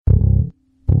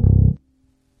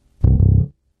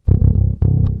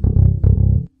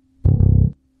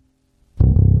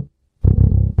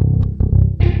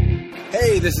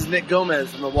this is Nick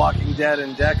Gomez from The Walking Dead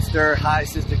and Dexter. Hi,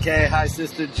 Sister K. Hi,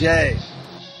 Sister J.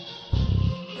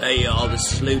 Hey, y'all,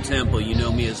 this is Lou Temple. You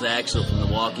know me as Axel from The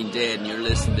Walking Dead, and you're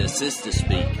listening to Sistah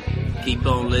Speak. Keep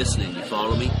on listening. You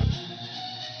follow me?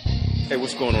 Hey,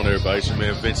 what's going on, everybody? It's your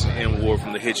man Vincent M. Ward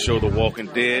from the hit show The Walking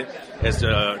Dead as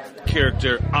the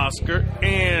character Oscar,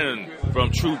 and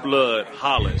from True Blood,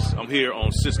 Hollis. I'm here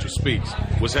on Sistah Speaks.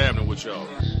 What's happening with y'all?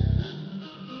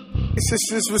 Hey,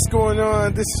 sisters, what's going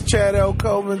on? This is Chad L.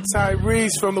 Coleman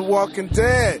Tyrese from The Walking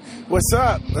Dead. What's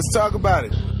up? Let's talk about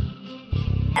it.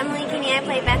 Emily Kinney, I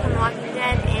play Beth on The Walking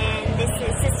Dead, and this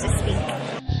is Sistah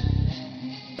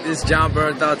Speak. This is John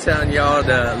Bernthal telling y'all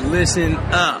to listen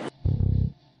up.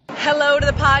 Hello to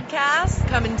the podcast,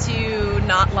 coming to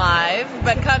not live,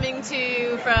 but coming to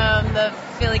you from the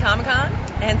Philly Comic-Con,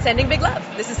 and sending big love.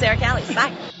 This is Sarah Callies.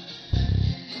 Bye.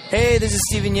 Hey, this is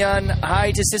Steven Yeun.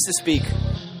 Hi to Sistah Speak.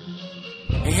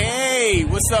 Hey,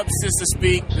 what's up, Sistah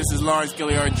Speak? This is Lawrence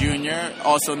Gilliard Jr.,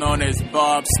 also known as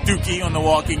Bob Stookie on The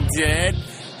Walking Dead.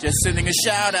 Just sending a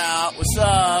shout out. What's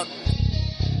up?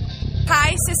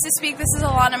 Hi, Sistah Speak. This is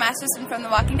Alana Masterson from The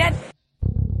Walking Dead.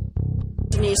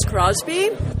 Denise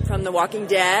Crosby from The Walking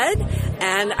Dead,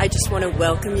 and I just want to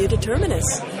welcome you to Terminus.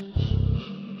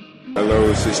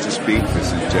 Hello, Sistah Speak.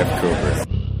 This is Jeff Cooper.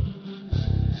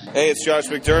 Hey, it's Josh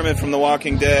McDermott from The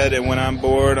Walking Dead, and when I'm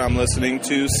bored, I'm listening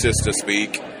to Sistah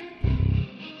Speak.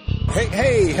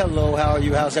 Hey, hello, how are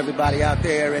you? How's everybody out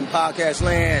there in podcast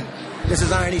land? This is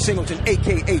Iron E. Singleton,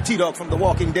 a.k.a. T-Dog from The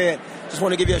Walking Dead. Just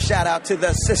want to give you a shout-out to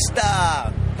the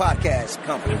Sistah podcast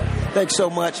company. Thanks so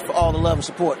much for all the love and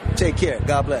support. Take care.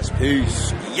 God bless.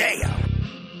 Peace. Yeah.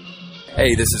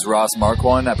 Hey, this is Ross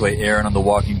Marquand. I play Aaron on The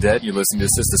Walking Dead. You're listening to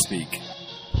Sistah Speak.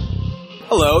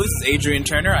 Hello, this is Adrian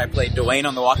Turner. I play Dwayne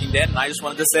on The Walking Dead, and I just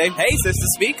wanted to say, hey, Sistah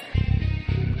Speak.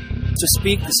 To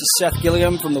speak, this is Seth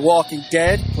Gilliam from The Walking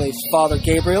Dead, plays Father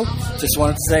Gabriel. Just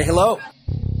wanted to say hello.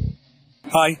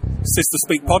 Hi, Sistah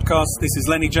Speak podcast. This is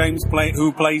Lenny James,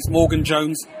 who plays Morgan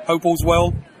Jones. Hope all's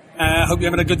well. Hope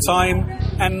you're having a good time.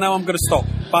 And now I'm going to stop.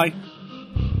 Bye.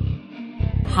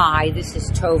 Hi, this is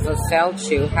Tova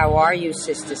Felchu. How are you,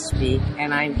 Sistah Speak?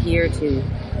 And I'm here to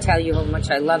tell you how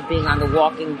much I love being on The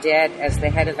Walking Dead as the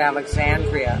head of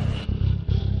Alexandria.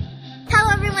 Hello,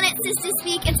 everyone at Sistah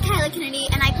Speak. It's Kyla Kennedy,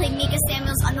 and I play Mika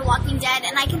Samuels on The Walking Dead,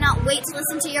 and I cannot wait to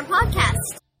listen to your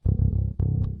podcast.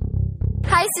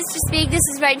 Hi, Sistah Speak. This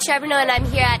is Ryan Charbonneau, and I'm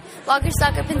here at Walker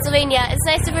Soccer, Pennsylvania. It's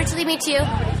nice to virtually meet you.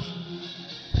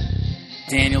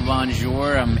 Daniel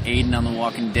Bonjour. I'm Aiden on The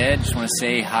Walking Dead. Just want to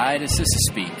say hi to Sistah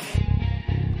Speak.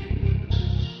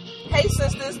 Hey,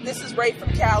 sisters. This is Ray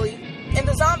from Cali. In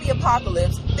the zombie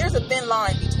apocalypse, there's a thin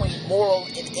line between moral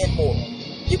and immoral.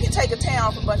 You can take a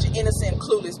town from a bunch of innocent,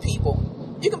 clueless people.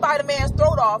 You can bite a man's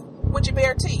throat off with your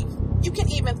bare teeth. You can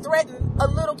even threaten a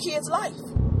little kid's life.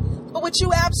 But what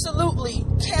you absolutely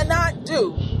cannot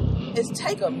do is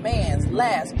take a man's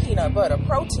last peanut butter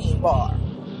protein bar.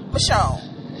 Michonne.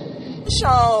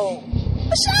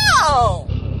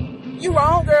 You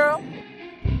wrong, girl.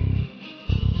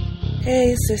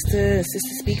 Hey, Sistah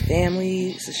Speak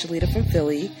family. This is Shalita from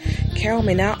Philly. Carol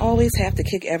may not always have to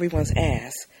kick everyone's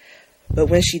ass, but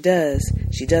when she does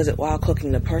it while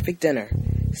cooking the perfect dinner.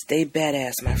 Stay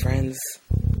badass, my friends.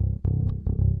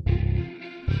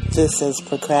 This is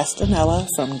Procrastinella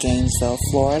from Gainesville,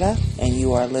 Florida, and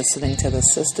you are listening to the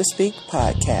Sistah Speak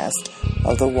podcast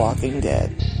of The Walking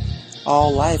Dead.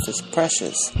 All life is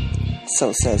precious,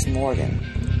 so says Morgan.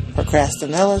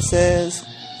 Procrastinella says,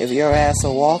 if your ass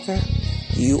a walker,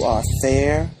 you are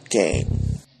fair game.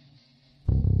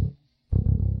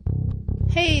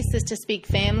 Hey, Sistah Speak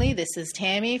family, this is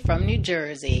Tammy from New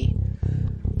Jersey.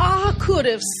 I could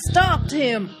have stopped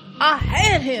him. I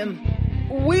had him.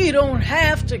 We don't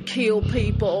have to kill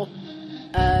people.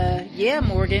 Yeah,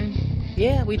 Morgan.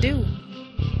 Yeah, we do.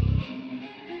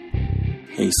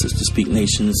 Hey, Sistah Speak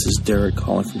Nation, this is Derek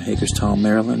calling from Hagerstown,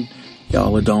 Maryland.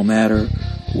 Y'all, it don't matter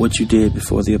what you did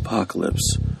before the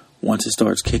apocalypse. Once it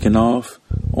starts kicking off,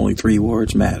 only 3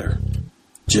 words matter.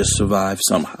 Just survive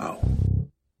somehow.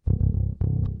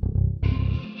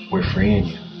 We're freeing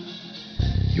you.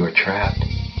 You're trapped.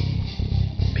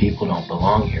 People don't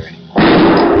belong here anymore.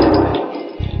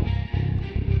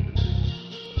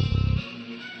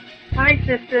 Hi,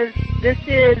 sisters. This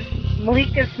is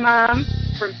Malika's mom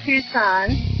from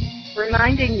Tucson,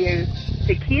 reminding you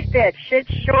to keep that shit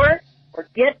short or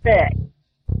get back.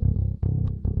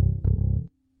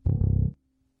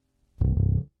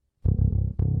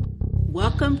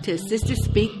 Welcome to Sistah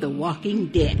Speak The Walking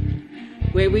Dead,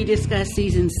 where we discuss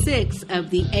Season 6 of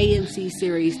the AMC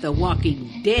series The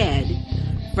Walking Dead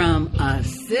from a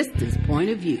sister's point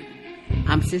of view.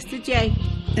 I'm Sister J.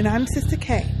 And I'm Sister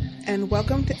K, and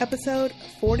welcome to episode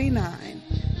 49.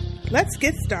 Let's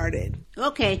get started.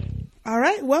 Okay. All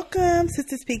right, welcome,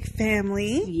 Sister Speak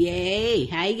family. Yay.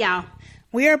 Hey, y'all.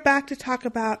 We are back to talk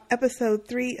about episode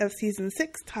 3 of season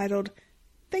 6, titled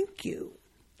Thank You.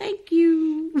 Thank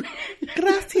you.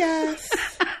 Gracias.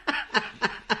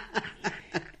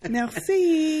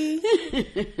 Merci.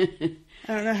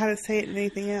 I don't know how to say it in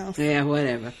anything else. Yeah,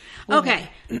 whatever. Okay,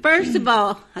 first of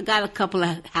all, I got a couple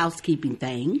of housekeeping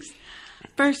things.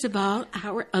 First of all,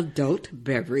 our adult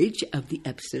beverage of the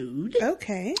episode.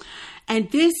 Okay. And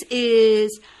this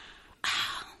is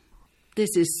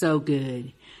so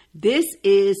good. This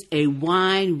is a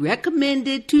wine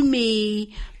recommended to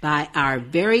me by our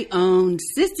very own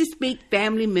Sister Speak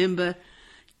family member,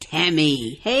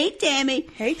 Tammy. Hey, Tammy.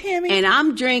 Hey, Tammy. And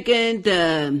I'm drinking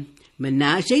the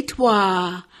Menage a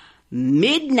Trois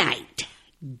Midnight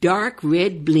Dark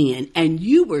Red Blend. And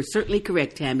you were certainly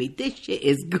correct, Tammy. This shit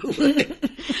is good.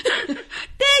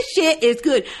 This shit is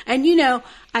good. And you know,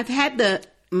 I've had the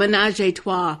Menage a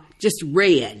Trois just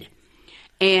red.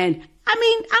 And I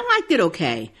mean, I liked it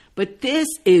okay. But this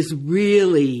is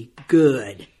really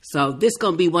good. So this is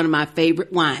going to be one of my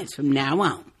favorite wines from now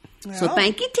on. Well, so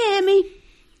thank you, Tammy.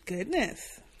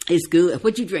 Goodness. It's good.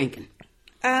 What you drinking?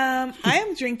 I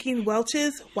am drinking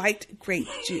Welch's white grape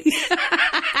juice.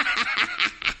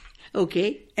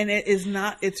 Okay. And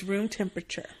it's room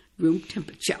temperature. Room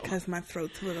temperature. Because my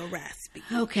throat's a little raspy.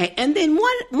 Okay. And then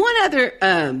one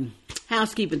other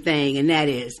housekeeping thing, and that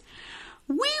is,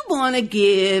 we want to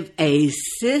give a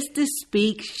Sister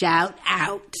Speak shout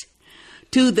out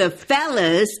to the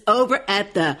fellas over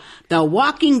at the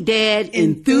Walking Dead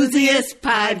Enthusiast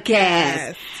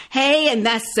Podcast. Hey, and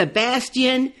that's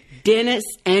Sebastian, Dennis,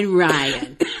 and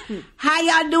Ryan. How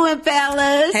y'all doing,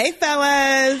 fellas? Hey,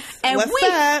 fellas. And what's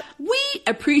up? We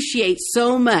appreciate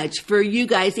so much for you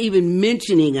guys even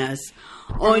mentioning us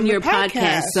on your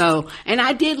podcast. So, and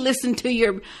I did listen to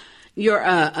your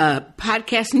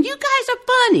podcast, and you guys are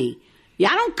funny.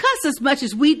 Y'all don't cuss as much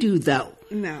as we do, though.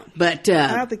 No. But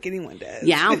I don't think anyone does.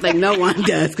 Yeah, I don't think no one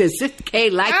does, because Sister K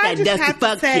likes that dusty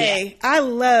fuck shit. I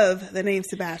love the name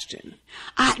Sebastian.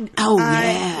 I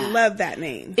love that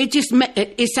name.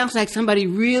 It sounds like somebody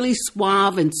really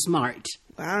suave and smart.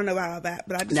 Well, I don't know about all that,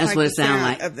 but I just That's like what the it sound sound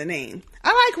like. of the name.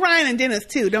 I like Ryan and Dennis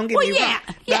too. Don't get me wrong.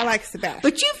 But I like Sebastian.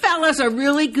 But you fellas are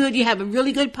really good. You have a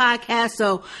really good podcast.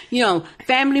 So, you know,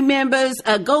 family members,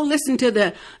 go listen to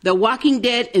the Walking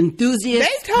Dead Enthusiast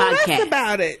podcast. They told us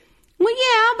about it. Well,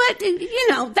 yeah, but, you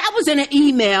know, that was in an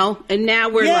email, and now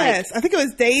we're I think it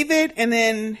was David, and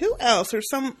then who else? Or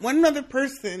one other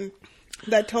person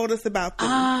that told us about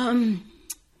them.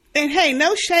 And hey,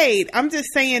 no shade. I'm just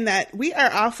saying that we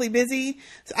are awfully busy,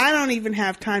 so I don't even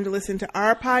have time to listen to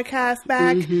our podcast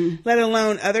back, let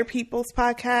alone other people's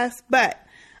podcasts. But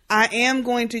I am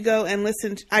going to go and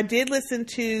listen. I did listen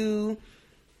to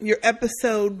your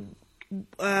episode.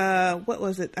 What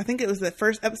was it? I think it was the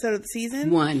first episode of the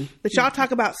season 1. But y'all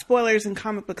talk about spoilers and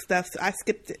comic book stuff, so I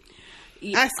skipped it.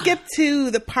 I skipped to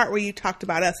the part where you talked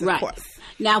about us, of course.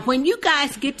 Now, when you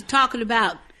guys get to talking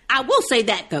about, I will say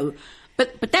that though,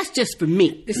 but that's just for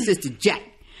me. This is Sister J.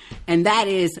 And that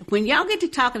is, when y'all get to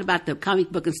talking about the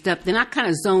comic book and stuff, then I kind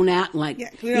of zone out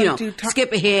and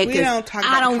skip ahead. We don't talk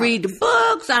about I don't read the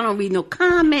books. I don't read no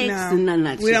comics and none of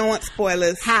that shit. We don't want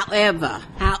spoilers. However,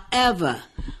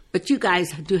 but you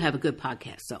guys do have a good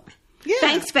podcast, so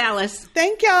thanks, fellas.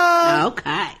 Thank y'all.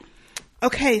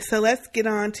 Okay, so let's get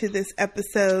on to this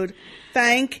episode.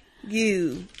 Thank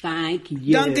you. Thank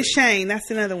you. Dankeschön.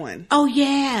 That's another one. Oh,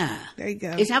 yeah. There you go.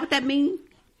 Is that what that means?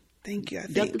 Thank you, I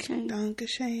think.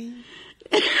 Dankeschön.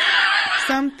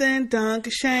 Something,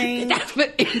 Dankeschön. That's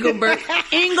what Engelbert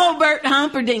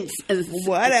Humperdinck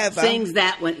sings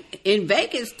that one. In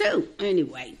Vegas, too.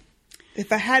 Anyway.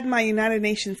 If I had my United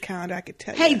Nations calendar, I could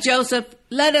tell you. Hey, Joseph,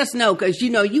 let us know, because, you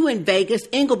know, you in Vegas.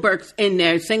 Engelbert's in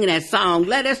there singing that song.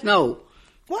 Let us know.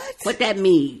 What that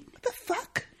means. What the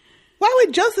fuck? Why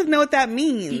would Joseph know what that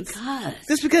means?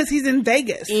 Just because he's in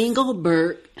Vegas.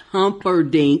 Engelbert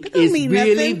Humperdinck is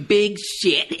really big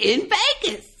shit in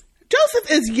Vegas.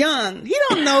 Joseph is young. He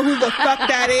don't know who the fuck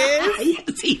that is.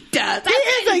 Yes, he does. He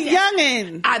is a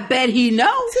youngin'. I bet he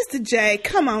knows. Sister J,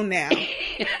 come on now.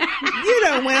 You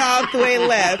done went all the way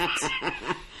left.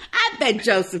 I bet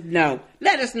Joseph know.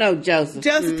 Let us know, Joseph.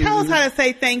 Joseph, tell us how to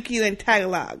say thank you in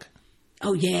Tagalog.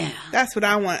 Oh, yeah. That's what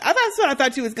I want. That's what I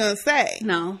thought you was going to say.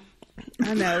 No.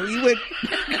 I know. You would...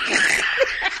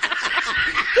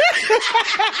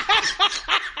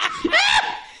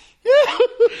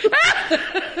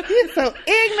 You're so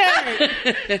ignorant.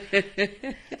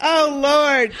 Oh,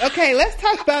 Lord. Okay, let's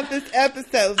talk about this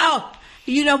episode. Oh,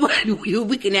 You know what?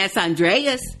 We can ask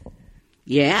Andreas.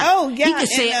 Yeah. Oh, yeah. He can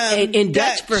say it in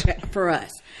Dutch for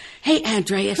us. Hey,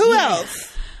 Andreas. Who else?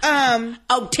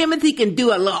 Timothy can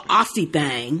do a little Aussie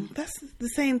thing. That's the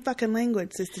same fucking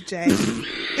language, Sister J.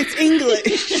 It's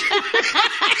English.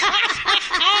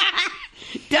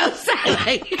 Don't say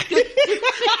like.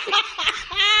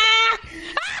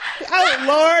 Oh,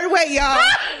 Lord. Wait, y'all.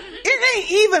 It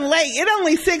ain't even late. It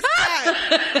only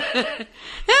 6:05.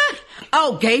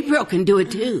 Oh, Gabriel can do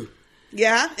it too.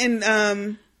 Yeah, in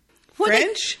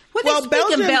French.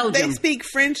 Belgium, they speak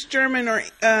French, German, or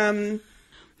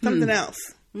something else.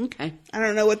 Okay. I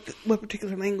don't know what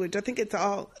particular language. I think it's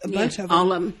a bunch of them.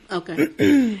 All of them.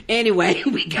 Okay. Anyway,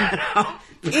 we got off.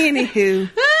 Anywho.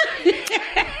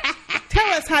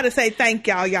 Tell us how to say thank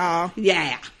y'all.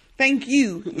 Yeah. Thank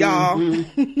you, y'all.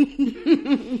 Mm-hmm.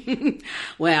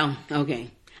 Well, okay.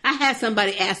 I had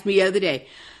somebody ask me the other day,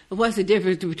 what's the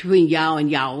difference between y'all and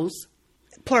y'alls?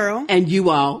 Plural. And you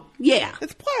all. Yeah.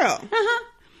 It's plural. Uh-huh.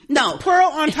 No. It's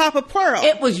plural on top of plural.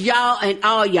 It was y'all and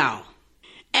all y'all.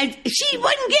 And she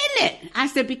wasn't getting it. I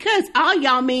said, because all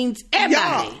y'all means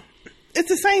everybody. Y'all. It's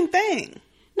the same thing.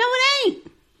 No, it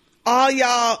ain't. All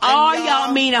y'all. All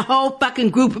y'all mean a whole fucking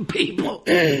group of people.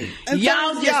 Y'all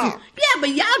just. Y'all. Yeah, but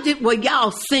y'all just. Well, y'all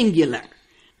singular.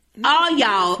 All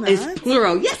y'all is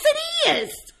plural. Yes, it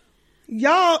is.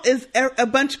 Y'all is a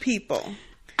bunch of people.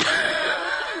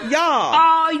 Y'all.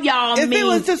 All y'all if means it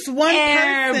was just one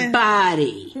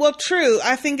everybody. Person. Well, true.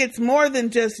 I think it's more than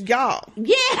just y'all.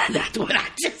 Yeah, that's what I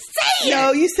just said.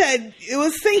 No, you said it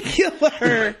was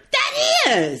singular. That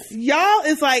is. Y'all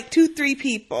is like 2-3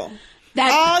 people.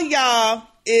 All y'all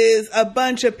is a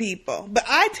bunch of people. But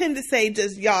I tend to say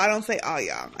just y'all. I don't say all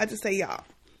y'all. I just say y'all.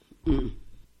 Mm.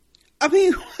 I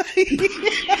mean, what'd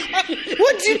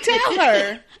you tell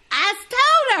her? I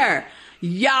told her.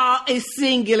 Y'all is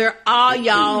singular. All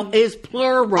y'all is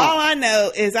plural. All I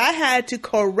know is I had to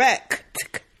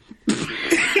correct.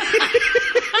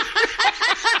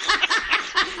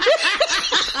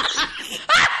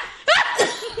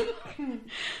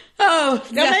 Oh,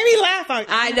 that made me laugh.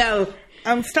 I know.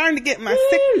 I'm starting to get my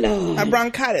my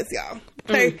bronchitis, y'all.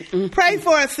 Pray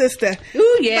for us, sister.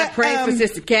 Ooh, yeah, but, pray for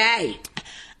Sister Kay.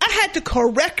 I had to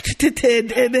correct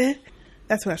it.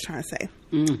 That's what I was trying to say.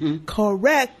 Mm-hmm.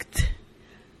 Correct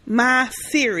my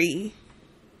Siri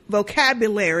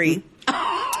vocabulary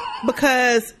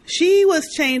because she was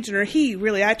changing her.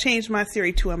 I changed my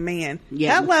Siri to a man.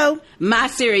 Yeah. Hello. My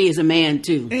Siri is a man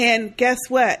too. And guess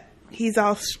what? He's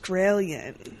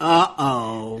Australian.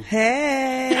 Uh-oh.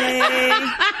 Hey.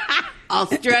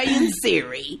 Australian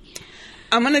Siri.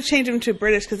 I'm going to change him to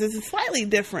British because it's slightly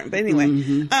different. But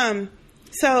anyway.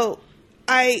 So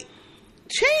I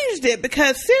changed it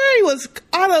because Siri was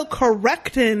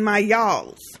auto-correcting my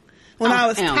y'alls when I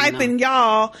was typing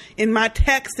y'all in my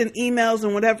text and emails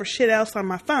and whatever shit else on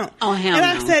my phone. Oh, hell and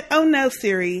I said, oh, no,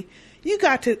 Siri, you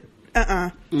got to,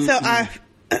 So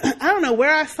I don't know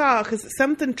where I saw because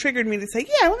something triggered me to say,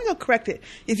 yeah, let me go correct it.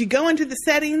 If you go into the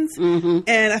settings and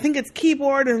I think it's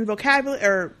keyboard and vocabulary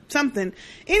or something.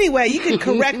 Anyway, you can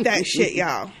correct that shit,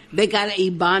 y'all. They got an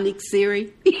Ebonics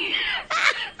Siri.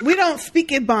 We don't speak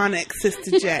Ebonics,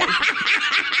 Sister J.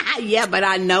 Yeah, but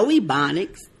I know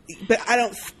Ebonics. But I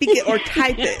don't speak it or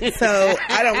type it, so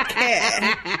I don't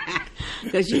care.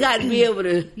 Because you got to be able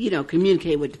to,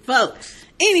 communicate with the folks.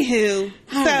 Anywho,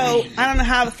 I don't know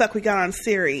how the fuck we got on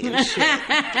Siri and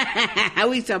shit.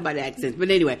 We talk about accents,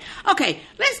 but anyway. Okay,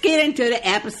 let's get into the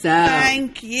episode.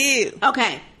 Thank you.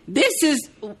 Okay, this is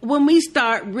when we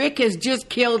start. Rick has just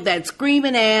killed that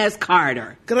screaming ass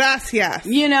Carter. Gracias.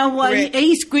 You know what?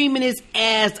 He's screaming his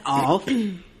ass off.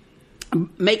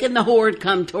 Making the horde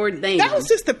come toward them. That was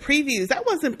just the previews. That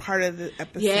wasn't part of the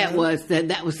episode. Yeah, it was.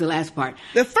 That was the last part.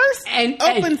 The first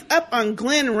opens up on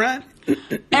Glenn run.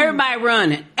 Everybody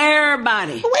running.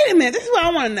 Everybody. But wait a minute. This is what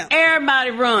I want to know.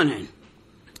 Everybody running.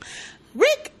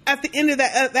 Rick, at the end of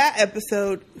that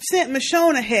episode, sent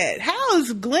Michonne ahead. How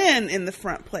is Glenn in the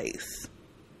front place?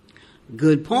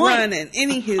 Good point. Running.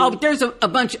 Anywho. Oh, but there's a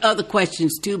bunch of other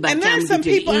questions, too. And there's some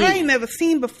people I ain't never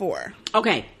seen before.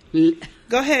 Okay.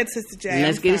 Go ahead, Sister J.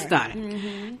 Let's get it started.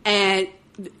 Mm-hmm. And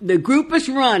the group is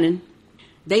running.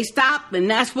 They stop, and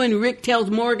that's when Rick tells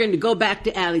Morgan to go back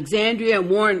to Alexandria and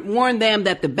warn them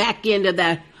that the back end of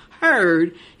that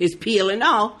herd is peeling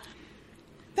off.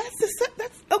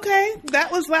 That's okay.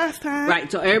 That was last time. Right,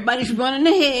 so everybody's running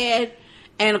ahead.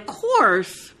 And, of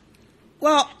course,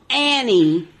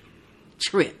 Annie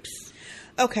trips.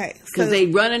 Okay. Because they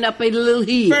running up a little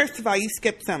hill. First of all, you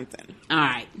skipped something. All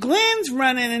right. Glenn's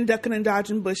running and ducking and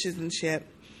dodging bushes and shit.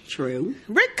 True.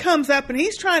 Rick comes up and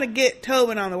he's trying to get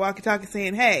Tobin on the walkie-talkie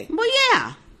saying, hey. Well,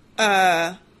 yeah.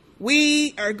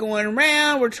 we are going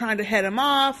around. We're trying to head him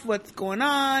off. What's going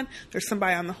on? There's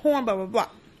somebody on the horn, blah, blah, blah.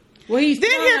 Well, then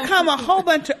here come a whole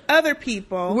bunch of other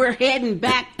people. We're heading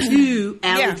back to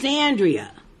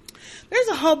Alexandria. There's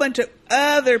a whole bunch of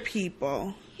other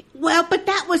people. Well, but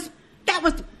that was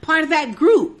part of that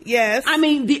group. Yes. I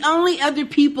mean, the only other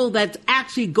people that's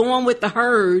actually going with the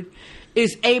herd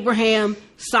is Abraham,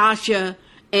 Sasha,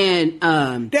 and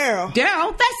Daryl.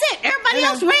 Daryl, that's it. Everybody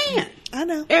else ran. I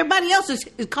know. Everybody else is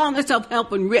calling themselves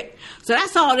helping Rick. So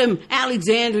that's all them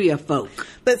Alexandria folk.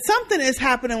 But something is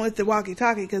happening with the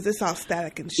walkie-talkie because it's all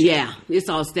static and shit. Yeah, it's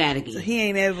all staticky. So he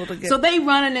ain't able to get... So they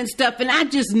running and stuff, and I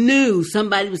just knew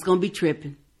somebody was going to be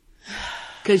tripping.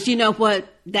 Because you know what?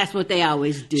 That's what they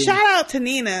always do. Shout out to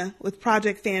Nina with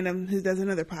Project Fandom, who does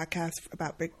another podcast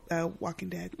about Walking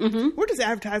Dead. Mm-hmm. We're just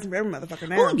advertising for every motherfucker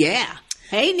now. Oh, yeah.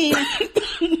 Hey, Nina.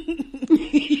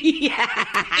 Yeah.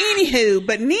 Anywho,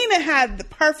 but Nina had the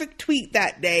perfect tweet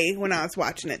that day when I was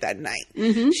watching it that night.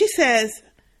 Mm-hmm. She says,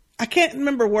 I can't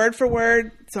remember word for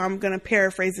word, so I'm going to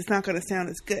paraphrase. It's not going to sound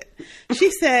as good.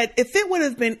 She said, if it would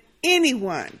have been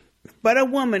anyone but a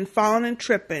woman falling and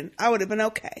tripping, I would have been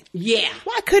okay. Yeah.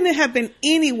 Why couldn't it have been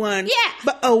anyone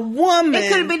but a woman? It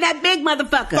could have been that big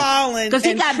motherfucker. Falling because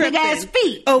he got big ass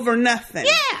feet. Over nothing.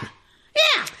 Yeah.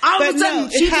 Yeah. All but of a sudden, no,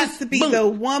 it has to be the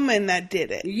woman that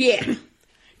did it. Yeah.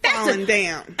 Falling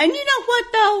down. And you know what,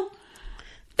 though?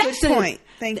 That's the point.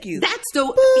 Thank you. That's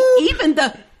the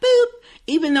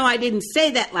even though I didn't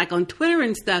say that like on Twitter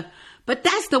and stuff, but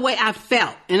that's the way I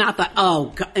felt. And I thought,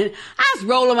 oh, God. And I was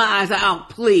rolling my eyes like, oh,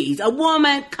 please, a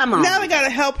woman, come on. Now we got to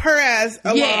help her ass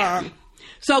along. Yeah.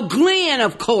 So Glenn,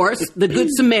 of course, the Good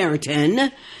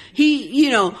Samaritan,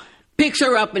 he, picks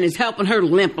her up and is helping her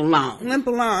limp along.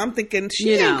 I'm thinking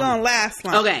she ain't going to last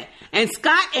long. Okay. And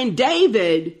Scott and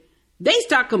David, they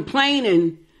start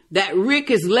complaining that Rick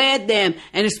has led them,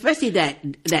 and especially that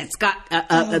Scott,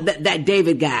 that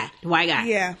David guy, the white guy.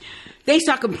 Yeah. They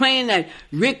start complaining that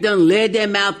Rick done led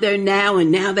them out there now,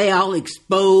 and now they all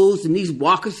exposed, and these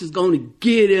walkers is going to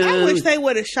get them. I wish they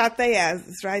would have shot their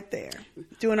asses right there,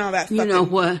 doing all that. You know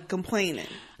what? Complaining.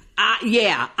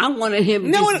 I wanted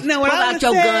him to pull out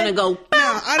your gun and go. No,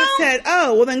 I'd have said,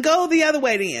 oh, well then go the other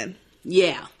way then.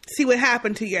 Yeah. See what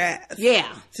happened to your ass.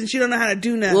 Yeah. Since you don't know how to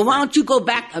do nothing. Well, why don't you go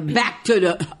back to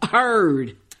the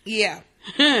herd? Yeah.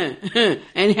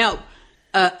 And help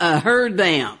herd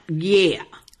them. Yeah.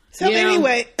 So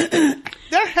anyway,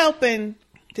 they're helping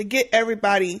to get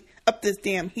everybody up this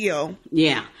damn hill.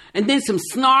 Yeah. And then some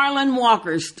snarling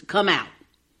walkers come out.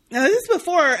 Now, is this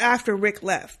before or after Rick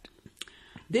left?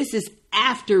 This is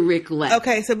after Rick left.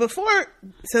 Okay, so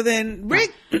then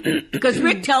Rick... Because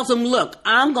Rick tells him, look,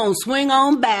 I'm going to swing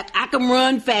on back. I can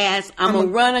run fast. I'm going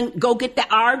to run and go get the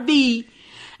RV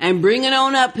and bring it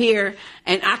on up here,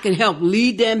 and I can help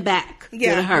lead them back to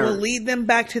the herd. We'll lead them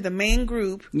back to the main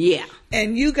group. Yeah.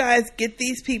 And you guys get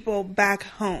these people back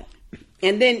home.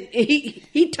 And then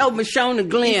he told Michonne and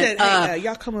Glenn, he said, hey,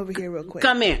 y'all come over here real quick.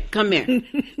 Come here.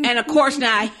 And of course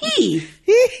now Heath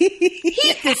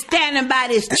is standing by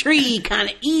this tree kind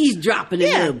of eavesdropping a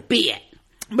little bit.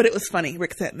 But it was funny.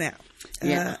 Rick said, now,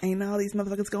 ain't all these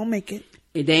motherfuckers gonna make it.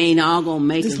 They ain't all gonna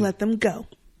make it. Just let them go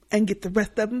and get the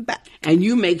rest of them back. And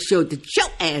you make sure that your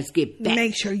ass get back.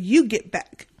 Make sure you get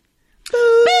back.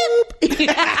 Boop.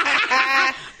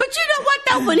 But you know what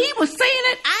though? When he was saying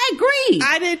it, I agreed.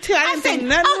 I did too. I didn't think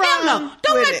nothing wrong. Hell no!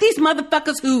 Don't let these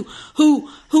motherfuckers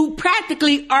who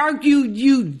practically argued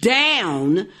you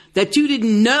down that you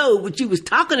didn't know what you was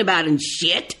talking about and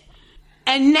shit,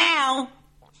 and now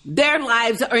their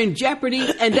lives are in jeopardy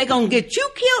and they're gonna get you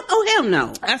killed. Oh hell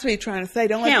no! That's what you're trying to say.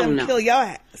 Don't let them kill your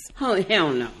ass. Oh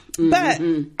hell no! But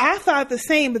I thought the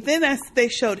same. But then as they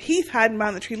showed Heath hiding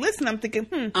behind the tree, listen, I'm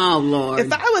thinking, oh Lord!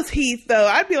 If I was Heath, though,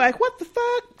 I'd be like, what the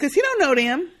fuck? Because he don't know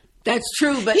them. That's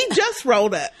true, but he just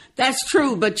rolled up. That's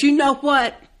true, but you know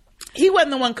what? He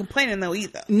wasn't the one complaining though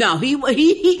either. No, he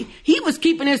was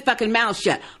keeping his fucking mouth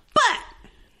shut.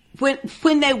 But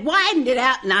when they widened it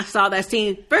out and I saw that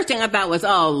scene, first thing I thought was,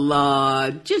 oh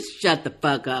Lord, just shut the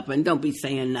fuck up and don't be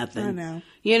saying nothing. I know.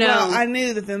 You know, well, I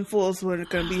knew that them fools weren't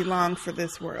going to be long for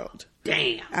this world.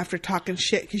 Damn. After talking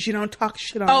shit, because you don't talk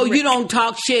shit on Rick. You don't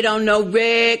talk shit on no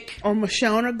Rick. Or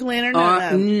Michonne or Glenn or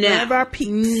none of our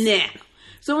peeps. Nah.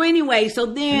 So anyway,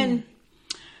 then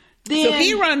so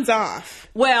he runs off.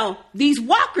 Well, these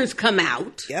walkers come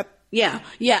out. Yep. Yeah.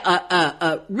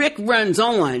 Rick runs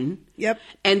on. Yep.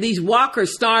 And these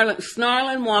walkers,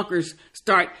 snarling walkers,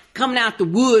 start coming out the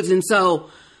woods, and so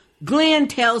Glenn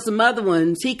tells some other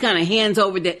ones, he kind of hands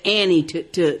over to Annie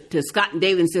to Scott and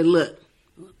David and said, look,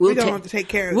 we don't have to take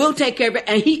care of it. We'll take care of it.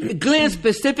 And Glenn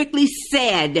specifically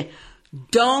said,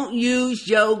 Don't use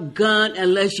your gun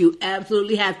unless you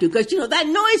absolutely have to, because that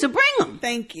noise will bring them.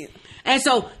 Thank you. And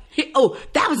so,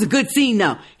 that was a good scene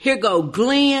though. Here go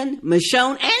Glenn,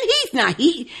 Michonne, and he's not.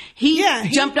 He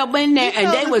jumped up in there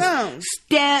and they was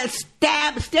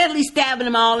steadily stabbing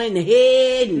them all in the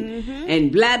head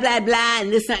and blah, blah, blah,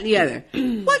 and this, that, and the other.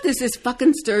 What does this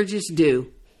fucking Sturgis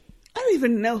do? I don't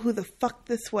even know who the fuck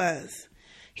this was.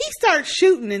 He starts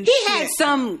shooting and he had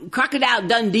some Crocodile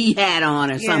Dundee hat on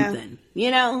or something,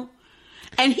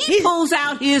 And he pulls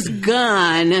out his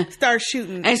gun. Starts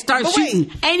shooting. And starts shooting.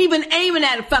 Ain't even aiming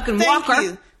at a fucking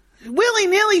Walker.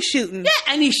 Willy-nilly shooting. Yeah,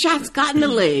 and he shot Scott in the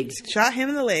legs. Shot him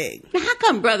in the leg. Now, how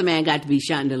come Brother Man got to be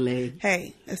shot in the leg?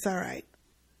 Hey, it's all right.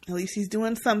 At least he's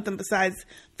doing something besides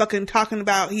fucking talking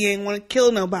about he ain't want to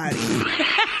kill nobody.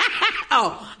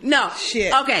 Oh, no.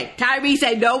 Shit. Okay, Tyree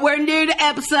said nowhere near the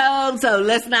episode, so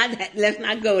let's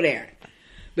not go there.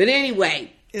 But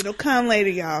anyway. It'll come later,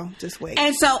 y'all. Just wait.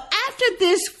 And so after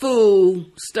this fool,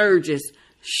 Sturgis,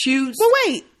 shoots... Well,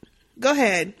 wait. Go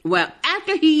ahead. Well,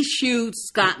 after he shoots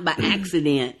Scott by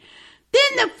accident,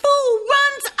 then the fool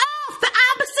runs off the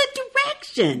opposite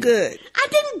direction. Good. I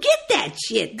didn't get that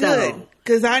shit, though. Good.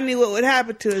 Because I knew what would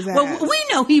happen to his ass. Well, we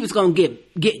know he was going to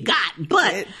get got,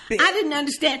 but I didn't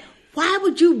understand... Why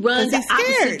would you run the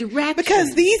opposite direction?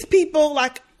 Because these people,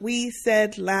 like we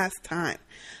said last time,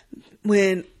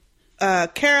 when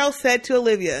Carol said to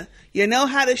Olivia, you know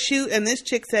how to shoot, and this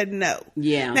chick said no.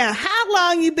 Yeah. Now, how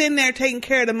long you been there taking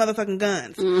care of the motherfucking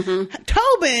guns?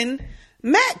 Tobin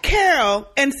met Carol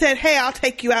and said, hey, I'll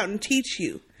take you out and teach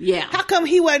you. Yeah. How come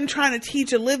he wasn't trying to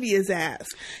teach Olivia's ass?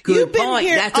 Good You've been point.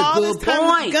 here That's a all good this time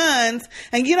point. with guns,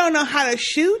 and you don't know how to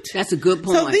shoot? That's a good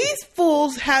point. So these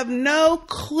fools have no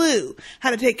clue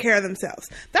how to take care of themselves.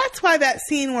 That's why that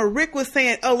scene where Rick was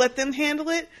saying, oh, let them handle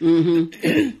it,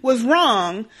 was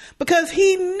wrong, because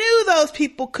he knew those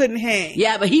people couldn't hang.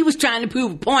 Yeah, but he was trying to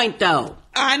prove a point, though.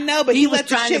 I know, but he let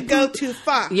the shit go too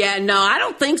far. Yeah, no, I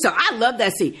don't think so. I love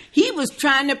that scene. He was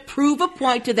trying to prove a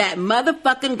point to that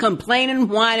motherfucking complaining,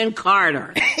 whining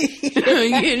Carter.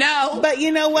 But you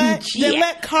know what? Yeah. Then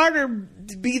let Carter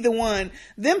be the one.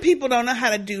 Them people don't know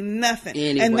how to do nothing.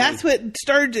 Anyway. And that's what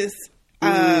Sturgis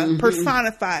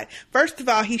personified. First of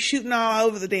all, he's shooting all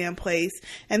over the damn place,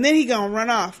 and then he gonna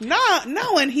run off,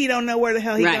 knowing he don't know where the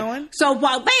hell he going. So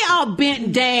while they all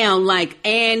bent down, like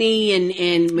Annie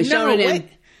and Michelle and them,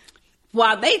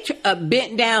 while they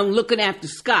bent down looking after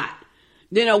Scott,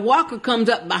 then a Walker comes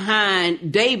up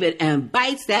behind David and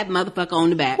bites that motherfucker on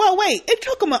the back. Well, wait, it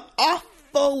took him an awful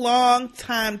long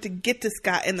time to get to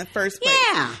Scott in the first place.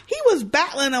 Yeah. He was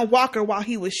battling a Walker while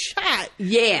he was shot.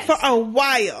 Yes. For a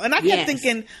while. And I kept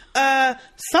thinking,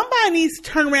 somebody needs to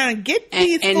turn around and get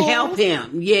these and fools. help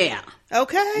him. Yeah.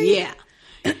 Okay. Yeah.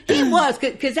 He was,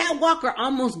 because that Walker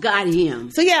almost got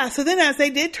him. So then as they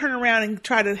did turn around and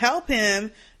try to help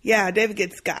him, David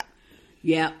gets Scott.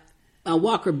 Yeah.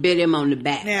 Walker bit him on the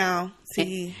back. Now,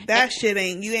 see, that shit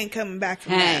you ain't coming back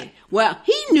from that. Well,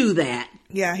 he knew that.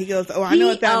 Yeah, he goes, I know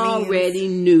what that means. He already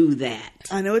knew that.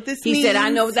 I know what this means. He said, I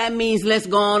know what that means. Let's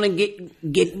go on and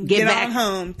get back. On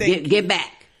home. Get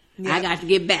back. Yeah. I got to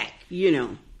get back,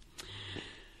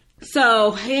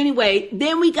 So, anyway,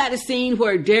 then we got a scene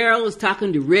where Daryl is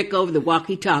talking to Rick over the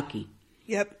walkie-talkie.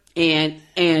 Yep. And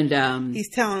he's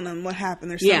telling them what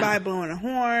happened. There's somebody blowing a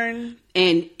horn.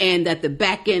 And that the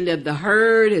back end of the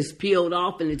herd has peeled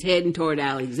off and it's heading toward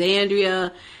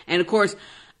Alexandria. And of course,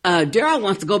 Daryl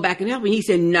wants to go back and help, and he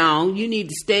said, no, you need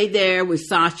to stay there with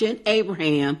Sasha and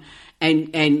Abraham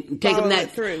and taking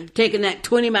that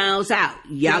 20 miles out.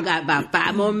 Y'all got about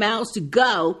 5 more miles to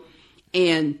go.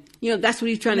 And, that's what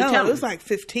he's trying to tell them. No, it was like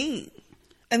 15.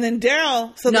 And then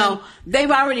Daryl...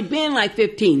 they've already been like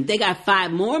 15. They got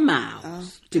 5 more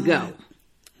miles to go.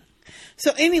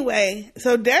 So anyway,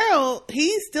 Daryl,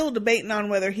 he's still debating on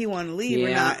whether he want to leave or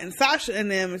not. And Sasha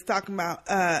and them is talking about,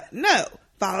 no,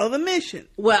 follow the mission.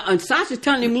 Well, and Sasha's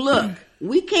telling him, look,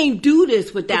 we can't do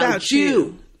this without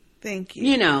you. Thank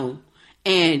you.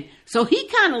 And so he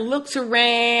kind of looks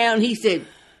around. He said...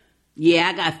 Yeah,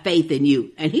 I got faith in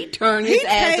you. And he turned his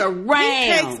ass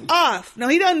around. He takes off. No,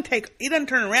 he doesn't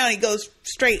turn around. He goes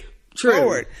straight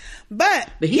forward.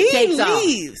 But he takes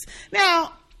leaves. Off.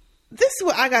 Now, this is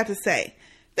what I got to say.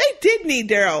 They did need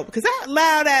Daryl because that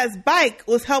loud ass bike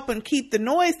was helping keep the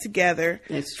noise together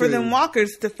for them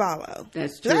walkers to follow.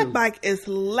 That's true. That bike is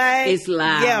loud. It's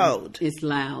loud. It's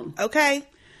loud. Okay?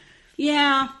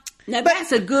 Yeah. Now,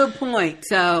 that's a good point.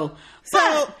 So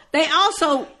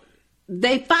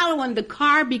they following the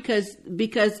car because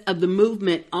of the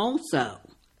movement also.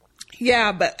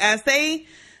 Yeah, but as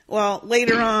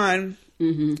later on,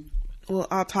 well,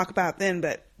 I'll talk about then,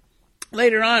 but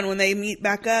later on when they meet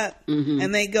back up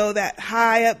and they go that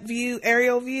high up view,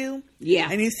 aerial view. Yeah.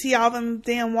 And you see all them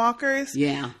damn walkers.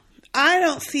 Yeah. I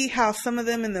don't see how some of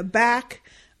them in the back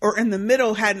or in the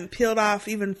middle hadn't peeled off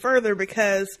even further,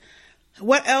 because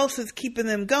what else is keeping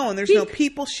them going? There's no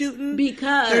people shooting.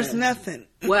 Because there's nothing.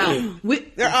 Well,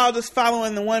 they're all just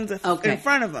following the ones in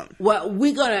front of them. Well,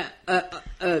 we're going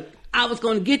to, I was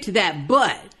going to get to that,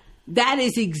 but that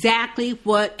is exactly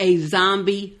what a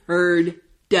zombie herd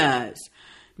does.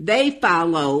 They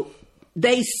follow,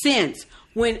 they sense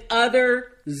when other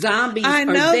zombies are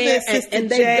there, and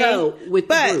they go with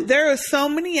the group. But there are so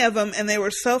many of them, and they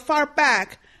were so far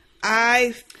back,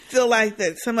 I feel like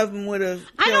that some of them would have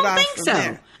peeled off from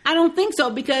there. I don't think so,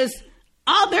 because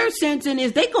all they're sensing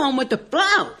is they going with the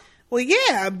flow. Well,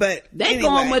 yeah, but they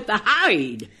going with the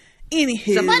hide.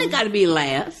 Anywho, somebody got to be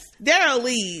last. Daryl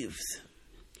leaves.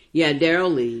 Yeah,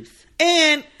 Daryl leaves.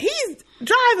 And he's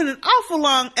driving an awful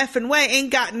long effing way,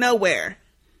 ain't got nowhere.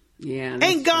 Yeah.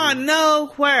 Ain't gone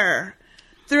nowhere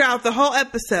throughout the whole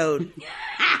episode.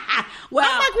 Well,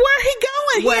 I'm like, where he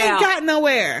going? He ain't got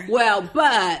nowhere. Well,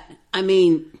 but I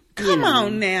mean, come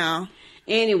on now.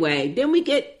 Anyway, then we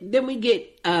get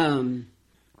Glenn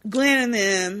and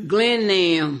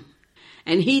them,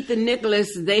 and Heath and Nicholas.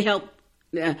 They help.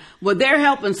 They're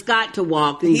helping Scott to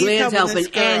walk, and Glenn's helping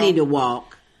Annie to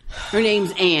walk. Her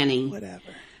name's Annie. Whatever.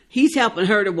 He's helping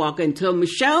her to walk until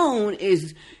Michonne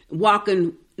is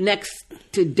walking next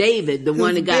to David, the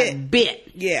one that got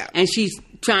bit. Yeah. And she's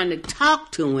trying to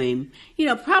talk to him,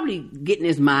 probably getting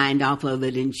his mind off of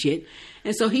it and shit.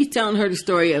 And so he's telling her the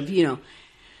story of, he got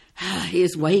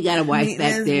a wife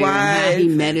back there, and how he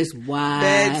met his wife.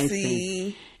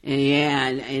 Betsy.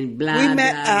 And blah, we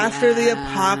met blah, after blah. the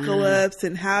apocalypse,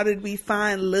 and how did we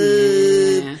find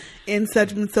love in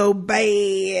such and so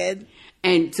bad?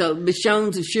 And so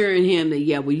Michonne's assuring him that,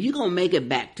 you're going to make it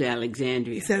back to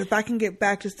Alexandria. He said, if I can get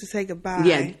back just to say goodbye.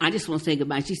 Yeah, I just want to say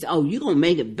goodbye. She said, you're going to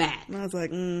make it back. And I was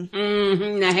like,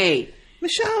 Now, hey,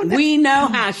 Michonne, we know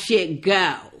how shit go.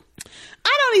 I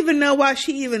don't even know why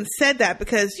she even said that,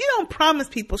 because you don't promise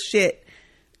people shit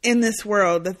in this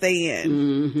world that they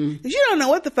in. You don't know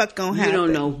what the fuck gonna happen. You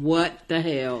don't know what the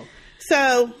hell.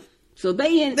 So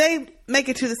they make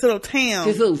it to this little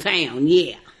town.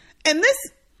 Yeah. And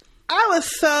I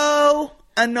was so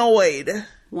annoyed.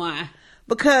 Why?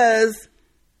 Because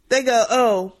they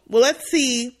go, let's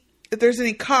see if there's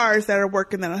any cars that are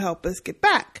working that'll help us get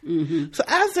back. So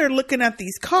as they're looking at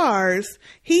these cars,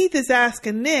 Heath is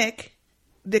asking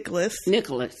Nicholas,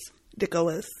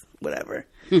 whatever.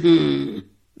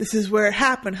 This is where it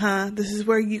happened, huh? This is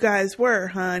where you guys were,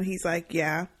 huh? And he's like,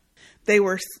 yeah. We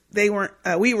were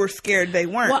scared they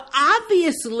weren't. Well,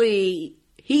 obviously,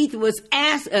 Heath was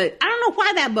asked, I don't know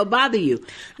why that would bother you.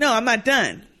 No, I'm not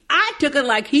done. I took it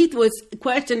like Heath was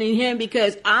questioning him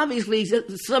because obviously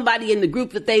somebody in the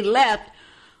group that they left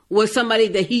was somebody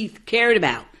that Heath cared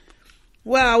about.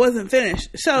 Well, I wasn't finished.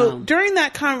 So during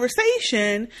that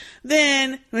conversation,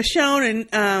 then Michonne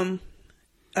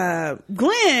and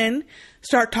Glenn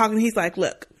start talking. He's like,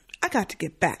 look, I got to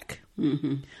get back.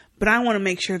 But I want to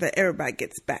make sure that everybody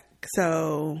gets back.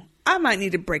 So I might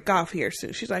need to break off here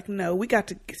soon. She's like, no, we got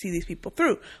to see these people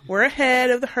through. We're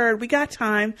ahead of the herd. We got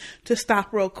time to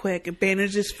stop real quick and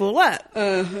bandages full up.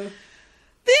 Then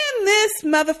this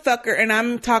motherfucker, and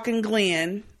I'm talking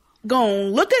Glenn, gonna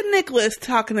look at Nicholas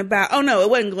talking about, oh no, it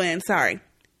wasn't Glenn, sorry.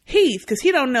 Heath, because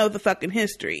he don't know the fucking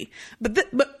history. But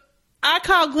I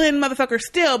call Glenn motherfucker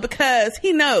still because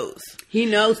he knows. He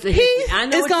knows the history. I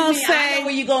know is what gonna you mean. say, I know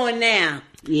where you're going now.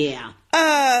 Yeah.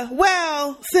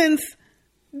 Well, since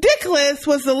Nicholas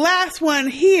was the last one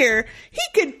here, he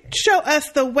could show us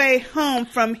the way home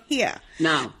from here.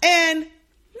 No. And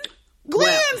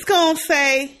Glenn's gonna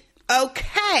say,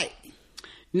 okay.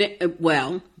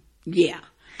 Well, yeah.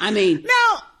 I mean,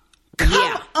 now,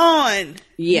 come on.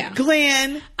 Yeah.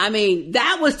 Glenn. I mean,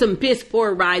 that was some piss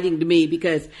poor writing to me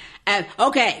because,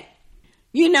 okay,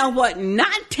 you know what?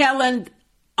 Not telling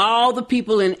all the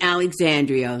people in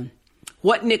Alexandria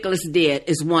what Nicholas did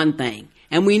is one thing.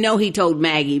 And we know he told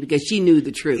Maggie because she knew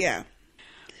the truth. Yeah.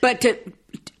 But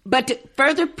to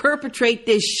further perpetrate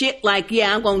this shit like,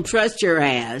 I'm going to trust your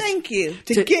ass. Thank you.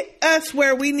 To get us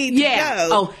where we need to go.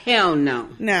 Oh, hell no.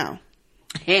 No.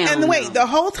 Hell and wait, no. the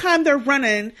whole time they're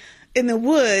running in the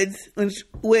woods,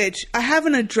 which I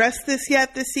haven't addressed this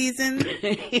yet this season,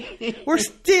 we're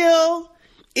still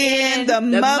in the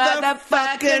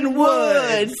motherfucking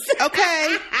woods.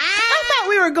 Okay? I thought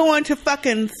we were going to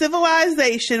fucking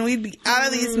civilization. We'd be out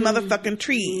of these motherfucking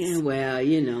trees. Well,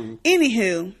 you know.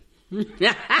 Anywho,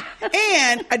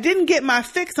 And I didn't get my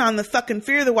fix on the fucking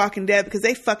Fear the Walking Dead because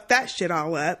they fucked that shit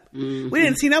all up. We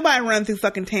didn't see nobody run through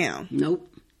fucking town. Nope.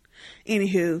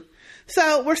 Anywho.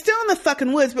 So we're still in the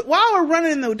fucking woods, but while we're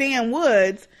running in the damn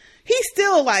woods, he's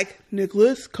still like,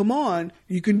 Nicholas, come on.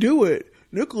 You can do it.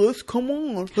 Nicholas, come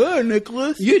on. Hey,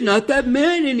 Nicholas. You're not that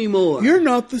man anymore. You're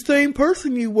not the same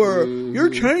person you were. You're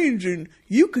changing.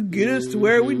 You could get us to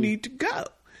where we need to go.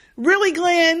 Really,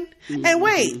 Glenn? And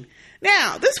wait.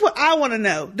 Now, this is what I want to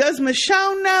know. Does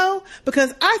Michonne know?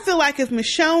 Because I feel like if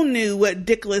Michonne knew what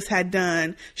Dickless had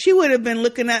done, she would have been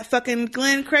looking at fucking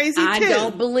Glenn crazy, too. I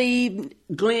don't believe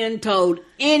Glenn told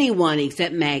anyone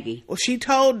except Maggie. Well, she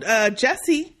told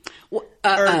Jesse.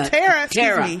 Or Tara,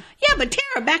 excuse me. Yeah, but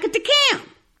Tara back at the camp.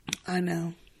 I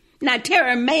know. Now,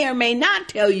 Tara may or may not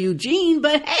tell Eugene,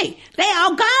 but hey, they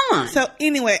all gone. So,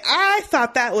 anyway, I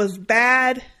thought that was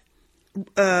bad.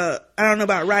 I don't know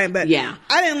about Ryan, but yeah.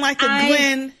 I didn't like that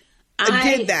Glenn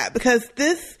did that because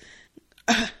this.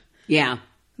 Yeah.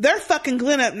 They're fucking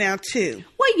Glenn up now, too.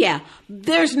 Well, yeah.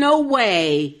 There's no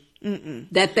way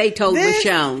that they told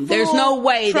Michonne. There's no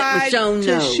way that Michonne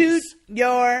knows. To shoot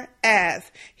your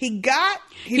ass. He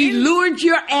lured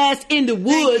your ass in the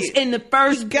woods in the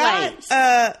first place.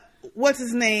 What's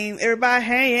his name? Everybody,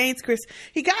 hey, ain't Chris.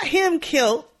 He got him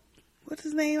killed. What's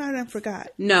his name? I done forgot.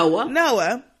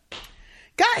 Noah.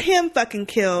 Got him fucking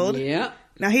killed. Yeah.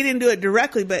 Now, he didn't do it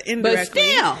directly, but indirectly.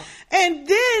 But still. And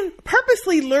then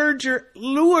purposely lured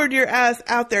your ass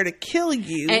out there to kill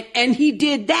you. And he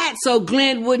did that so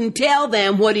Glenn wouldn't tell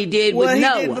them what he did with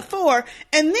Noah. He did before.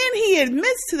 And then he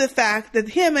admits to the fact that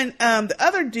him and the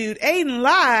other dude, Aiden,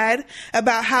 lied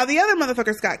about how the other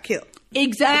motherfuckers got killed.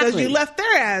 Exactly. Because you left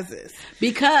their asses.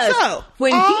 Because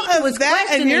when Heath was questioning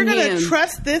him... And you're going to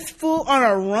trust this fool on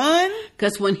a run?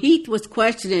 Because when Heath was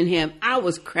questioning him, I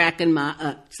was cracking my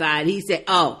upside. He said,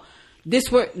 this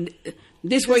where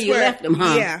you left him,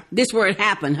 huh? Yeah. This where it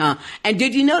happened, huh? And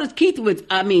did you notice Heath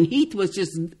was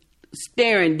just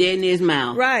staring dead in his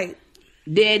mouth. Right.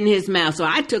 Dead in his mouth. So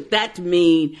I took that to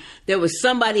mean there was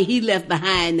somebody he left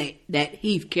behind that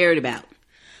Heath cared about.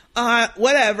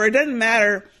 Whatever. It doesn't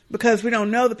matter. Because we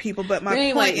don't know the people, but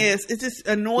my point is, it just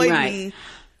annoyed me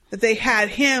that they had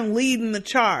him leading the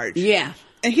charge. Yeah.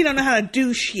 And he don't know how to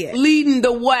do shit. Leading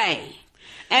the way.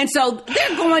 And so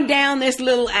they're going down this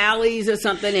little alleys or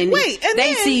something, and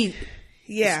they see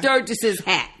Sturgis's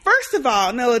hat. First of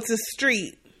all, no, it's a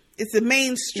street. It's a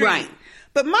main street. Right.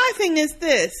 But my thing is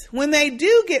this. When they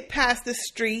do get past the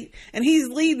street, and he's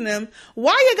leading them,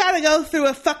 why you gotta go through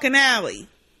a fucking alley?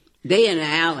 They in an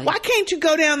alley. Why can't you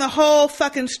go down the whole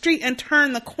fucking street and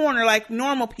turn the corner like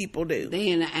normal people do? They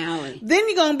in an alley. Then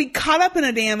you're going to be caught up in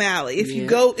a damn alley if you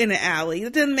go in an alley.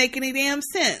 It doesn't make any damn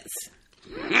sense.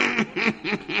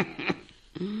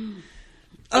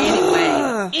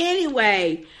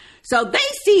 Anyway, so they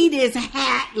see this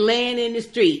hat laying in the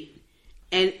street.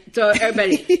 And so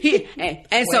everybody,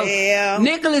 so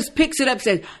Nicholas picks it up and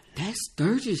says, that's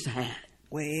Sturgis' hat.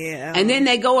 Well. And then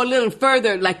they go a little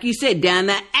further, like you said, down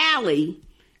the alley.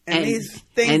 And these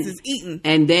things is eating.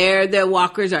 And there the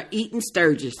walkers are eating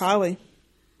Sturgis. Probably.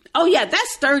 Oh, yeah,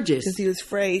 that's Sturgis. Because he was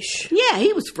fresh. Yeah,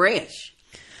 he was fresh.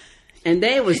 And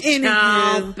they was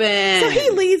chomping. So he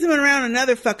leads them around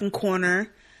another fucking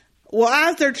corner. Well,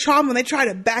 as they're chomping, they try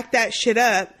to back that shit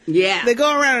up. Yeah. They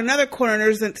go around another corner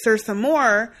and there's some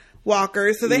more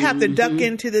walkers. So they have to duck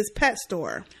into this pet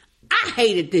store. I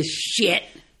hated this shit.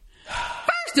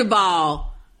 First of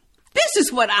all, this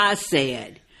is what I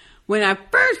said. When they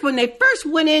first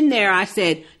went in there, I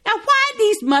said, now why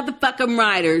these motherfucking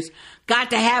writers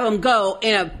got to have them go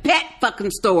in a pet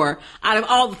fucking store out of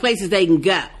all the places they can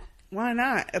go? Why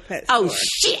not a pet store? Oh,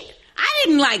 shit. I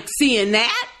didn't like seeing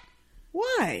that.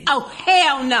 Why? Oh,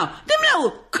 hell no. Them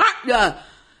little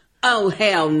oh,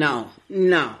 hell no.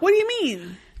 No. What do you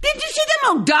mean? Did you see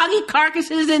them old doggy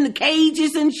carcasses in the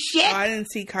cages and shit? Oh, I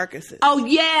didn't see carcasses. Oh,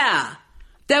 yeah.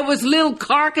 There was little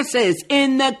carcasses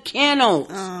in the kennels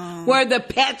where the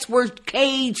pets were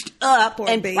caged up. Poor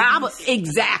and babies.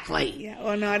 Exactly. Yeah,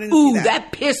 well, no, I didn't see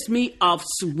that pissed me off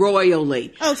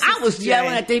royally. Oh, I was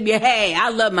yelling at them, hey, I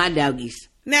love my doggies.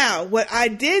 Now, what I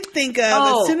did think of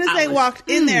as soon as they walked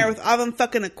in there with all them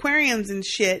fucking aquariums and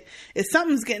shit is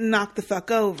something's getting knocked the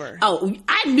fuck over. Oh,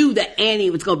 I knew that Annie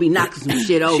was going to be knocking some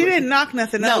shit over. She didn't knock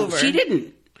nothing over. No, she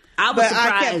didn't. I was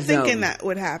surprised, I kept thinking that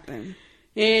would happen.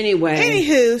 Anyway.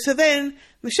 Anywho, so then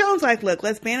Michonne's like, look,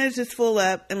 let's bandage this fool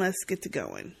up and let's get to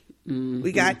going. Mm-hmm.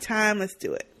 We got time. Let's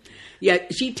do it. Yeah,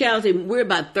 she tells him we're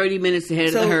about 30 minutes ahead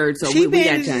of the herd, so she we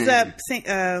got time. bandages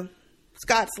up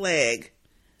Scott's leg.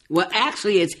 Well,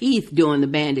 actually, it's Heath doing the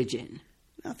bandaging.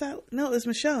 I thought, no, it was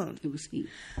Michonne. It was Heath.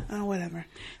 Oh, whatever.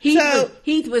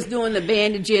 Heath was doing the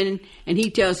bandaging, and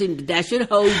he tells him that should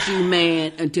hold you,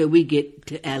 man, until we get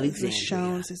to Alexandria. It's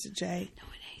Michonne, Sister J. No,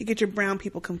 it ain't. You get your brown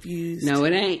people confused. No,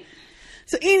 it ain't.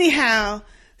 So anyhow,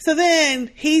 so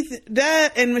then Heath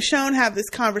and Michonne have this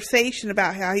conversation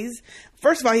about how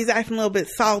first of all, he's acting a little bit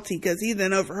salty because he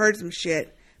done overheard some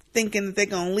shit, thinking that they're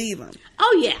going to leave him.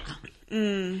 Oh, yeah.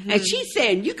 Mm-hmm. And she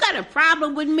said, you got a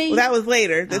problem with me? Well, that was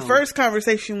later. The first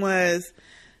conversation was,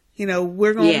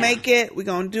 we're going to make it. We're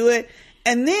going to do it.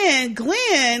 And then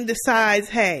Glenn decides,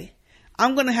 hey,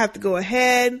 I'm going to have to go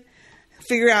ahead,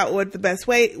 figure out what the best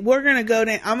way. We're going to go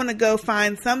down. I'm going to go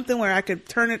find something where I could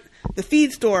turn the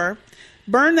feed store,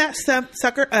 burn that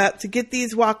sucker up to get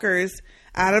these walkers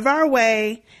out of our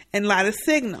way and light a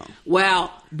signal.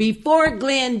 Well, before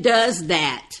Glenn does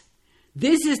that,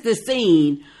 this is the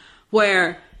scene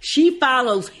where she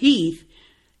follows Heath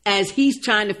as he's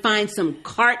trying to find some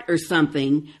cart or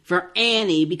something for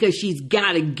Annie because she's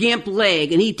got a gimp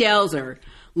leg, and he tells her,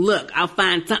 look, I'll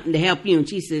find something to help you. And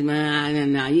she says, no,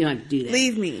 you don't have to do that.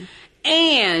 Leave me.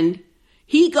 And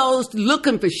he goes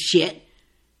looking for shit.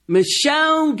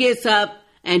 Michonne gets up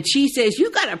and she says,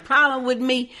 you got a problem with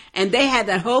me? And they had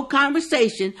that whole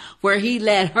conversation where he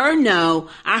let her know,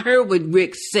 I heard what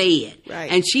Rick said. Right.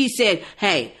 And she said,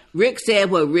 hey, Rick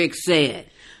said what Rick said,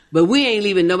 but we ain't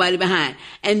leaving nobody behind.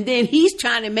 And then he's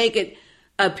trying to make it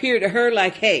appear to her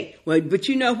like, hey, well, but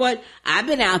you know what? I've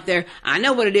been out there. I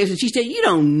know what it is. And she said, you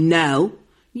don't know.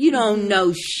 You don't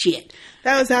know shit.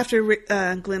 That was after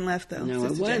Glenn left, though. No,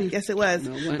 it wasn't. Yes, it was.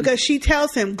 No, it wasn't. Because she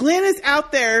tells him, Glenn is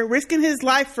out there risking his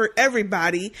life for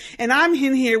everybody, and I'm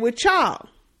in here with y'all.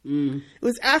 It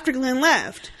was after Glenn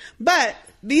left. But,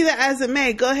 be that as it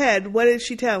may, go ahead. What is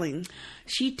she telling?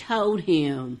 She told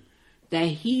him that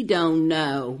he don't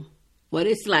know what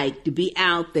it's like to be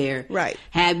out there. Right.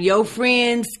 Have your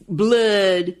friend's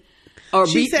blood or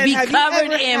be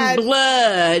covered in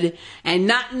blood and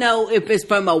not know if it's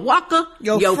from a walker,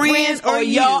 your friends, or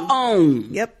your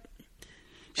own. Yep.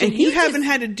 And you haven't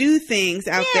had to do things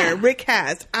out there. Rick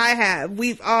has. I have.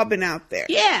 We've all been out there.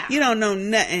 Yeah. You don't know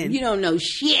nothing. You don't know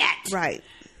shit. Right.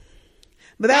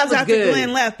 But that was after good.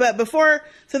 Glenn left. But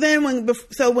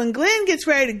when Glenn gets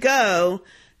ready to go,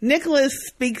 Nicholas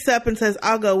speaks up and says,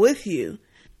 I'll go with you.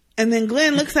 And then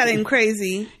Glenn looks at him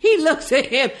crazy. He looks at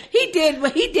him. He did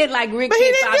like Rick but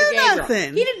did. He didn't do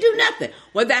nothing. He didn't do nothing.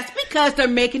 Well, that's because they're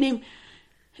making him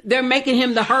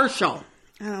the Herschel.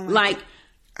 I don't like,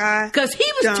 because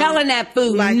he was telling that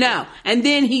fool no. And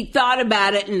then he thought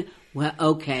about it and, well,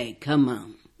 okay, come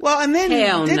on. Well, and then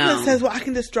Nicholas says, well, I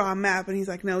can just draw a map. And he's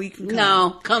like, no, you can come.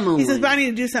 No, come on. He says, but I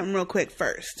need to do something real quick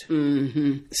first.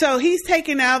 Mm-hmm. So he's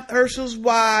taking out Herschel's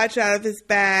watch out of his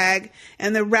bag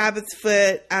and the rabbit's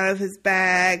foot out of his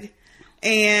bag.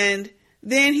 And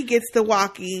then he gets the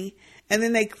walkie. And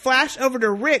then they flash over to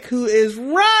Rick, who is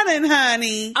running,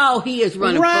 honey. Oh, he is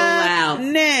running full out.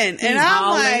 And I'm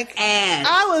like,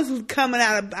 I was coming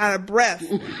out of breath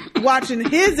watching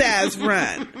his ass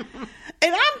run.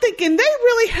 And I'm thinking, they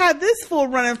really had this fool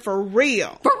running for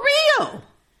real. For real.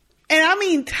 And I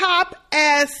mean top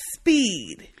ass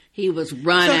speed. He was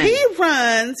running. So he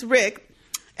runs, Rick,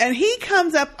 and he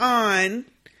comes up on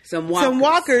some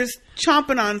walkers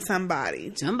chomping on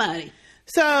somebody.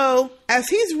 So as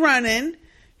he's running,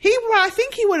 I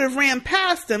think he would have ran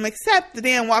past them, except the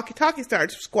damn walkie-talkie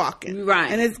starts squawking.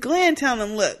 Right. And it's Glenn telling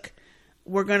him, look,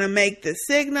 we're going to make the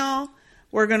signal.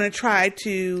 We're going to try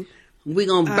to... We're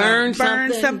going to burn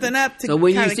something up to so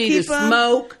when you see keep the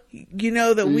smoke, you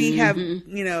know that we have,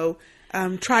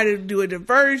 try to do a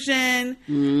diversion.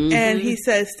 Mm-hmm. And he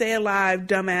says, stay alive,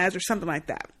 dumbass, or something like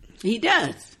that. He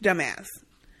does. Dumbass.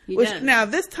 He does. Now,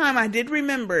 this time I did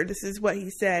remember this is what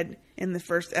he said in the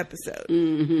first episode,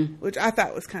 which I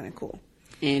thought was kind of cool.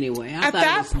 Anyway, at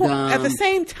that point, at the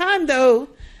same time, though,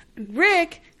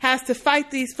 Rick has to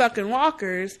fight these fucking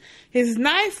walkers. His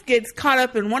knife gets caught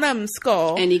up in one of them's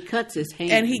skull. And he cuts his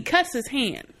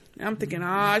hand. I'm thinking,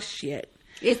 oh, shit.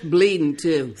 It's bleeding,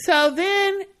 too. So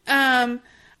then, and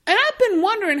I've been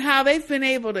wondering how they've been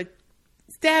able to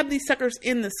stab these suckers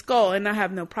in the skull and not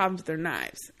have no problems with their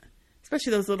knives.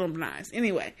 Especially those little knives.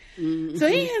 Anyway. Mm-hmm. So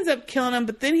he ends up killing them,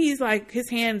 but then he's like, his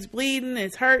hand's bleeding,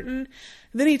 it's hurting.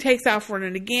 Then he takes off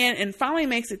running again and finally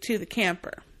makes it to the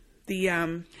camper. The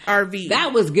RV.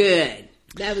 That was good.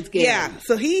 Yeah.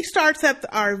 So he starts up the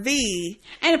RV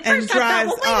and at first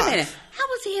drives I thought, well, wait a minute. How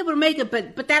was he able to make it?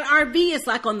 But that RV is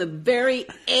like on the very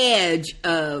edge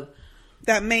of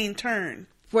that main turn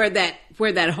where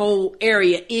that whole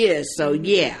area is. So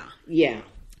yeah.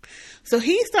 So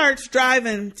he starts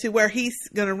driving to where he's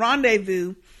going to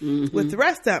rendezvous with the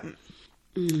rest of them.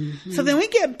 Mm-hmm. So then we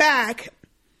get back,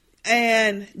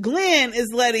 and Glenn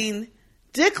is letting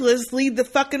Dickless lead the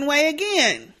fucking way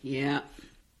again. Yeah.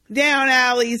 Down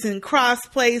alleys and cross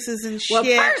places and shit.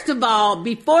 Well, first of all,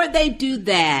 before they do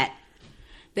that,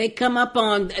 they come up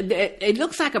on, it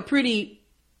looks like a pretty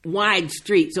wide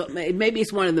street, so maybe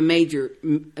it's one of the major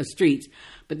streets,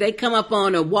 but they come up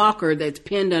on a walker that's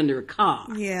pinned under a car.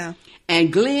 Yeah.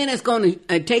 And Glenn is going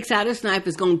to, takes out his knife,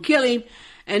 is going to kill him,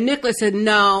 and Nicholas said,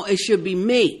 no, it should be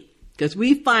me. Because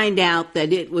we find out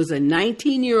that it was a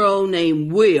 19-year-old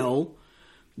named Will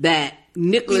that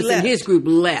Nicholas and his group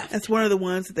left. That's one of the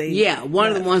ones that they one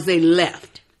of the ones they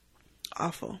left.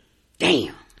 Awful.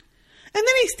 Damn. And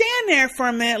then he's standing there for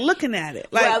a minute looking at it.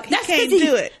 Like, well, he can't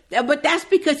do it. But that's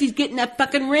because he's getting that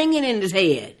fucking ringing in his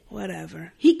head.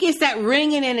 Whatever. He gets that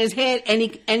ringing in his head and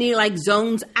he like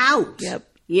zones out. Yep.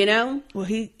 You know? Well,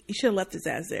 he should have left his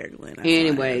ass there, Glenn. That's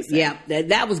anyway, yeah,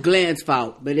 that was Glenn's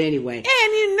fault. But anyway. And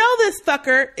you know this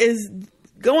fucker is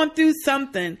going through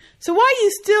something. So why are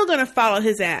you still going to follow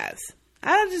his ass?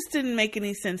 That just didn't make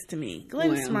any sense to me.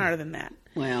 Glenn's smarter than that.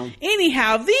 Well.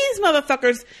 Anyhow, these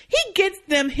motherfuckers, he gets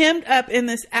them hemmed up in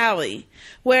this alley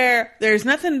where there's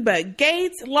nothing but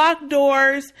gates, locked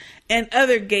doors, and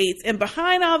other gates. And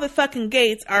behind all the fucking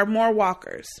gates are more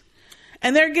walkers.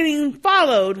 And they're getting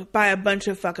followed by a bunch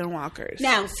of fucking walkers.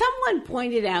 Now, someone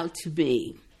pointed out to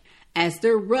me, as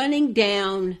they're running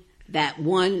down that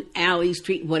one alley,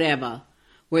 street, whatever,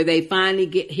 where they finally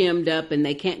get hemmed up and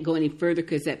they can't go any further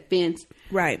because that fence.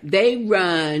 Right. They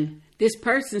run. This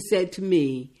person said to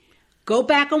me, go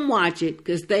back and watch it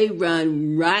because they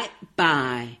run right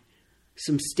by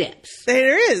some steps.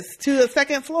 There is, to the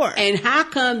second floor. And how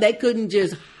come they couldn't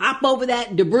just hop over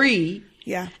that debris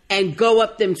and go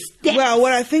up them steps? Well,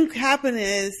 what I think happened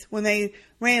is when they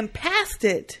ran past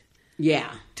it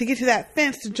to get to that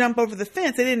fence, to jump over the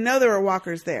fence, they didn't know there were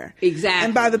walkers there. Exactly.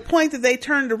 And by the point that they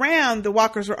turned around, the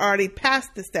walkers were already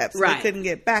past the steps. So they couldn't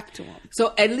get back to them.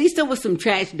 So at least there was some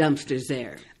trash dumpsters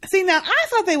there. See, now I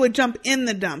thought they would jump in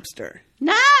the dumpster.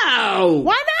 No!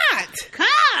 Why not?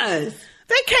 'Cause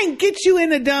they can't get you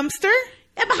in a dumpster.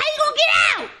 Yeah, but how you gonna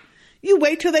get out? You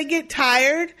wait till they get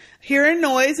tired, hear a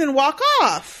noise, and walk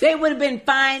off. They would have been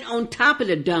fine on top of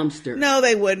the dumpster. No,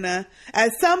 they wouldn't have.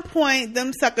 At some point,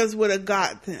 them suckers would have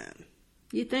got them.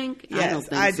 You think? Yes, I don't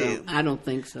think I so. do. I don't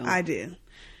think so. I do.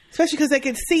 Especially because they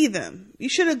could see them. You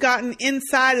should have gotten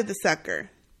inside of the sucker.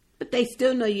 But they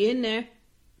still know you're in there.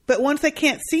 But once they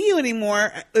can't see you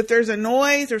anymore, if there's a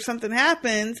noise or something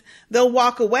happens, they'll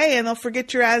walk away and they'll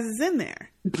forget your ass is in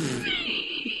there.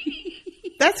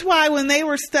 That's why when they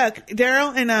were stuck,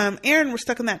 Daryl and Aaron were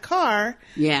stuck in that car.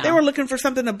 Yeah. They were looking for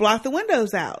something to block the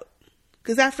windows out.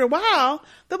 Because after a while,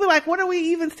 they'll be like, what are we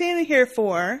even standing here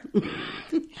for?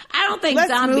 I don't think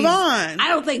Let's zombies. move on. I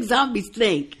don't think zombies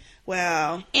think.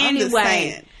 Well, I'm just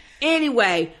saying.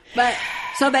 Anyway, but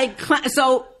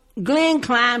so Glenn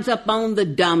climbs up on the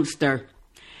dumpster.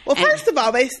 Well, first of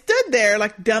all, they stood there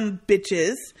like dumb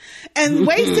bitches and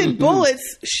wasted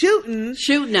bullets shooting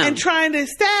them and trying to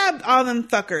stab all them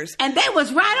fuckers. And they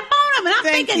was right up on them. And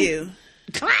I'm thinking,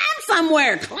 climb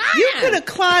somewhere. Climb. You could have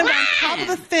climbed on top of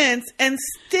the fence and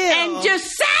just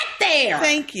sat there.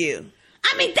 Thank you.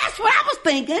 I mean, that's what I was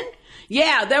thinking.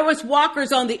 Yeah, there was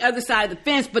walkers on the other side of the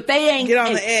fence, but they ain't... Get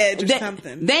on the edge or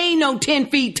something. They ain't no 10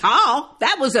 feet tall.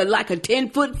 That was like a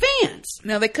 10-foot fence.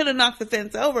 No, they could have knocked the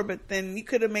fence over, but then you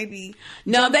could have maybe...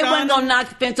 No, they wasn't going to knock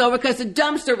the fence over because the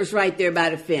dumpster was right there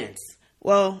by the fence.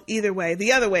 Well, either way.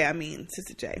 The other way, I mean,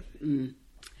 Sister J.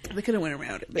 They could have went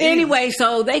around it. But anyway,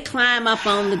 so they climb up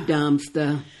on the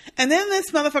dumbster. And then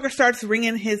this motherfucker starts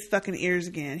ringing his fucking ears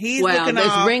again. He's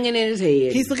ringing in his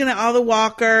head. He's looking at all the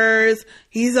walkers.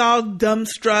 He's all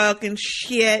dumbstruck and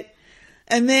shit.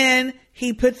 And then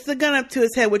he puts the gun up to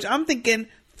his head, which I'm thinking,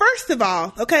 first of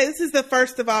all, okay, this is the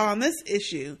first of all on this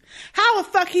issue. How the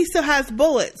fuck he still has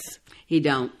bullets? He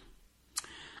don't.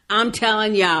 I'm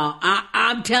telling y'all.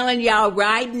 I'm telling y'all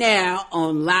right now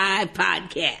on live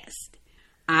podcast.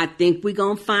 I think we're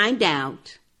going to find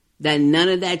out that none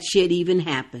of that shit even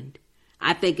happened.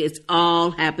 I think it's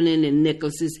all happening in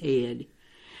Nicholas's head.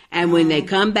 And when they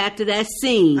come back to that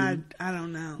scene... I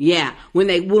don't know. Yeah. When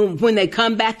they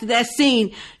come back to that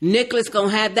scene, Nicholas going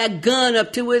to have that gun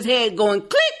up to his head going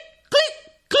click, click,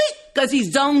 click, because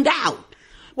he's zoned out.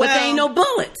 But there ain't no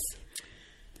bullets.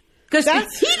 Because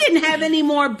he didn't have any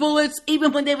more bullets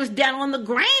even when they was down on the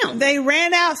ground. They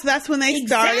ran out, so that's when they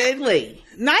started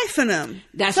knifing him.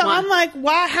 I'm like,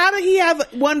 why? How did he have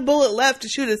one bullet left to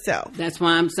shoot himself? That's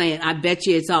why I'm saying, I bet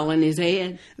you it's all in his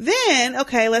head. Then,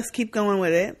 okay, let's keep going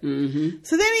with it. Mm-hmm.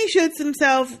 So then he shoots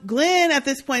himself. Glenn, at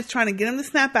this point, is trying to get him to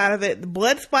snap out of it. The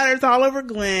blood splatters all over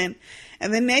Glenn.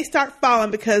 and then they start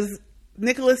falling because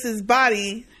Nicholas's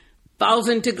body falls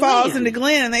into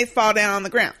Glenn, and they fall down on the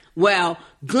ground. Well,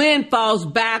 Glenn falls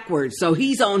backwards, so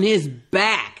he's on his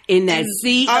back in that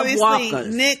sea of walkers.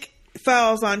 Obviously, Nick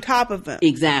falls on top of him.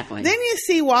 Exactly. Then you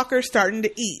see Walker starting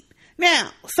to eat. Now,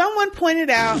 someone pointed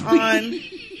out on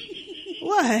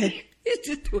what? It's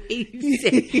just the way you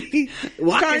said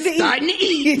Walker's starting to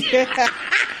eat. Yeah. Now,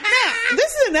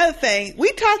 this is another thing.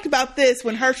 We talked about this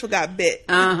when Herschel got bit.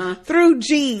 Through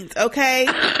jeans, okay?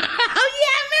 Oh, yeah,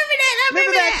 I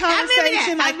remember that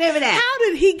conversation? I remember that. How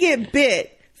did he get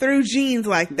bit through jeans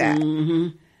like that?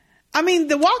 Mm-hmm. I mean,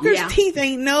 the Walker's teeth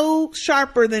ain't no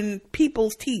sharper than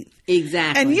people's teeth.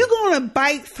 Exactly. And you're going to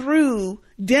bite through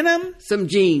denim? Some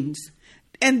jeans.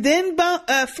 And then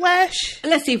flesh?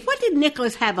 Let's see, what did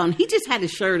Nicholas have on? He just had a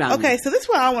shirt on. Okay, so this is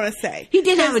what I want to say. He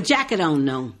did have a jacket on,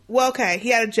 though. Well, okay, he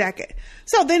had a jacket.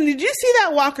 So then did you see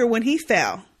that Walker when he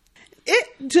fell? It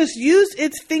just used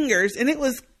its fingers and it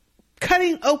was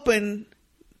cutting open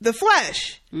the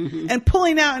flesh and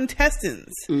pulling out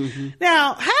intestines.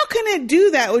 Now, how can it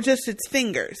do that with just its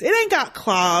fingers? It ain't got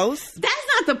claws. That's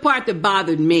not the part that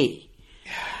bothered me.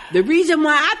 The reason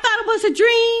why I thought it was a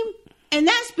dream, and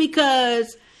that's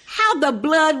because how the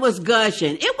blood was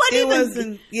gushing. It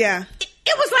wasn't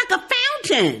like a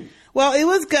fountain. Well, it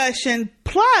was gushing,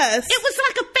 plus it was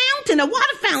like a fountain, a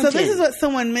water fountain. So this is what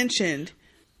someone mentioned,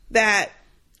 that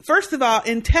first of all,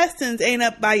 intestines ain't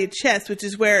up by your chest, which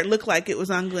is where it looked like it was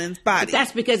on Glenn's body. But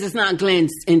that's because it's not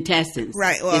Glenn's intestines.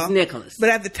 Right. Well, it's Nicholas. But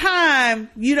at the time,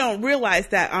 you don't realize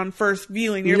that on first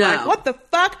viewing. You're like, what the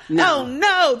fuck? No. Oh,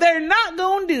 no, they're not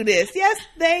going to do this. Yes,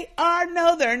 they are.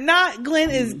 No, they're not.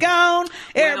 Glenn is gone.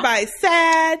 Everybody's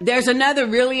sad. There's another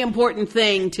really important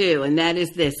thing, too, and that is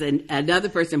this. And another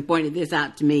person pointed this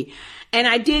out to me. And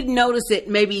I did notice it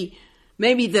maybe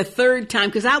the third time,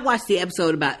 because I watched the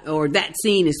episode that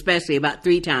scene especially about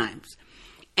 3 times.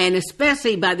 And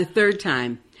especially by the third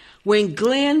time, when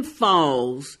Glenn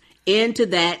falls into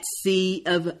that sea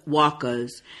of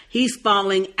walkers, he's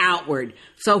falling outward.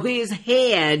 So his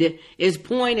head is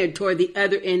pointed toward the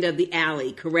other end of the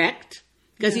alley, correct?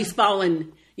 Because he's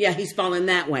falling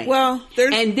that way. Well,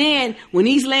 and then when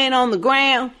he's laying on the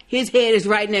ground, his head is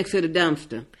right next to the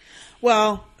dumpster.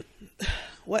 Well,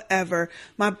 whatever.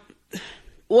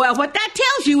 Well, what that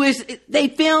tells you is they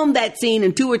filmed that scene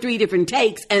in 2 or 3 different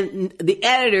takes, and the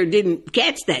editor didn't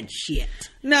catch that shit.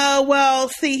 No, well,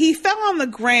 see, he fell on the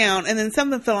ground, and then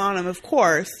something fell on him, of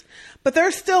course. But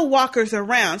there's still walkers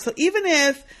around. So even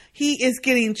if he is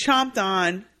getting chomped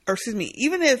on,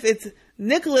 even if it's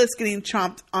Nicholas getting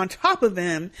chomped on top of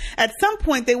him, at some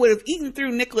point they would have eaten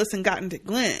through Nicholas and gotten to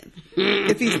Glenn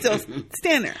if he's still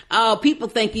standing there. Oh, people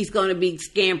think he's going to be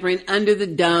scampering under the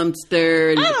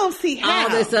dumpster. And I don't see how. All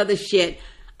this other shit.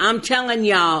 I'm telling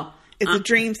y'all. It's a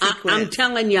dream sequence. I'm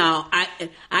telling y'all.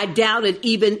 I doubt it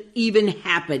even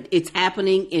happened. It's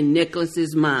happening in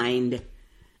Nicholas's mind.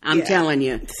 I'm telling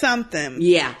you. Something.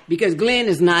 Yeah, because Glenn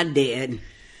is not dead.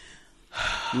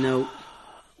 Nope.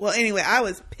 Well, anyway, I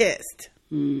was pissed.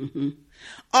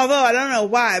 Although I don't know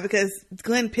why, because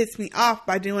Glenn pissed me off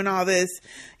by doing all this.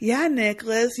 Yeah,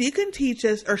 Nicholas, you can teach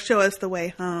us or show us the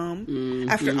way home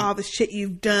after all the shit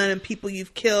you've done and people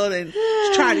you've killed and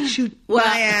try to shoot my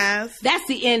ass. That's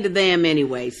the end of them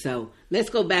anyway. So let's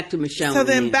go back to Michonne. So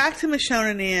then back to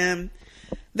Michonne and them.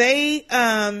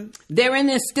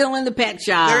 They're still in the pet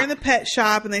shop. They're in the pet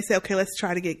shop, and they say, "Okay, let's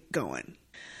try to get going."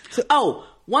 So,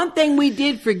 one thing we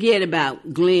did forget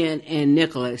about Glenn and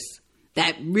Nicholas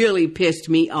that really pissed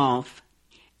me off,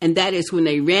 and that is when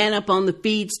they ran up on the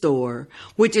feed store,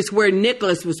 which is where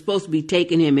Nicholas was supposed to be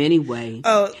taking him anyway.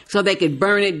 Oh, so they could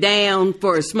burn it down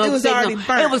for a smoke signal. Already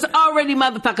burnt. It was already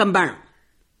motherfucking burnt.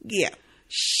 Yeah.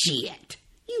 Shit.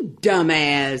 You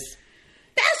dumbass.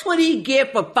 That's what he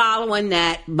get for following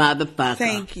that motherfucker.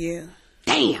 Thank you.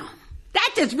 Damn.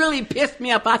 That just really pissed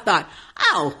me off. I thought,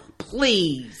 oh,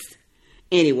 please.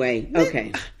 Anyway,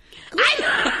 okay.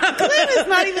 Glenn is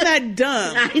not even that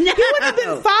dumb. I know. He wouldn't have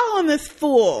been following this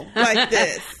fool like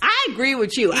this. I agree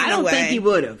with you. I don't think he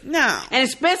would have. No. And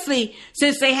especially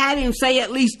since they had him say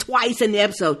at least twice in the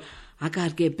episode, I got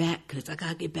to get back because I got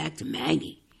to get back to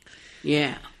Maggie.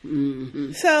 Yeah.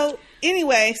 Mm-hmm. So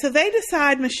anyway, so they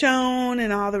decide, Michonne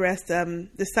and all the rest of them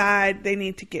decide they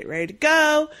need to get ready to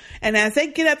go. And as they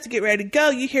get up to get ready to go,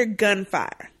 you hear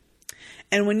gunfire.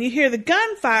 And when you hear the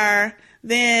gunfire,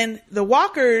 then the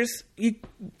walkers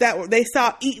that they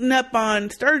saw eating up on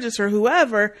Sturgis or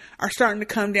whoever are starting to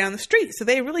come down the street. So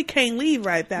they really can't leave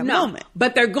right at that moment.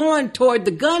 But they're going toward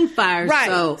the gunfire. Right.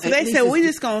 So they said, we're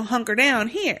just going to hunker down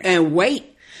here. And wait.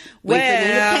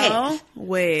 Well,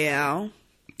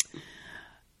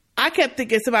 I kept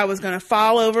thinking somebody was going to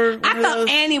fall over. I thought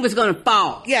Annie was going to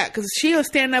fall. Yeah, because she was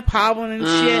standing up hobbling and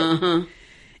shit.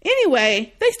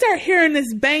 Anyway, they start hearing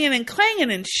this banging and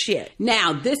clanging and shit.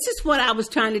 Now, this is what I was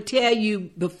trying to tell you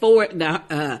before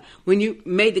when you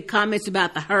made the comments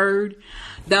about the herd.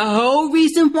 The whole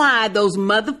reason why those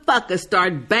motherfuckers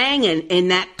start banging in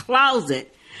that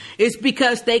closet is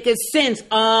because they could sense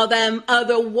all them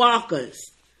other walkers.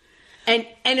 And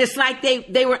it's like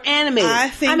they were animated.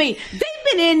 I mean,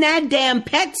 they've been in that damn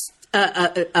pet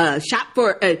shop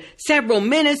for several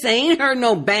minutes. They ain't heard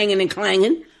no banging and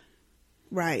clanging.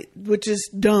 Right, which is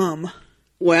dumb.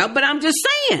 Well, but I'm just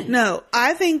saying. No,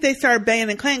 I think they started banging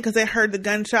and clanging because they heard the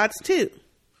gunshots too.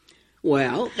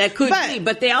 Well, that could be,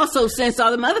 but they also sensed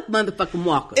all the motherfucking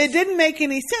walkers. It didn't make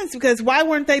any sense because why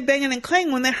weren't they banging and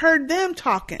clanging when they heard them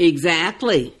talking?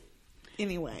 Exactly.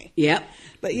 Anyway. Yep.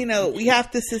 But, we have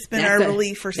to suspend our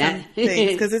belief for some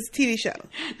things because it's a TV show.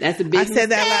 That's a big I said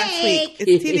that last week.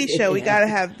 It's a TV show. We got to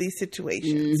have these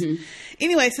situations. Mm-hmm.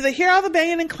 Anyway, so they hear all the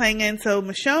banging and clanging. So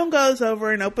Michonne goes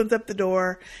over and opens up the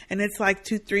door, and it's like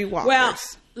 2-3 walkers. Well,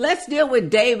 let's deal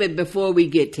with David before we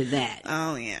get to that.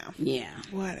 Oh, yeah. Yeah.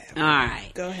 Whatever. All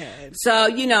right. Go ahead. So,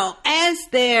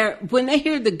 when they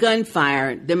hear the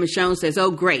gunfire, then Michonne says, oh,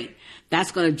 great.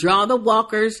 That's going to draw the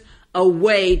walkers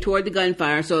away toward the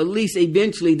gunfire, so at least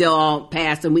eventually they'll all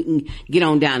pass and we can get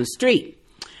on down the street.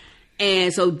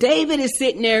 And so David is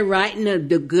sitting there writing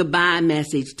the goodbye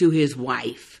message to his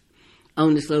wife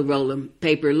on this little roll of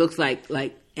paper. It looks like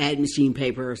ad machine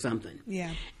paper or something.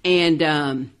 Yeah.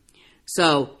 And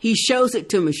so he shows it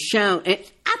to Michonne, and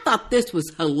I thought this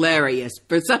was hilarious.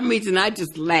 For some reason, I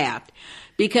just laughed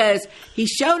because he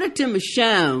showed it to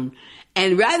Michonne,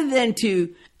 and rather than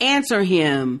to answer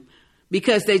him,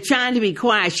 because they're trying to be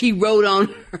quiet, she wrote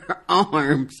on her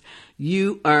arms,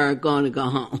 "You are going to go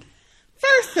home."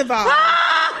 First of all,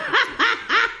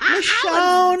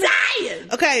 Michonne.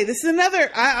 Okay, this is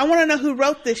another. I want to know who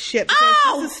wrote this shit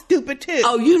because this is stupid too.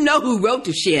 Oh, you know who wrote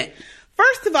the shit.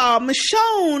 First of all,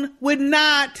 Michonne would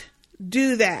not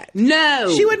do that. No.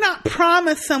 She would not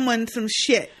promise someone some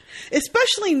shit.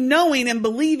 Especially knowing and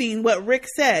believing what Rick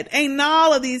said. Ain't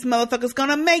all of these motherfuckers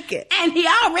gonna make it. And he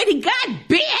already got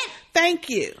bit. Thank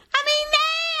you. I mean,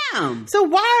 damn. So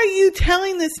why are you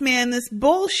telling this man this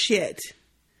bullshit?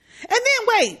 And then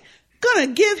wait, gonna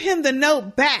give him the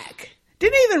note back.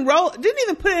 Didn't even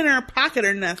put it in her pocket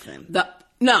or nothing.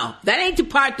 No, that ain't the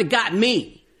part that got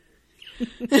me.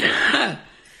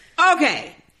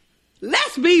 Okay,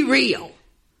 let's be real.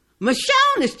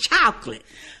 Michonne is chocolate.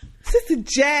 Sister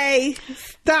J,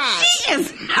 stop. She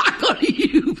is not going to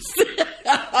use.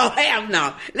 Oh, hell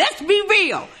no. Let's be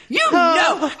real. You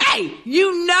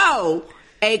know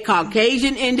a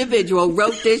Caucasian individual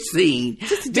wrote this scene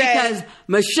because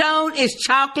Michonne is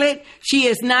chocolate. She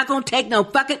is not going to take no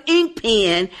fucking ink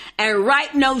pen and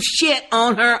write no shit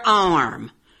on her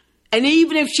arm. And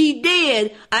even if she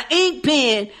did, an ink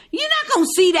pen, you're not going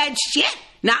to see that shit.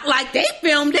 Not like they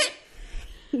filmed it.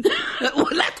 Well,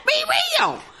 let's be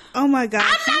real. Oh my God,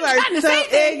 I'm not trying to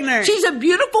say ignorant. She's a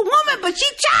beautiful woman, but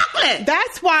she's chocolate.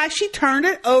 That's why she turned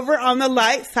it over on the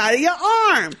light side of your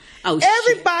arm. Oh,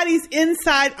 everybody's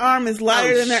inside arm is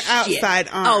lighter than their outside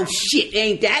arm. Oh shit,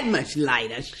 ain't that much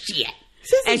lighter. Shit.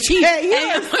 And she,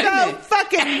 you're so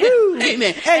fucking rude and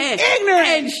ignorant.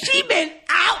 And she been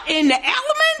out in the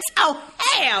elements? Oh,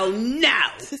 hell no.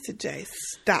 Sister J,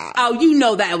 stop. Oh, you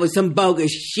know that was some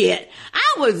bogus shit.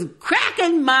 I was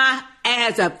cracking my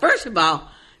ass up. First of all,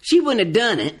 she wouldn't have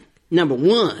done it, number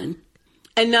one.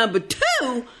 And number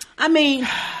two, I mean,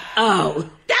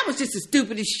 that was just the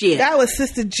stupidest shit. That was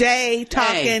Sister J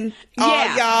talking.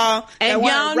 Hey, y'all. And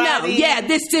y'all know. Yeah,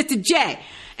 this Sister J.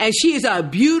 And she is a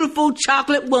beautiful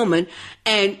chocolate woman.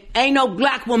 And ain't no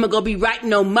black woman gonna be writing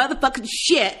no motherfucking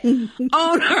shit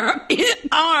on her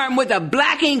arm with a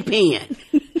black ink pen.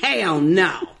 Hell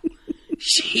no.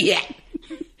 Shit.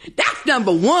 That's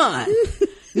number one.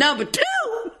 Number two,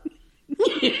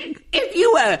 if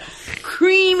you a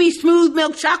creamy, smooth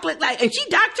milk chocolate, and she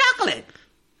dark chocolate.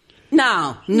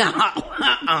 No.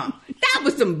 That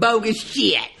was some bogus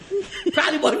shit.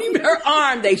 Probably wasn't even her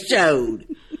arm they showed.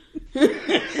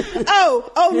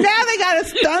 Oh, now they got a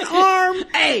stunt arm?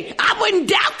 Hey, I wouldn't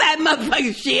doubt that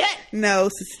motherfucking shit. No,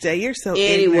 Sister, you're so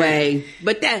ignorant.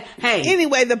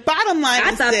 Anyway, the bottom line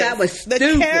is thought this. That was stupid.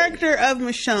 The character of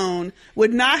Michonne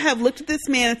would not have looked at this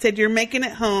man and said, you're making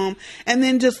it home, and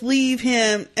then just leave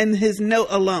him and his note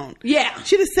alone. Yeah.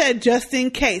 She'd have said, just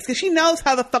in case, because she knows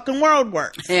how the fucking world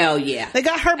works. Hell yeah. They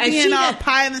got her being all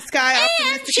pie in the sky.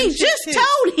 And she just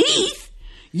told Heath,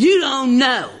 you don't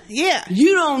know. Yeah.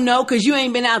 You don't know because you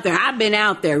ain't been out there. I've been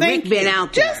out there. Rick been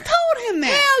out there. Just told him that.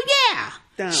 Hell yeah.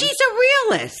 Dumb. She's a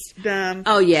realist. Dumb.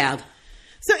 Oh, yeah.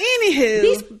 So, anywho.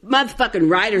 These motherfucking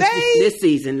writers this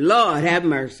season, Lord have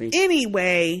mercy.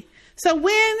 Anyway, so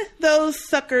when those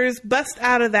suckers bust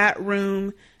out of that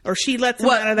room, or she lets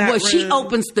them out of that room. She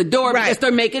opens the door because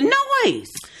they're making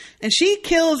noise. And she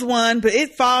kills one, but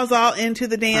it falls all into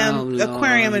the damn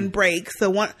aquarium and breaks.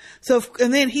 And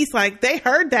then he's like, they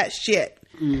heard that shit.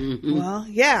 Mm-hmm. Well,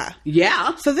 yeah.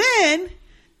 Yeah. So then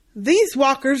these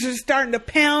walkers are starting to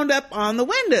pound up on the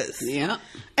windows. Yeah.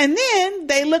 And then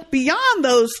they look beyond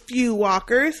those few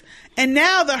walkers, and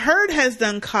now the herd has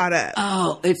done caught up.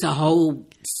 Oh, it's a whole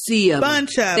sea of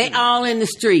bunch of they all in the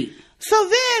street. So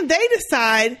then they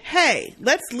decide, hey,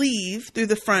 let's leave through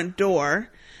the front door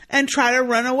and try to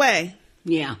run away.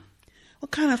 Yeah.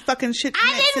 What kind of fucking shit?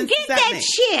 I didn't get that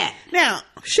shit. Now,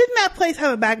 shouldn't that place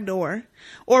have a back door?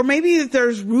 Or maybe if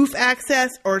there's roof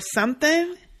access or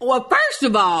something? Well, first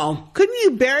of all, couldn't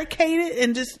you barricade it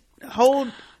and just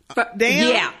hold down?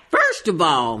 Yeah. First of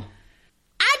all,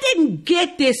 I didn't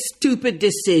get this stupid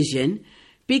decision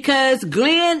because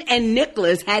Glenn and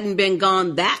Nicholas hadn't been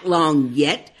gone that long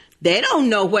yet. They don't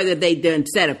know whether they done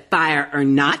set a fire or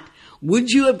not. Would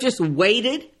you have just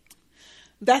waited?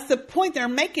 That's the point they're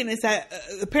making, is that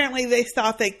apparently they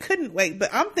thought they couldn't wait.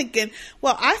 But I'm thinking,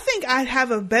 well, I think I'd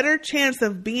have a better chance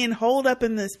of being holed up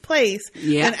in this place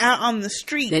than out on the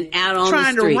street.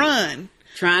 Trying to run.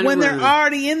 When they're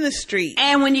already in the street.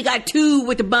 And when you got two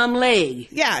with the bum leg.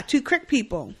 Yeah, two crick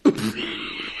people.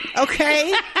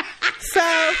 Okay?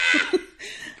 So,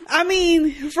 I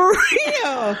mean, for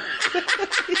real.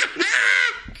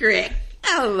 Crick.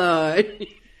 Oh, Lord.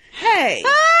 Hey,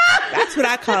 that's what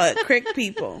I call it, crick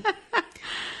people. But,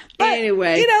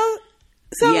 anyway.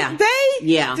 So they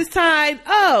decide,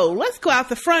 let's go out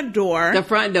the front door. The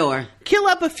front door. Kill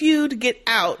up a few to get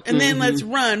out, and then let's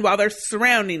run while they're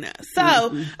surrounding us.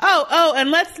 So,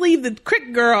 and let's leave the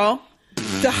crick girl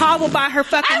to hobble by her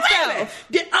fucking self.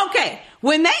 Okay,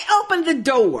 when they opened the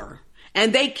door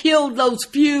and they killed those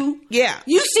few,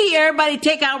 you see everybody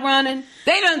take out running.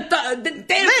 They done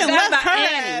forgot about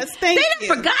Annie. They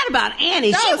done forgot about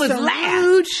Annie. She was last.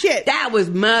 Rude shit. That was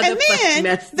motherfucking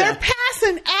messed up. They're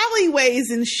passing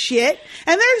alleyways and shit,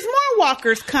 and there's more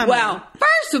walkers coming. Well,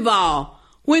 first of all,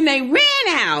 when they ran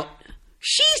out,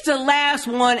 she's the last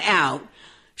one out.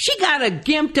 She got a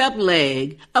gimped up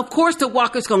leg. Of course, the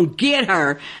walker's gonna get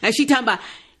her, and she talking about,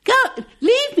 "Go,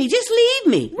 leave me, just leave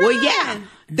me." Run. Well, yeah,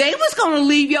 they was gonna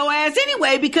leave your ass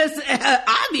anyway because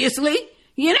obviously,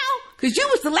 because you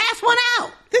was the last one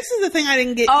out. This is the thing I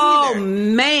didn't get either. Oh,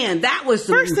 man, that was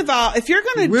some First of all, if you're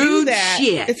going to do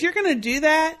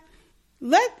that,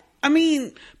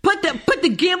 put the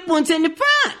gimp ones in the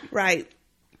front. Right.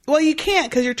 Well, you can't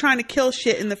because you're trying to kill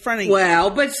shit in the front of you. Well,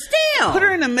 but still. Put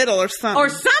her in the middle or something.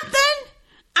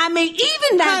 I mean,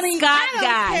 even that Scott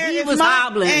guy, he was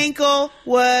hobbling. My ankle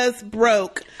was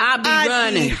broke. I'd be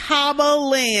running. Be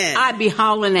hobbling. I'd be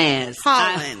hauling ass.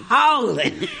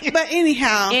 Hauling. But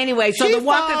anyhow. Anyway, so the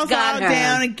walkers got her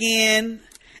down again.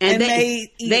 And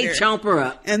they chomp her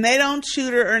up. And they don't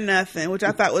shoot her or nothing, which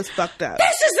I thought was fucked up.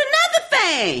 This is another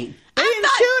thing. They didn't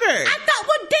shoot her. I thought,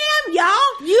 well, damn,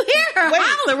 y'all. You hear her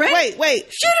hollering.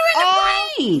 Wait. Shoot her in the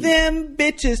brain. Them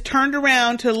bitches turned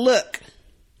around to look.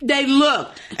 They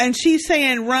looked. And she's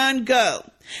saying, run, go.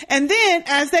 And then,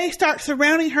 as they start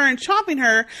surrounding her and chopping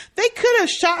her, they could have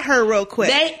shot her real quick.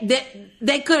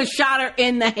 They could have shot her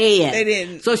in the head. They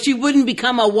didn't. So she wouldn't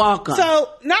become a walker. So,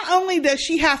 not only does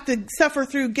she have to suffer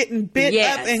through getting bit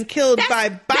up and killed by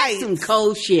bites. That's some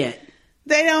cold shit.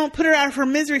 They don't put her out of her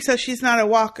misery so she's not a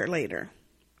walker later.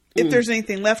 If there's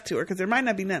anything left to her. Because there might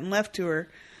not be nothing left to her,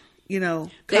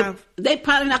 They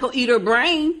probably not going to eat her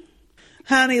brain.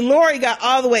 Honey, Lori got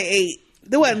all the way 8.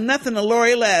 There wasn't nothing to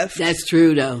Lori left. That's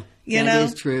true, though. That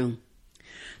is true.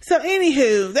 So,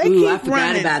 anywho, they keep I forgot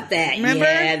running. About that. Remember?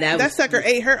 Yeah, that sucker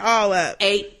ate her all up.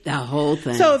 Ate the whole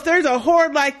thing. So, if there's a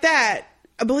horde like that,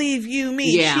 I believe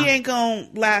me, yeah. she ain't gonna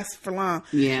last for long.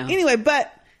 Yeah. Anyway,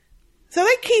 so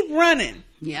they keep running.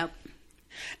 Yep.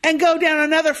 And go down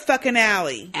another fucking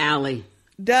alley.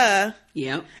 Duh.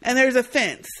 Yep. And there's a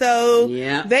fence. So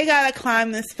they gotta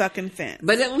climb this fucking fence.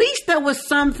 But at least there was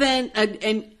something,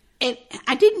 and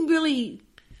I didn't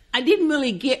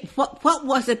really get what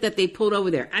was it that they pulled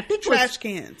over there. I think trash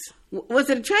cans. Was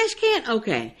it a trash can?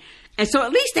 Okay. And so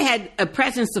at least they had a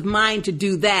presence of mind to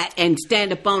do that and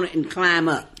stand up on it and climb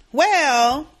up.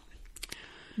 Well,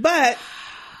 but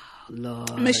Lord.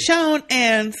 Michonne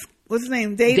and what's his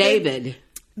name? David.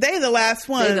 They're the last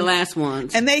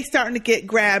ones. And they starting to get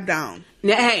grabbed on.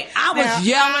 Now, hey, I was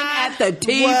yelling at the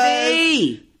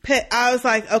TV. I was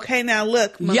like, okay, now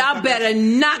look. Y'all better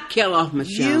not kill off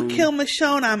Michonne. You kill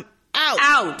Michonne, out.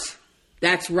 Out.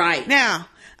 That's right. Now,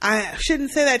 I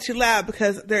shouldn't say that too loud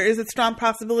because there is a strong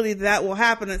possibility that will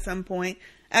happen at some point,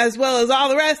 as well as all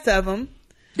the rest of them.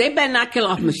 They better not kill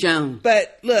off Michonne.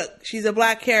 But look, she's a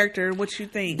black character. What you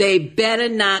think? They better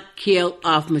not kill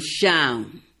off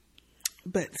Michonne.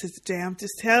 But Sister J, I'm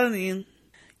just telling you,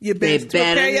 you best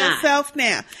prepare yourself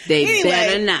now. They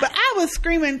better not. But I was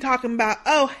screaming, talking about,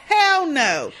 oh, hell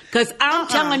no. Because I'm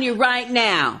telling you right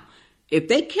now, if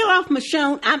they kill off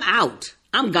Michonne, I'm out.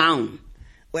 I'm gone.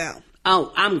 Well.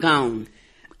 Oh, I'm gone.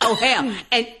 Oh, hell.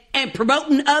 And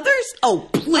promoting others? Oh,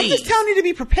 please. I'm just telling you to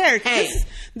be prepared. Hey.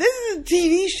 This is a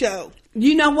TV show.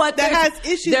 You know what? That has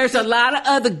issues. There's a lot of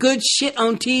other good shit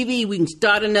on TV. We can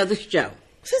start another show.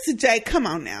 Sister J, come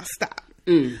on now. Stop.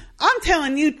 I'm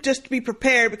telling you just to be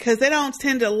prepared because they don't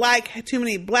tend to like too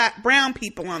many brown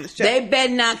people on the show. They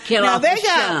better not kill off Now, they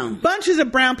Michonne. got bunches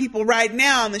of brown people right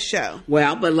now on the show.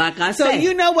 Well, but like I said. So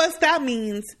you know what that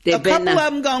means. A couple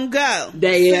of them going to go.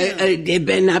 They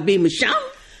better not be Michonne.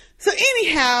 So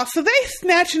anyhow, they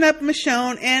snatching up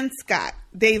Michonne and Scott.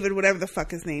 David, whatever the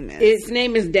fuck his name is. His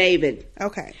name is David.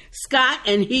 Okay. Scott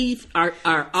and Heath are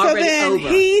already so then over.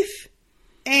 Heath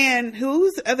and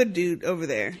who's the other dude over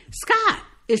there? Scott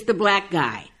is the black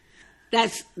guy.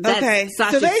 That's okay.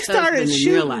 Sasha's so they started husband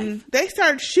in real life. shooting. They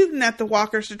started shooting at the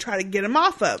walkers to try to get him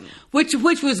off of them, which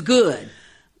was good.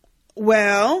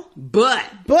 Well, but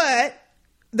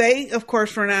they of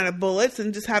course run out of bullets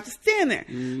and just have to stand there.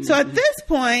 Mm-hmm. So at this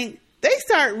point, they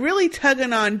start really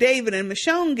tugging on David, and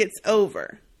Michonne gets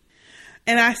over.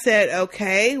 And I said,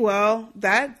 okay, well,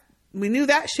 we knew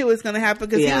that shit was going to happen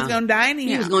because he was going to die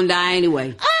anyhow. He was going to die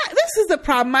anyway. This is the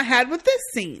problem I had with this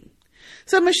scene.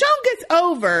 So Michonne gets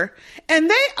over, and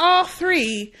they all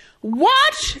three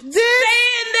watch this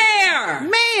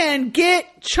man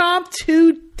get chomped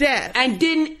to death. And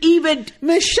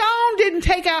Michonne didn't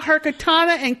take out her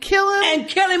katana and kill him.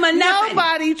 Or nothing.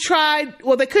 Nobody tried.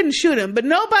 Well, they couldn't shoot him, but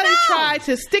nobody tried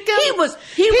to stick him. He was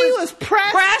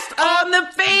pressed on the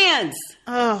fence.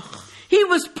 Ugh. He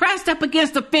was pressed up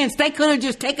against the fence. They could have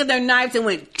just taken their knives and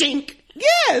went chink.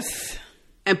 Yes.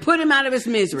 And put him out of his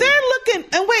misery. They're looking,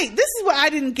 and wait, this is what I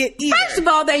didn't get either. First of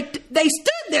all, they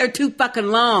stood there too fucking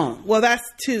long. Well, that's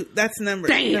two. That's number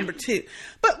two.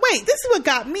 But wait, this is what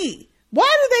got me.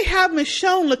 Why do they have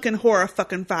Michonne looking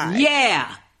horror-fucking-fied?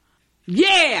 Yeah.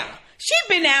 She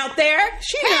been out there.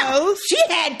 She knows. She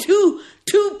had two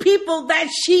people that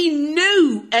she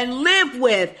knew and lived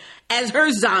with as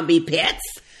her zombie pets.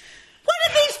 What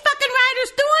are these fucking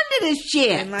writers doing to this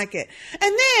shit? I didn't like it.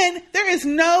 And then there is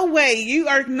no way you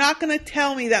are not going to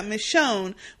tell me that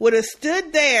Michonne would have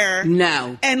stood there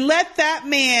and let that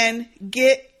man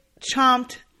get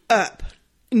chomped up.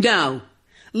 No.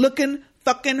 Looking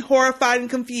fucking horrified and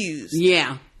confused.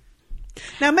 Yeah.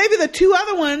 Now maybe the two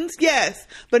other ones, yes,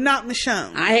 but not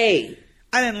Michonne. I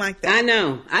didn't like that. I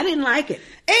know. I didn't like it.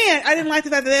 And I didn't like the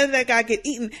fact that that guy get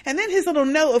eaten. And then his little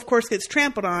note, of course, gets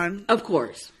trampled on. Of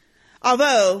course.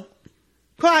 Although,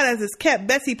 quiet as it's kept,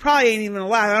 Betsy probably ain't even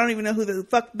alive. I don't even know who the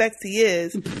fuck Betsy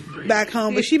is back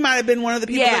home, but she might have been one of the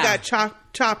people that got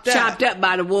chopped up. Chopped up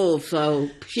by the wolf, so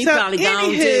she probably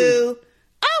gone too.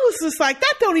 I was just like,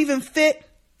 that don't even fit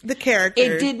the character.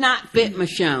 It did not fit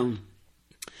Michonne.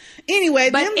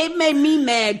 Anyway, but it made me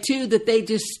mad too that they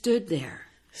just stood there.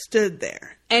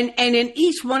 And in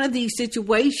each one of these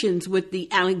situations with the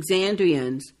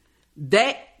Alexandrians,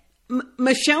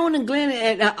 Michonne and Glenn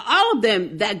and all of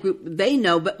them, that group, they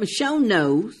know, but Michonne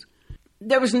knows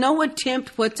there was no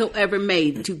attempt whatsoever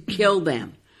made to kill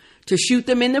them, to shoot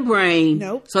them in the brain,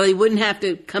 so they wouldn't have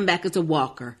to come back as a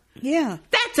walker. Yeah.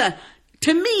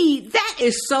 To me, that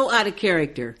is so out of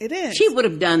character. It is. She would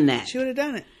have done that. She would have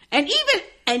done it. And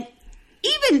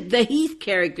even the Heath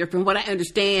character, from what I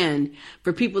understand,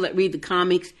 for people that read the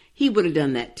comics, he would have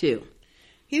done that too.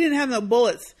 He didn't have no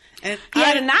bullets. And he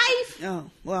had a knife.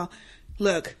 Oh, well,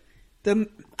 look,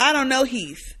 I don't know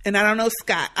Heath, and I don't know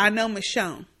Scott. I know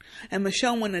Michonne. And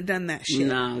Michonne wouldn't have done that shit.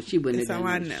 No, she wouldn't have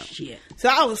done that shit. So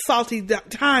I was salty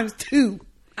times two.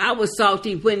 I was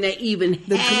salty when they even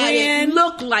had it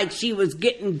looked like she was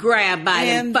getting grabbed by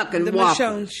them fucking walkers.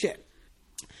 Michonne shit.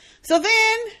 So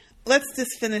then, let's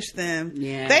just finish them.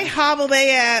 Yeah. They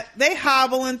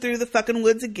hobbling through the fucking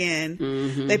woods again.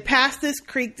 Mm-hmm. They pass this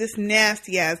creek, this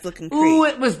nasty ass looking creek. Ooh,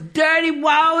 it was dirty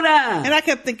water. And I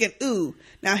kept thinking, ooh,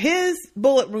 now his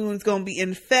bullet wound's gonna be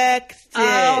infected.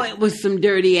 Oh, it was some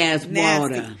dirty ass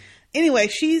water. Anyway,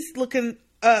 she's looking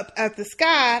up at the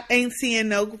sky, ain't seeing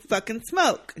no fucking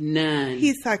smoke. None.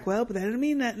 He's like, well, but that don't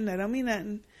mean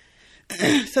nothing.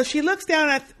 So she looks down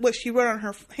at what she wrote on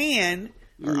her hand,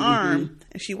 her arm,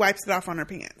 and she wipes it off on her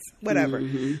pants. Whatever.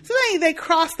 Mm-hmm. So they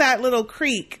cross that little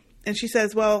creek, And she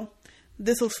says, well,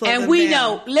 this will slow them And we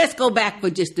down. know, let's go back for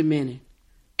just a minute.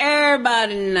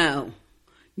 Everybody know,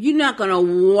 you're not going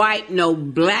to wipe no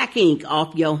black ink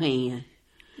off your hand.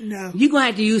 No. You're going to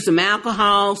have to use some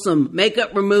alcohol, some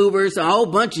makeup removers, a whole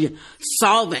bunch of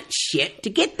solvent shit to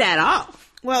get that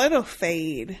off. Well, it'll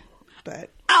fade, but...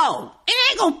 Oh, it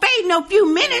ain't going to fade no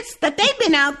few minutes that they've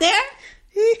been out there.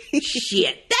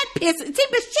 Shit, that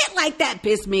shit like that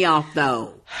pissed me off,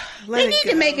 though. They need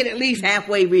to make it at least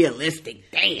halfway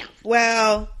realistic. Damn.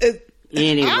 Well,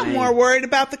 anyway. I'm more worried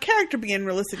about the character being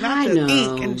realistic, not the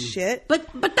ink and shit.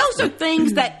 But those are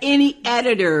things that any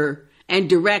editor and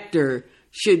director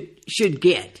should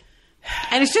get.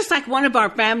 And it's just like one of our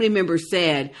family members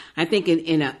said, I think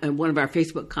in one of our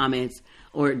Facebook comments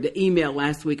or the email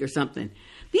last week or something.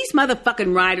 These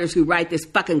motherfucking writers who write this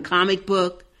fucking comic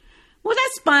book, well,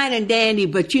 that's fine and dandy,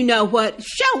 but you know what?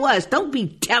 Show us. Don't be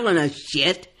telling us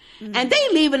shit. Mm-hmm. And they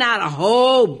leaving out a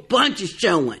whole bunch of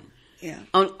showing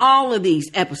on all of these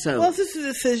episodes. Well, this is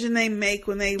a decision they make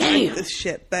when they write this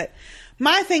shit. But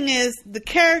my thing is, the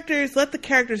characters, let the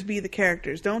characters be the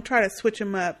characters. Don't try to switch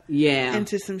them up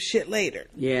into some shit later.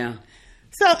 Yeah.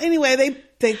 So anyway,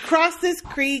 they cross this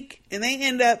creek and they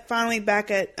end up finally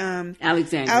back at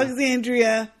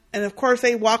Alexandria. And of course,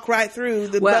 they walk right through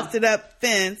the busted up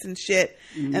fence and shit.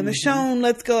 Mm-hmm. And Michonne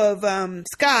lets go of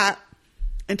Scott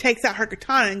and takes out her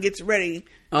katana and gets ready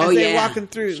as they're walking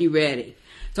through. She ready.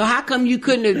 So how come you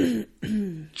couldn't have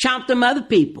chomped them other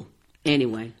people?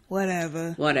 Anyway.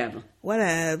 Whatever.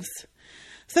 Whatevs.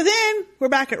 So then we're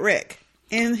back at Rick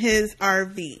in his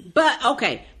RV. But,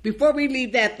 okay, before we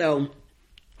leave that, though,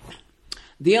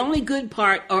 the only good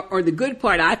part, or the good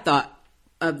part I thought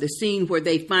of the scene where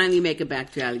they finally make it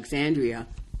back to Alexandria,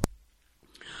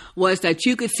 was that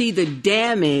you could see the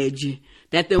damage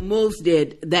that the wolves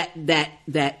did. That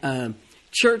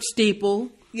church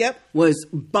steeple was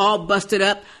all busted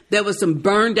up. There was some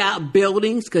burned out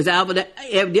buildings because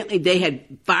evidently they had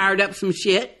fired up some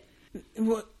shit.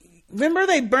 Remember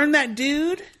they burned that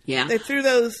dude? Yeah. They threw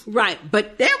those... Right,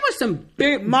 but there was some...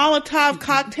 Molotov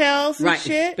cocktails and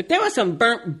shit. But there was some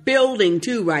burnt building,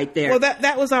 too, right there. Well,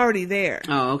 that was already there.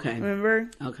 Oh, okay. Remember?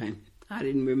 Okay. I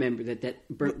didn't remember that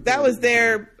burnt That was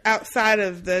there outside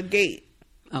of the gate.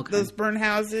 Okay. Those burnt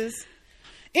houses.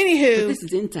 Anywho... But this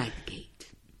is inside the gate.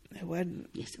 It wasn't.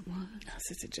 Yes, it was. No,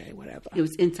 Sister J, whatever. It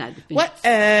was inside the fence.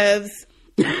 Whatevs.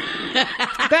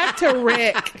 Back to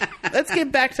Rick. Let's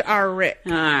get back to our Rick.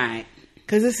 All right.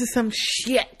 Because this is some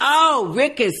shit. Oh,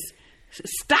 Rick is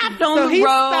stopped on the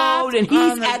road, and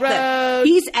he's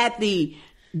at the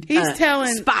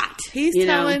spot.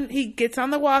 He gets on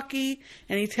the walkie,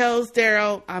 and he tells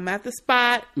Daryl, I'm at the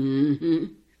spot.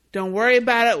 Mm-hmm. Don't worry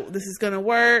about it. This is going to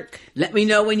work. Let me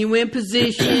know when you're in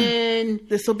position.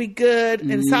 This will be good.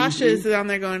 And Sasha is on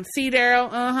there going, see,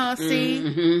 Daryl? See?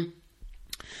 Mm-hmm.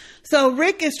 So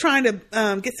Rick is trying to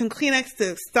get some Kleenex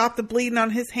to stop the bleeding on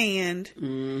his hand.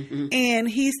 Mm-hmm. And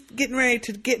he's getting ready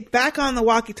to get back on the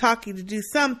walkie-talkie to do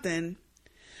something.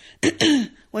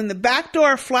 When the back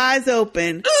door flies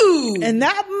open. Ooh. And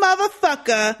that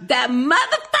motherfucker that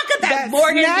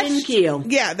Morgan didn't kill.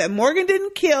 Yeah, that Morgan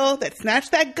didn't kill, that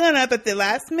snatched that gun up at the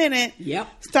last minute. Yep.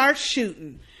 Starts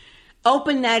shooting.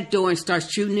 Open that door and start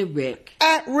shooting at Rick.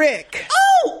 At Rick.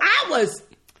 Oh, I was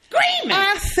screaming.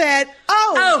 I said,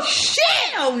 oh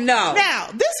shit. Oh, no. Now,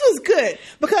 this was good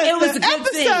because it was the a good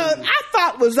episode thing. I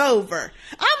thought was over.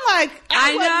 I'm like,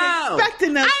 I wasn't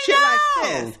expecting no shit like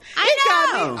this. It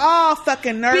got me all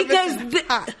fucking nervous.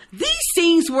 Because these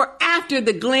scenes were after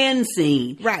the Glenn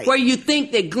scene. Right. Where you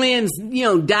think that Glenn's,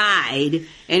 died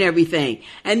and everything.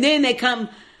 And then they come...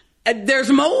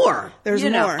 there's more. There's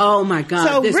more. Oh my God.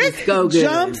 So this Rick is so good.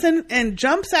 jumps and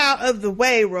jumps out of the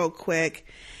way real quick.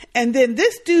 And then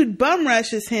this dude bum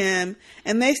rushes him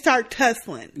and they start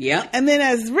tussling. Yep. And then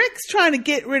as Rick's trying to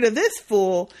get rid of this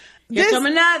fool, Here this come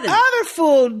another. other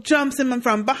fool jumps him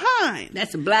from behind.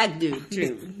 That's a black dude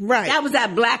too. Right. That was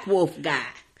that Black Wolf guy.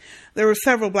 There were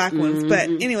several black ones. But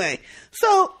anyway,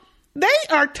 so they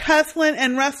are tussling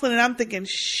and wrestling and I'm thinking,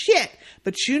 shit.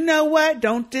 But you know what?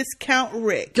 Don't discount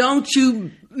Rick. Don't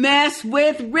you mess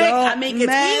with Rick. He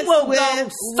will go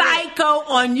psycho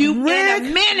on you in a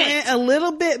minute. Went a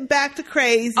little bit back to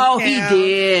crazy. Oh, he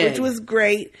did. Which was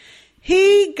great.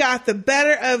 He got the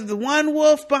better of the one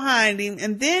wolf behind him,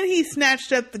 and then he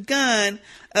snatched up the gun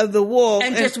of the wolf.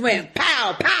 And just went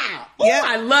pow, pow. Oh, yep.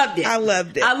 I loved it. I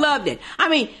loved it. I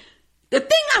mean, the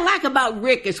thing I like about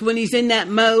Rick is when he's in that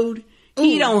mode,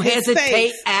 he don't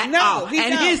hesitate at all.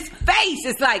 His face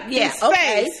is like,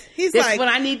 okay, He's this like, is what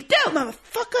I need to do.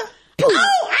 Motherfucker.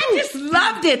 Oh, I just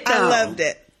loved it, though. I loved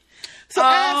it. So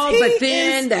but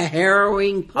then the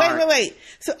harrowing part. Wait.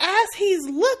 So as he's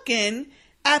looking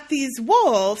at these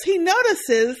wolves, he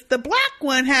notices the black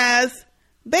one has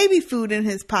baby food in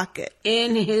his pocket.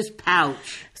 In his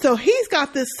pouch. So he's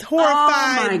got this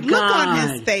horrified look on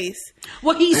his face.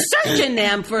 Well, he's searching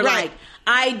them for like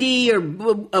ID or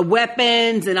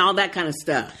weapons and all that kind of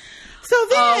stuff. So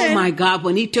then, oh my God,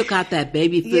 when he took out that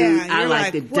baby food, I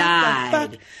like to die.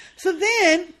 So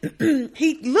then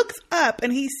he looks up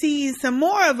and he sees some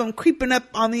more of them creeping up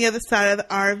on the other side of the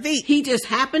RV. He just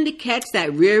happened to catch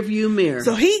that rear view mirror.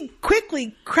 So he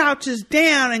quickly crouches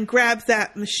down and grabs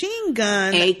that machine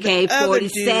gun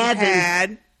AK-47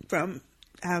 had from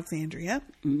Alexandria.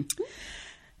 Mm-hmm.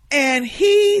 And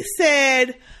he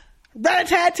said,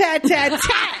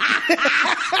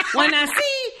 rat-a-tat-tat-tat-tat. When I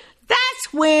see,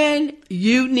 that's when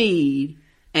you need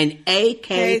an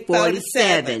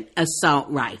AK-47 assault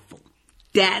rifle.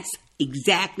 That's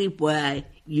exactly what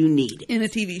you need. In a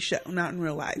TV show, not in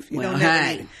real life. You don't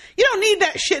need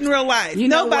that shit in real life.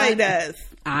 Nobody does.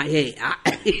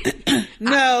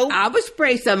 No. I would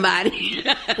spray somebody.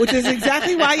 Which is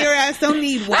exactly why your ass don't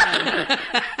need one.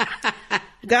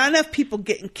 Got enough people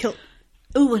getting killed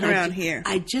around here.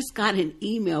 I just got an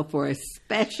email for a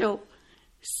special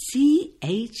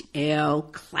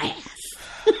CHL class.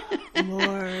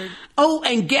 Lord. Oh,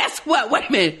 and guess what? Wait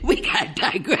a minute. We got to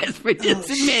digress for just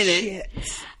a minute.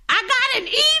 Shit. I got an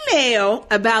email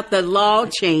about the law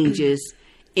changes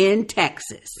in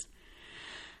Texas.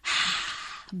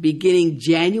 Beginning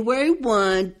January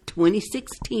 1,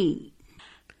 2016.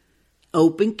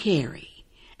 Open carry.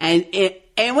 And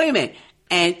wait a minute.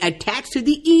 And attached to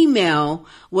the email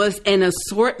was an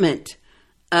assortment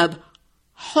of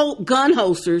gun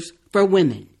holsters for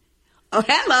women. Oh,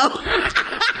 hello.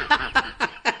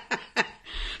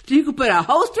 So you can put a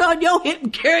holster on your hip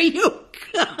and carry you.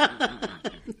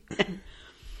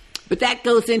 But that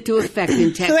goes into effect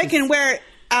in Texas. So they can wear it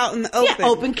out in the open. Yeah,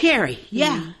 open carry.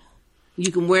 Yeah. Mm.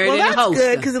 You can wear it in a holster. Well, that's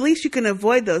good because at least you can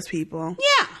avoid those people.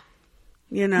 Yeah.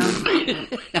 You know.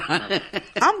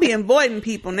 I'm be avoiding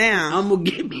people now. I'm going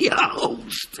to get me a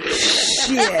holster.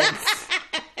 Shit.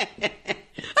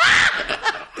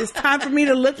 It's time for me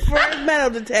to look for a metal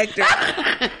detector.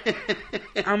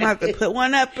 I'm going to have to put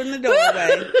one up in the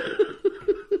doorway.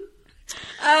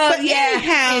 But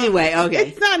anyhow, anyway, okay.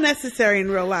 It's not necessary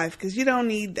in real life because you don't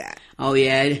need that. Oh,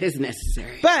 yeah, it is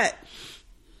necessary. But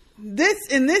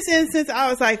in this instance,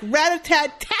 I was like,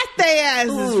 rat-a-tat-tat they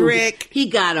asses, Rick. He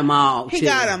got them all, He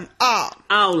got them all.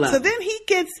 All of So then he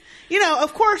gets,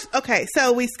 of course, okay,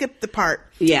 so we skipped the part.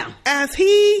 Yeah. As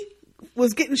he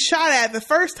was getting shot at the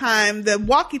first time, the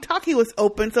walkie-talkie was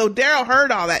open, so Daryl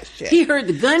heard all that shit. He heard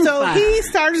the gunfire. So he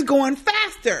starts going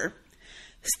faster.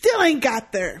 Still ain't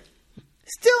got there.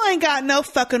 Still ain't got no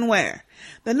fucking where.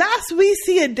 The last we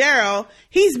see of Daryl,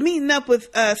 he's meeting up with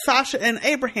Sasha and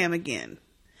Abraham again.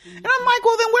 And I'm like,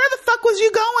 well, then where the fuck was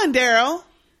you going, Daryl?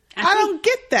 I don't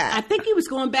get that. I think he was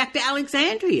going back to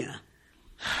Alexandria.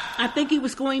 I think he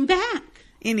was going back.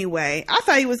 Anyway, I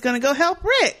thought he was going to go help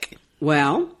Rick.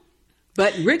 Well,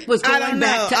 but Rick was going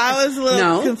back to... I don't know. I was a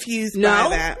little confused by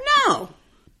that. No.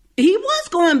 He was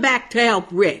going back to help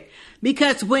Rick.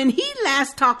 Because when he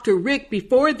last talked to Rick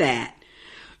before that,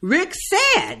 Rick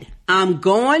said, I'm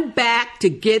going back to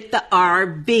get the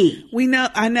RV.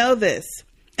 I know this.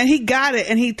 And he got it,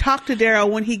 and he talked to Daryl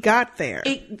when he got there.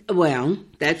 Well,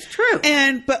 that's true.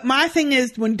 But my thing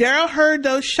is, when Daryl heard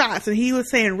those shots, and he was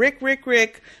saying, Rick, where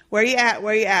you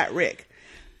at, Rick?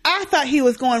 I thought he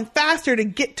was going faster to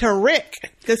get to Rick,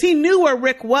 because he knew where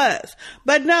Rick was.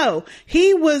 But no,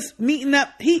 he was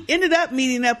ended up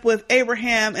meeting up with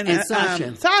Abraham and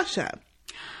Sasha.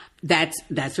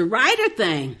 That's a writer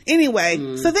thing.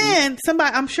 Anyway, So then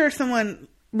I'm sure someone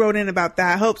wrote in about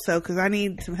that. I hope so, because I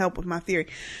need some help with my theory.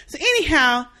 So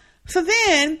anyhow,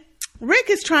 then Rick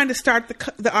is trying to start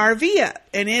the RV up,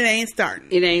 and it ain't starting.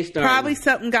 Probably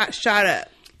something got shot up.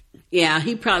 Yeah,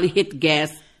 he probably hit the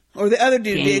gas. Or the other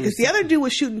dude did, because the other dude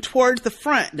was shooting towards the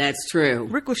front. That's true.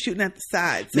 Rick was shooting at the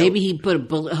side. So. Maybe he put a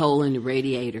bullet hole in the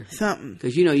radiator. Something.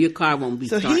 Because, your car won't be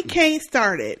starting. So he can't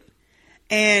start it.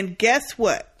 And guess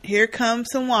what? Here come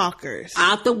some walkers.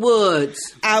 Out the woods.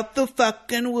 Out the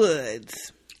fucking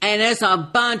woods. And there's a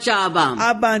bunch of them.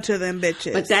 A bunch of them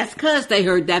bitches. But that's because they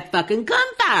heard that fucking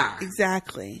gunfire.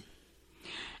 Exactly.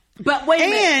 But wait a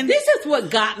minute. This is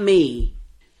what got me.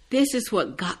 This is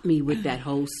what got me with that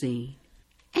whole scene.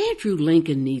 Andrew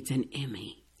Lincoln needs an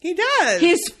Emmy. He does.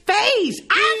 His face.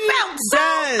 I felt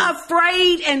so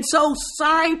afraid and so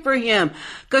sorry for him.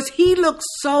 Because he looked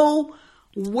so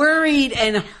worried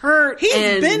and hurt. He's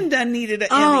and, been done needed an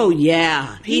Oh, Emmy.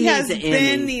 yeah. He has needs an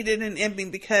been Emmy. needed an Emmy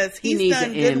because He he's needs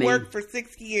done an good Emmy. work for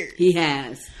 6 years. He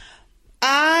has.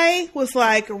 I was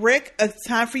like, Rick, it's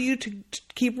time for you to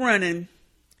keep running.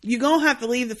 You're going to have to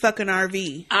leave the fucking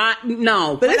RV.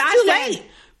 No. But it's too late.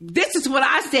 This is what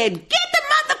I said. Get the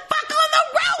motherfucker on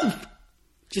the roof!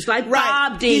 Just like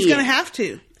Bob did. He's going to have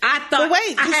to. I thought But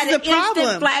wait, I this had is an the problem.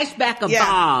 instant flashback of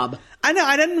Bob. I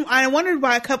know. I wondered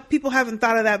why a couple people haven't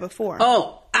thought of that before.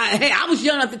 Oh, I was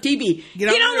yelling at the TV. Get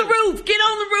on the roof. Get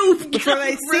on the roof. Before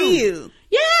they see you.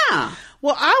 Yeah.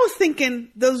 Well, I was thinking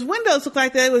those windows look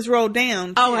like they was rolled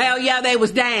down. Oh, hell yeah, they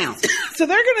was down. So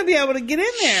they're going to be able to get in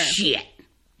there. Shit.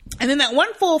 And then that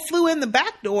one fool flew in the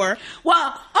back door.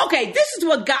 Well, okay, this is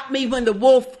what got me when the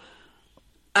wolf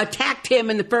attacked him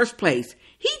in the first place.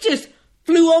 He just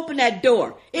flew open that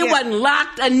door. It wasn't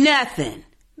locked or nothing.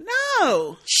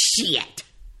 No. Shit.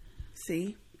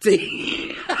 See?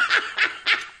 See?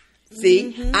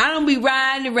 I don't be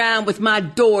riding around with my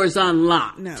doors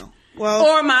unlocked. No. Well,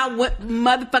 or my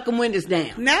motherfucking windows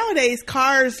down. Nowadays,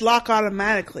 cars lock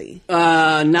automatically.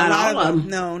 Not all of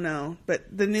them. No. But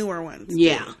the newer ones.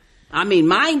 Yeah. Do. I mean,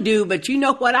 mine do, but you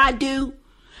know what I do?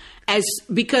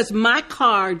 Because my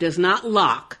car does not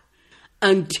lock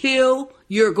until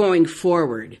you're going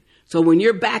forward. So when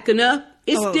you're backing up,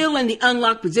 it's still in the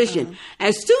unlocked position.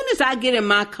 As soon as I get in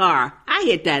my car, I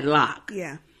hit that lock.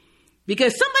 Yeah.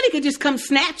 Because somebody could just come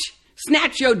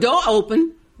snatch your door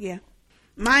open. Yeah.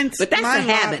 But that's mine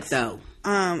a habit, locks, though.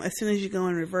 As soon as you go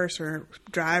in reverse or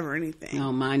drive or anything.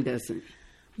 No, mine doesn't.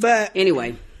 But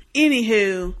anyway.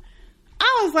 Anywho,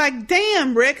 I was like,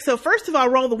 damn, Rick. So first of all,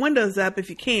 roll the windows up if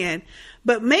you can.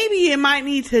 But maybe you might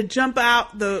need to jump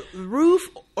out the roof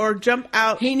or jump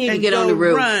out. He need and to get go on the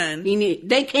roof. Run.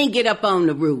 They can't get up on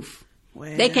the roof.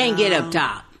 Well, they can't get up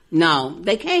top. No,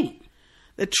 they can't.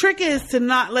 The trick is to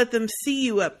not let them see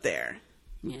you up there.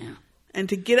 Yeah. And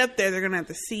to get up there, they're going to have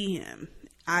to see him,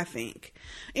 I think.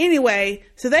 Anyway,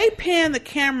 so they pan the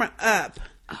camera up.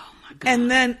 Oh, my God. And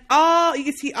then you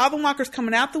can see all the walkers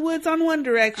coming out the woods on one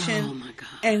direction. Oh, my God.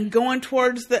 And going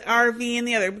towards the RV in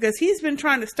the other. Because he's been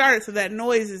trying to start it so that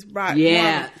noise is brought.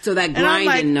 Yeah, so that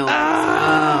grinding noise.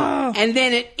 Oh. And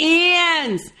then it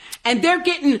ends. And they're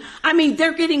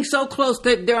getting so close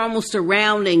that they're almost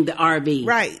surrounding the RV.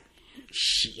 Right.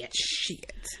 Shit.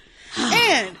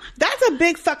 And that's a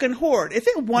big fucking horde. If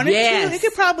it wanted to, it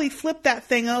could probably flip that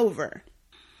thing over.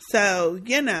 So,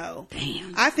 Damn.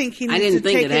 I think he needs to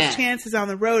take his chances on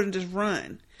the road and just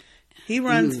run. He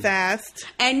runs fast.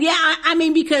 And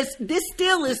because this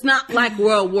still is not like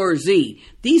World War Z.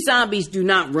 These zombies do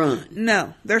not run.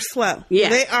 No, they're slow. Yeah.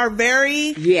 They are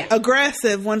very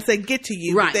aggressive once they get to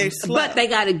you. Right. They're slow. But they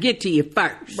got to get to you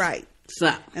first. Right. So.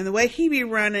 And the way he be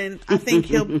running, I think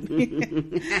they'll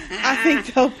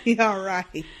be all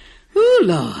right. Ooh,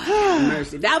 Lord.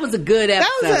 Mercy. That was a good episode,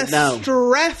 That was a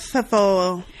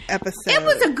stressful episode. It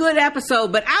was a good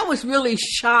episode, but I was really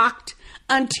shocked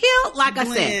until, like I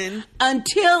said,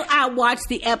 until I watched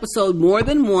the episode more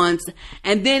than once,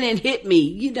 and then it hit me.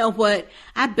 You know what?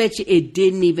 I bet you it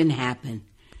didn't even happen.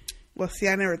 Well, see,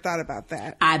 I never thought about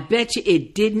that. I bet you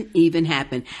it didn't even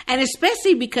happen. And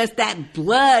especially because that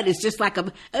blood is just like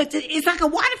it's like a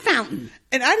water fountain.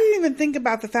 And I didn't even think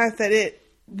about the fact that it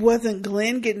wasn't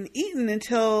Glenn getting eaten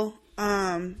until,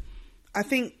 I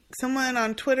think someone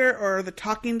on Twitter or The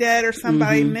Talking Dead or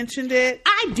somebody mentioned it.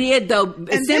 I did, though,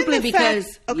 and simply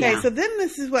because... So then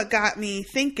this is what got me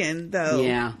thinking, though.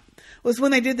 Yeah. Was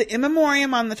when they did the in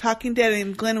memoriam on The Talking Dead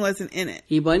and Glenn wasn't in it.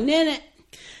 He wasn't in it.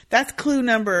 That's clue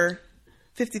number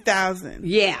 50,000.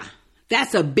 Yeah.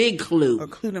 That's a big clue. Or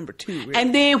clue number 2, really.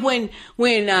 And then when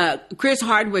Chris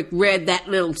Hardwick read that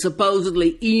little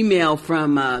supposedly email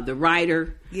from the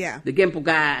writer, the Gimple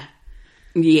guy,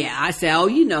 I said, oh,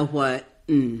 you know what?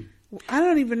 I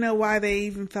don't even know why they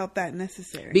even felt that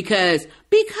necessary. Because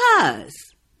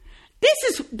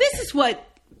this is what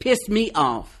pissed me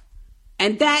off.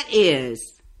 And that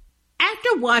is,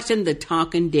 after watching The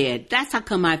Talking Dead, that's how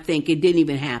come I think it didn't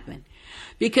even happen.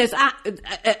 Because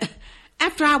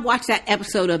after I watched that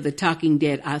episode of The Talking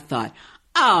Dead, I thought,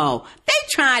 oh, they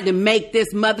tried to make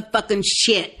this motherfucking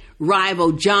shit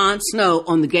rival Jon Snow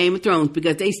on the Game of Thrones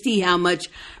because they see how much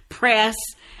press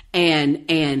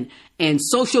and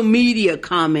social media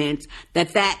comments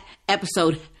that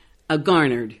episode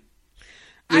garnered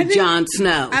with Jon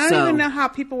Snow. I don't even know how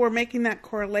people were making that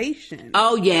correlation.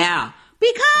 Oh, yeah.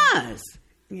 Because...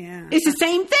 Yeah. It's the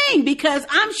same thing because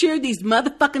I'm sure these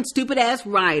motherfucking stupid ass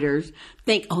writers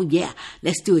think, oh yeah,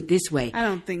 let's do it this way. I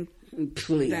don't think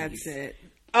that's it.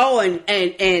 Oh,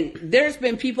 and there's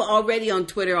been people already on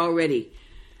Twitter already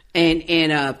and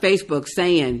Facebook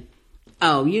saying,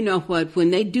 "Oh, you know what?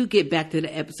 When they do get back to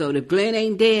the episode, if Glenn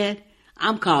ain't dead,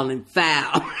 I'm calling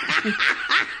foul."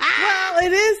 Well,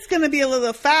 it is going to be a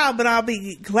little foul, but I'll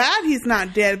be glad he's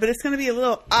not dead. But it's going to be a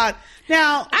little odd.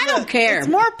 Now, I don't care. It's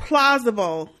more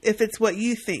plausible if it's what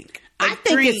you think. I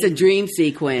think it's a dream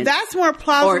sequence. That's more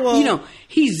plausible. Or,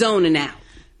 he's zoning out.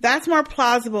 That's more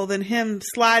plausible than him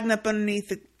sliding up underneath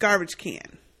the garbage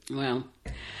can. Well,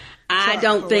 I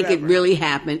don't think it really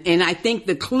happened. And I think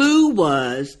the clue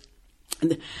was,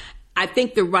 I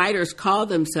think the writers call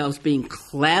themselves being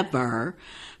clever,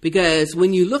 because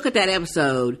when you look at that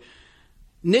episode,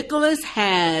 Nicholas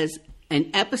has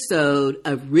an episode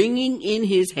of ringing in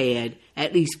his head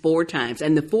at least 4 times.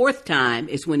 And the 4th time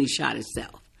is when he shot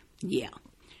himself. Yeah.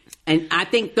 And I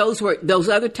think those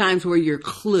other times were your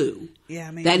clue. Yeah,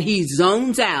 maybe. That he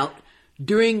zones out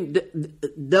during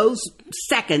those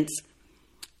seconds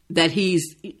that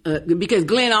he's, because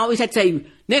Glenn always had to say,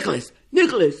 Nicholas,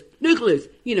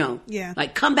 Yeah.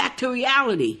 like come back to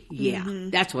reality. Yeah,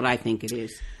 that's what I think it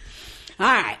is. All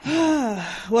right.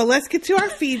 Well, let's get to our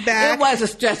feedback. It was a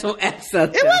stressful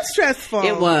episode. It was stressful.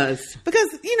 It was. Because,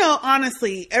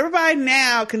 honestly, everybody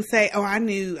now can say, oh, I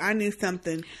knew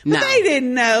something. But they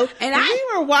didn't know. And when you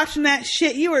were watching that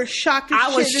shit, you were shocked as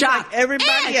shit. I was shocked. Like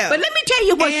everybody else. But let me tell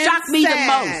you what shocked me the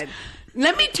most.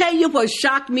 Let me tell you what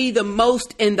shocked me the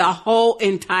most in the whole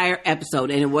entire episode.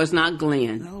 And it was not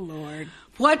Glenn. Oh, Lord.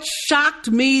 What shocked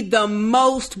me the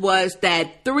most was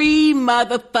that 3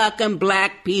 motherfucking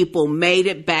black people made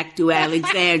it back to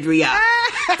Alexandria.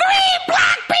 3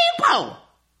 black people!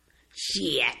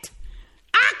 Shit.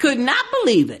 I could not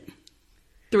believe it.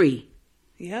 3.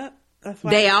 Yep. That's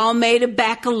why they all made it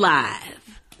back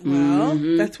alive. Well,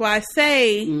 that's why I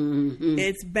say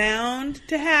it's bound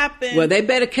to happen. Well, they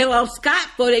better kill off Scott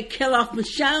before they kill off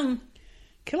Michonne.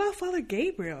 Kill off Father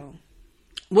Gabriel.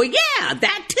 Well, yeah,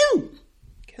 that too.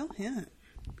 Kill him.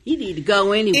 He need to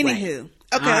go anyway. Anywho.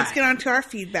 Okay, let's get on to our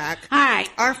feedback. All right.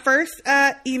 Our first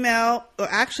email, or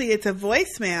actually it's a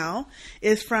voicemail,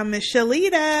 is from Miss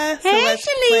Shalita. So let's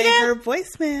play her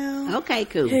voicemail. Okay,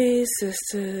 cool. Hey,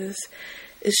 sisters.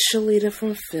 It's Shalita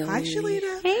from Philly. Hi,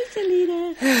 Shalita. Hey,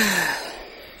 Shalita.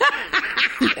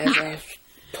 As I've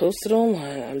posted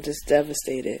online, I'm just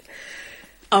devastated.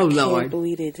 Oh, I Lord. can't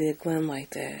believe they did Glenn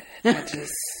like that.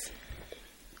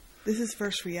 This is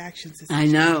first reactions. I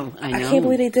know. I can't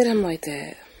believe they did him like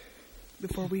that.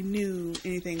 Before we knew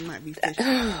anything might be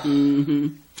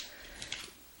fishy.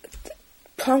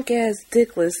 Punk ass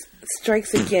Dickless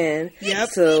strikes again. Yep.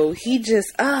 So he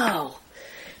just,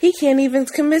 he can't even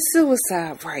commit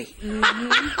suicide right.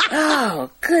 Oh,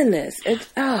 goodness.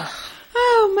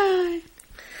 Oh,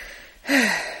 my.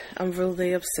 I'm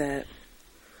really upset.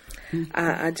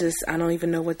 I don't even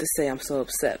know what to say. I'm so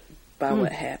upset by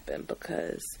what happened,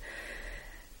 because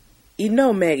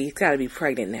Maggie's got to be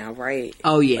pregnant now, right?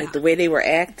 Oh, yeah. Like the way they were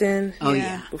acting. Oh,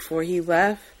 yeah. Before he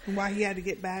left. And why he had to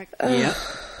get back. Yep.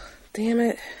 Damn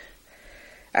it.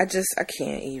 I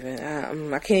can't even.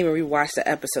 I can't even rewatch the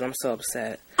episode. I'm so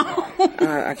upset.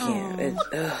 I can't. It's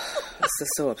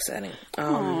just so upsetting.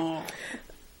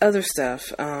 Other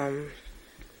stuff.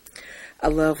 I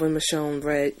love when Michonne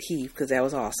read Heath, because that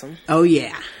was awesome. Oh,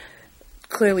 yeah.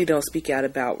 Clearly don't speak out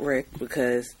about Rick,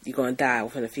 because you're going to die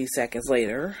within a few seconds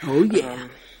later. Oh, yeah.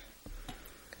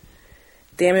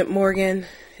 Damn it, Morgan.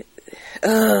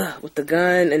 With the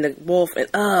gun and the wolf. And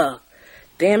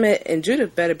damn it. And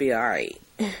Judith better be all right.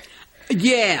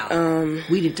 Yeah.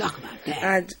 We didn't talk about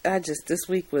that. I just, this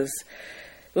week it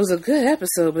was a good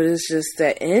episode, but it's just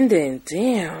that ending.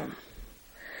 Damn.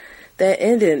 That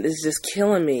ending is just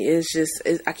killing me.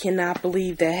 I cannot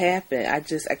believe that happened. I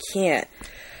can't.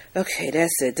 Okay,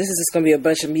 that's it. This is just going to be a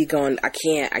bunch of me going, I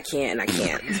can't, and I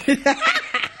can't.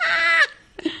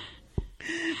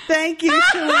 Thank you,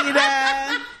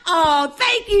 Shalita. Oh,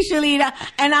 thank you, Shalita.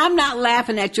 And I'm not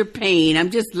laughing at your pain.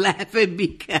 I'm just laughing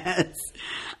because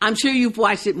I'm sure you've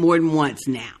watched it more than once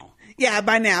now. Yeah,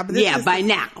 by now. But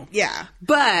now. Yeah.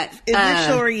 But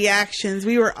initial reactions,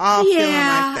 we were all feeling like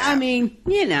that. I mean,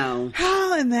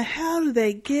 how in the hell did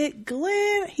they get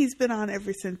Glenn? He's been on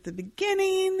ever since the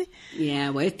beginning.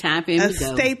 Yeah, well, it's time for him to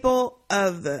go. A staple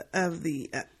of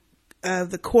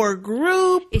the core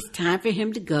group. It's time for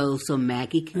him to go so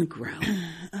Maggie can grow.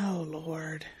 Oh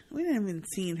Lord, we haven't even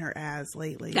seen her as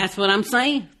lately. That's what I'm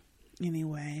saying.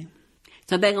 Anyway.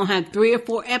 So they're going to have 3 or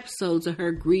 4 episodes of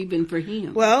her grieving for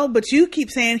him. Well, but you keep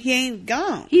saying he ain't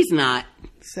gone. He's not.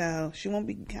 So she won't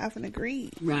be having to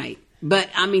grieve. Right. But,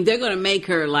 I mean, they're going to make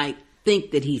her,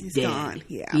 think that he's dead. Gone.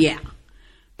 Yeah. Yeah.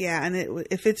 Yeah, and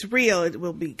if it's real, it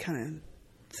will be kind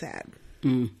of sad.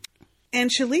 And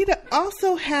Shalita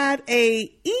also had a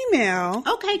email.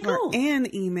 Okay, cool. Or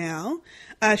an email.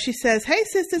 She says, "Hey,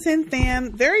 sisters and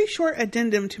fam, very short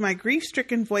addendum to my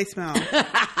grief-stricken voicemail.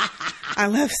 I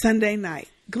left Sunday night.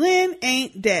 Glenn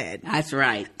ain't dead. That's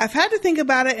right. I've had to think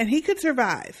about it, and he could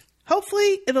survive.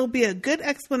 Hopefully, it'll be a good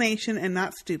explanation and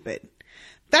not stupid.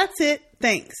 That's it.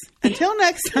 Thanks. Until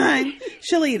next time,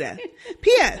 Shalita.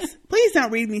 P.S. Please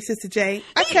don't read me, Sister J.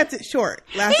 I kept it short.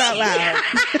 Laugh out loud."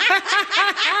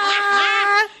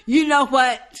 You know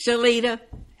what, Shalita?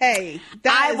 Hey,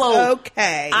 that is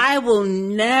okay. I will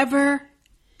never,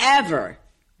 ever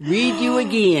read you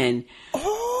again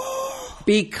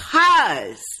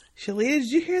because... Shalita, did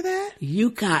you hear that?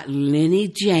 You got Lenny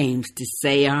James to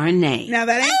say our name. Now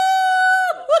that ain't...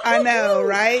 I know,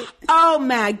 right? Oh,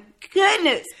 my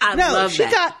goodness. I love she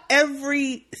that. got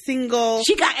every single...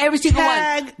 She got every single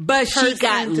one. But she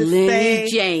got Lenny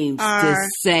James to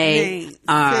say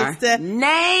our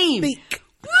name.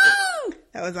 Woo!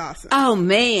 That was awesome. Oh,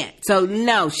 man. So,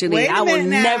 no, Shalita, I will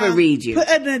never read you. Put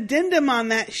an addendum on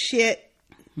that shit.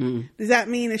 Does that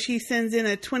mean that she sends in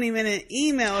a 20-minute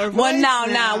email or voice? Well,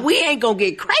 no, we ain't gonna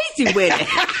get crazy with it.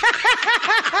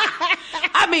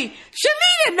 I mean,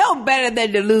 Shalita know better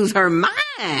than to lose her mind.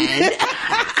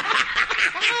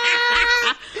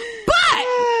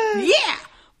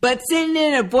 But sending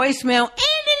in a voicemail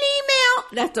and an email,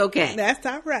 that's okay. That's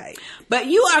all right. But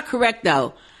you are correct,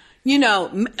 though. You know,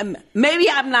 maybe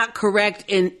I'm not correct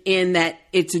in that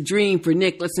it's a dream for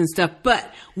Nicholas and stuff, but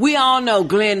we all know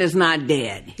Glenn is not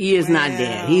dead. He is not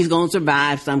dead. He's going to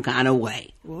survive some kind of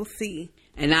way. We'll see.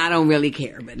 And I don't really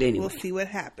care, but anyway. We'll see what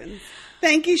happens.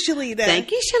 Thank you, Shalita.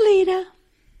 Thank you, Shalita.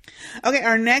 Okay,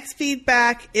 our next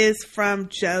feedback is from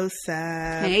Joseph.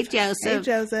 Hey, Joseph. Hey,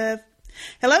 Joseph.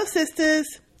 Hello, sisters.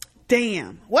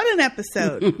 Damn, what an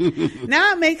episode.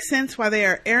 Now it makes sense why they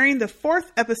are airing the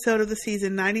 4th episode of the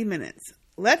season 90 minutes.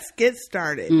 Let's get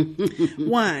started.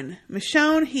 1.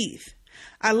 Michonne Heath.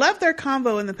 I love their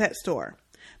convo in the pet store.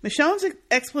 Michonne's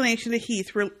explanation to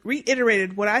Heath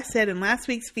reiterated what I said in last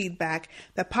week's feedback,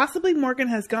 that possibly Morgan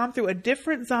has gone through a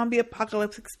different zombie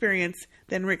apocalypse experience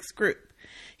than Rick's group.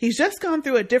 He's just gone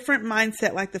through a different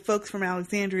mindset like the folks from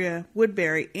Alexandria,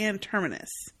 Woodbury, and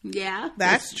Terminus. Yeah.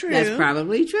 That's true. That's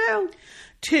probably true.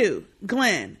 2.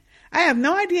 Glenn. I have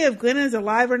no idea if Glenn is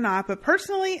alive or not, but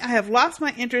personally, I have lost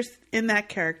my interest in that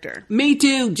character. Me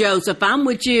too, Joseph. I'm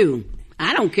with you.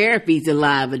 I don't care if he's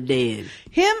alive or dead.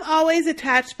 Him always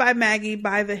attached by Maggie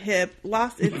by the hip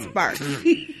lost its spark.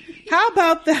 How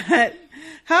about that?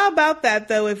 How about that,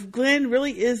 though, if Glenn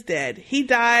really is dead? He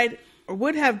died... or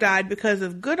would have died because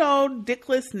of good old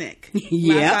dickless Nick.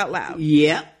 Laugh out loud.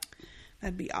 Yep.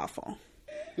 That'd be awful.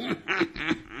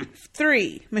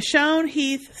 3. Michonne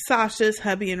Heath, Sasha's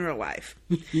hubby in real life.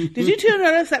 Did you two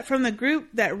notice that from the group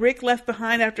that Rick left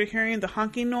behind after hearing the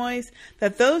honking noise,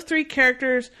 that those 3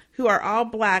 characters who are all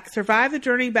black survived the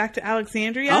journey back to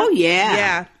Alexandria? Oh, yeah.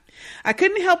 Yeah. I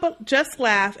couldn't help but just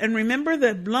laugh and remember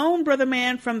the blown brother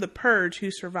man from The Purge who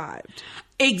survived.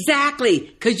 Exactly.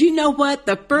 Because you know what?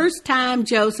 The first time,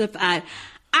 Joseph, I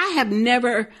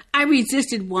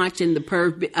resisted watching The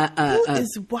Purge. Who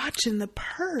is watching The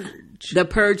Purge? The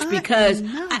Purge, because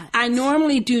I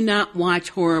normally do not watch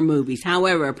horror movies.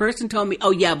 However, a person told me, oh,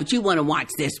 yeah, but you want to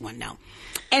watch this one, though.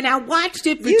 And I watched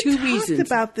it for 2 reasons. You talked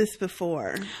about this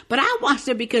before. But I watched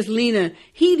it because Lena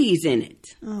Headey's in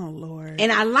it. Oh, Lord.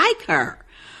 And I like her.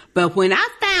 But when I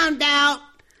found out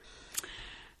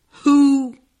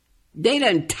who they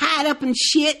done tied up and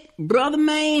shit, brother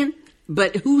man,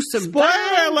 but who survived.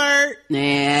 Spoiler alert.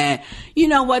 Nah. You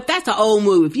know what? That's an old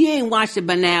movie. If you ain't watched it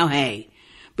by now, hey.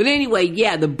 But anyway,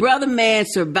 yeah, the brother man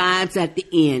survives at the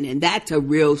end, and that's a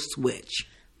real switch.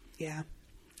 Yeah.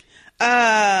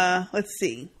 Let's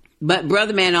see. But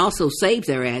brother man also saves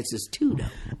their asses too, though.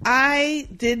 I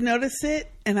did notice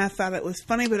it, and I thought it was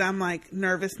funny, but I'm like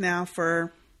nervous now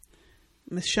for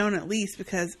Michonne at least,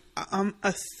 because I'm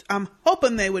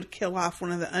hoping they would kill off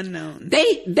one of the unknowns.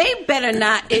 They better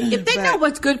not. If they know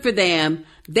what's good for them,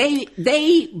 they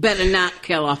better not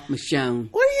kill off Michonne.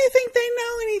 What do you think they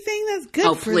know anything that's good for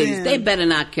them? Oh, please. They better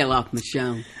not kill off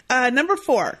Michonne. Number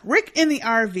 4, Rick in the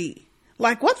RV.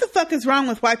 Like, what the fuck is wrong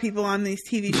with white people on these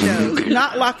TV shows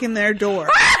not locking their door?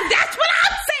 That's what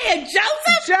I'm saying,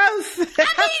 Joseph.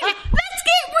 I mean, let's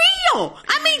get real.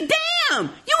 I mean, damn.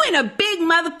 You in a big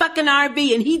motherfucking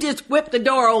RV and he just whipped the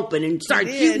door open and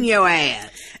started shooting your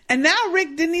ass. And now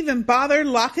Rick didn't even bother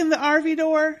locking the RV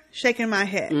door? Shaking my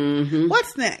head. Mm-hmm.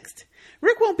 What's next?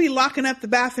 Rick won't be locking up the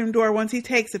bathroom door once he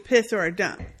takes a piss or a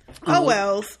dump. Oh,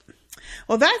 wells.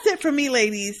 Well, that's it for me,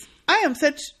 ladies. I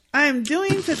am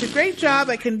doing such a great job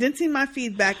at condensing my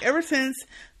feedback ever since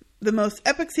the most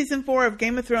epic season 4 of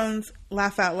Game of Thrones.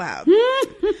 Laugh out loud.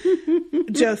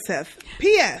 Joseph.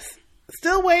 P.S.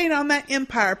 Still waiting on that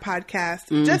Empire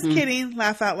podcast. Just kidding.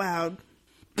 Laugh out loud.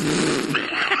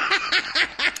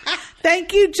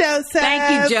 Thank you, Joseph.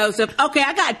 Thank you, Joseph. Okay,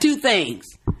 I got 2 things.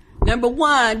 Number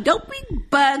 1, don't be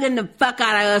bugging the fuck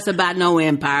out of us about no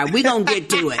Empire. We gonna get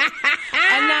to it.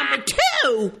 And number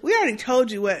 2, we already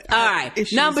told you what. All right.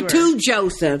 Number 2,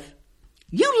 Joseph,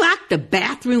 you locked the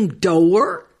bathroom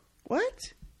door. What?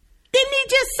 Didn't he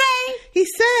just say? He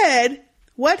said,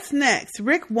 "What's next?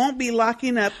 Rick won't be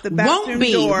locking up the bathroom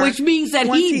door, which means that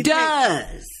he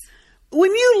does.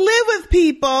 When you live with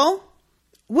people,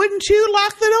 wouldn't you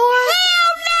lock the door?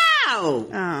 Hell no!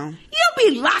 Oh,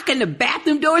 you'll be locking the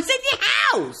bathroom doors in your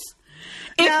house.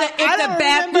 If the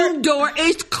bathroom door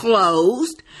is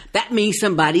closed, that means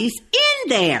somebody's in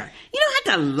there. You don't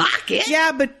have to lock it.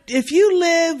 Yeah, but if you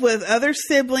live with other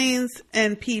siblings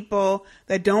and people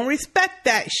that don't respect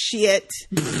that shit,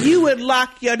 you would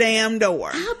lock your damn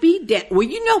door. I'll be dead. Well,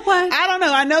 you know what? I don't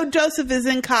know. I know Joseph is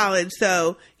in college,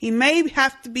 so he may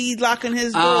have to be locking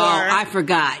his door. Oh, I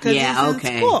forgot. Yeah, he's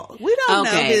okay. in school. We don't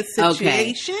know his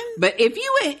situation. Okay. But if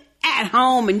you ain't at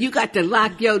home and you got to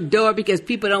lock your door because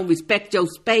people don't respect your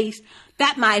space,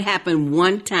 that might happen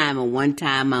one time and one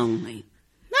time only.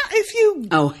 Not if you...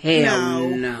 Oh, hell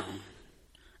no.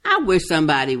 I wish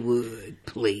somebody would,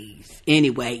 please.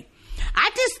 Anyway,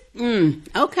 I just...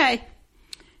 okay.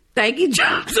 Thank you,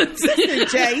 Joseph. Listen,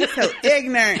 Jay, you're so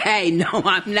ignorant. Hey, no,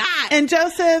 I'm not. And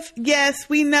Joseph, yes,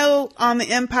 we know on the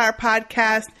Empire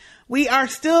podcast, we are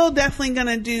still definitely going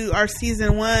to do our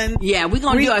season 1. Yeah, we're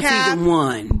going to do our season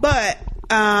 1. But...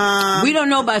 we don't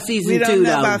know about season 2, though. We don't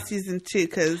know about season 2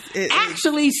 because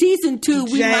actually, season 2,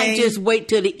 we might just wait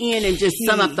till the end and just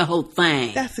sum up the whole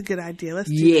thing. That's a good idea. Let's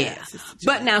do that.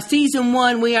 But now, season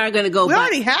 1, we are going to go. We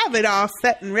already have it all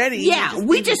set and ready. Yeah,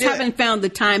 we just haven't found the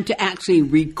time to actually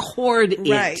record it.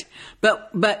 Right.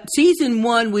 But season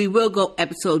 1, we will go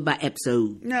episode by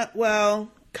episode. No,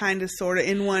 well. Kind of, sort of,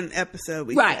 in one episode,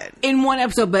 we said. In one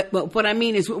episode, but what I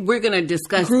mean is we're going to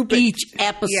discuss each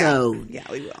episode. Yeah,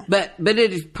 we will. But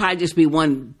it'll probably just be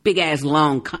one big-ass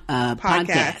long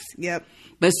podcast. Yep.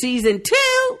 But season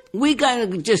 2, we're going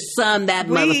to just sum that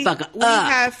motherfucker up. We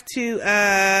have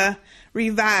to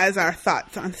revise our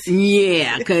thoughts on season 2.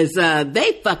 Yeah, because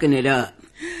they fucking it up.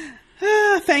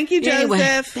 Thank you, Joseph.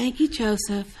 Anyway, thank you,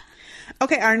 Joseph.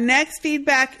 Okay, our next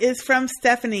feedback is from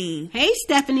Stephanie. Hey,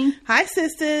 Stephanie. Hi,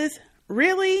 sisters.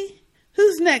 Really?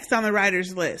 Who's next on the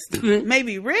writer's list?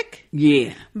 Maybe Rick?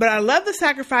 Yeah. But I love the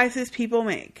sacrifices people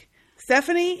make.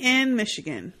 Stephanie in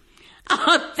Michigan.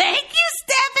 Oh, thank you,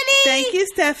 Stephanie. Thank you,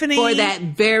 Stephanie. For that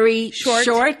very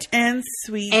short and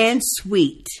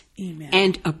sweet email.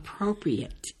 And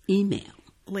appropriate email.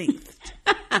 Lengthed.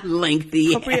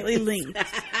 Lengthy. Appropriately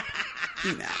lengthed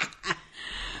email.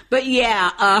 But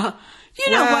yeah,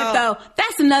 you know what though?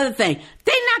 That's another thing.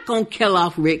 They're not gonna kill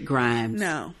off Rick Grimes.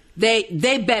 No. They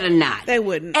better not. They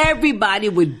wouldn't. Everybody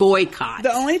would boycott.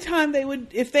 The only time they would,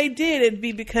 if they did, it'd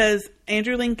be because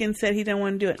Andrew Lincoln said he didn't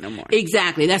want to do it no more.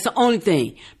 Exactly. That's the only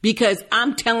thing. Because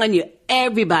I'm telling you,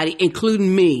 everybody,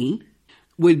 including me,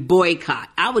 would boycott.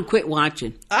 I would quit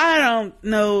watching. I don't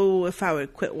know if I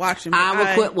would quit watching. I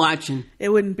would quit watching. It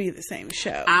wouldn't be the same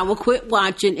show. I will quit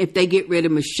watching if they get rid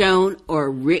of Michonne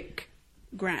or Rick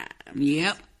Grimes.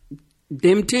 Yep.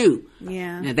 Them two.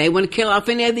 Yeah. Now, they want to kill off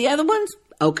any of the other ones?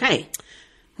 Okay.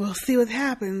 We'll see what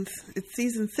happens. It's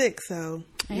season 6, so,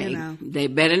 you know. They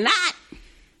better not.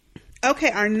 Okay,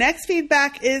 our next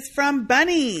feedback is from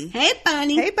Bunny. Hey,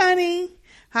 Bunny. Hey, Bunny.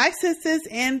 Hi, sisters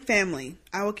and family.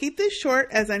 I will keep this short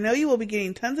as I know you will be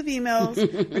getting tons of emails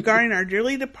regarding our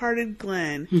dearly departed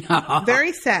Glenn.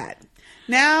 Very sad.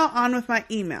 Now, on with my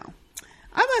email.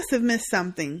 I must have missed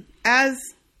something, as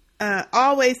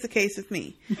always the case with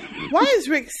me. Why is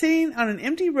Rick sitting on an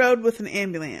empty road with an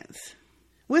ambulance?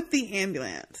 With the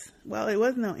ambulance. Well, it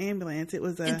was no ambulance.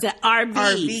 It's an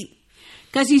RV.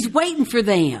 Because he's waiting for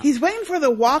them. He's waiting for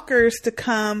the walkers to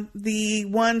come, the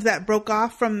ones that broke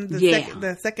off from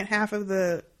the second half of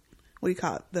the, what do you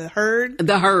call it, the herd?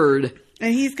 The herd.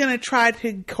 And he's going to try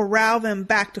to corral them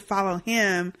back to follow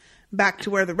him back to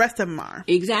where the rest of them are.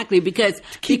 Exactly, because...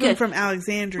 Keep him from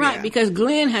Alexandria. Right, because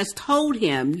Glenn has told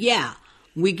him,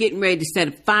 we're getting ready to set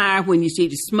a fire. When you see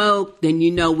the smoke, then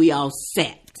you know we all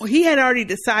set. Well, he had already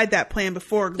decided that plan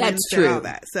before Glenn said all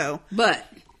that. So, but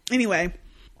anyway...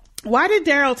 Why did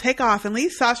Daryl take off and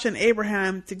leave Sasha and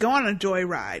Abraham to go on a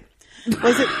joyride?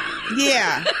 Was it...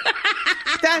 Yeah.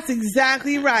 That's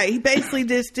exactly right. He basically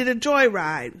just did a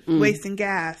joyride, wasting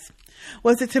gas.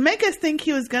 Was it to make us think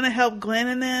he was going to help Glenn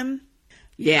and them?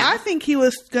 Yeah. I think he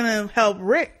was going to help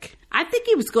Rick. I think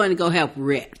he was going to go help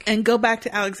Rick. And go back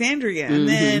to Alexandria. And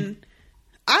then,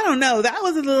 I don't know. That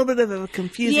was a little bit of a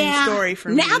confusing story for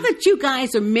me. Now that you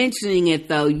guys are mentioning it,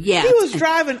 though, yes. He was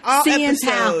driving all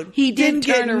episode. How he didn't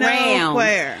turn around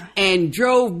nowhere. And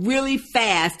drove really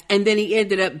fast, and then he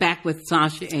ended up back with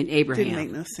Sasha and Abraham. Didn't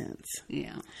make no sense.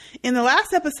 Yeah. In the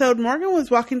last episode, Morgan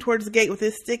was walking towards the gate with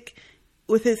his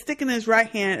stick in his right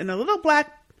hand and a little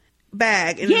black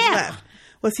bag in his left.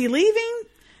 Was he leaving?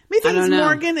 Methinks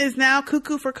Morgan is now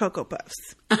cuckoo for Cocoa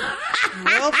Puffs.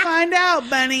 We'll find out,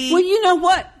 Bunny. Well, you know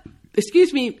what?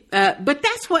 Excuse me, but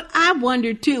that's what I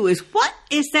wonder too, is what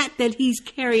is that he's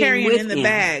carrying with in the him?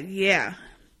 bag, yeah.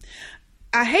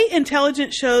 I hate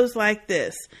intelligent shows like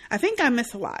this. I think I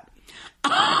miss a lot.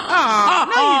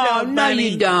 Oh, no you don't, No, Bunny.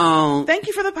 you don't. Thank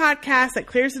you for the podcast that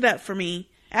clears it up for me.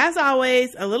 As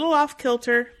always, a little off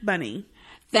kilter, Bunny.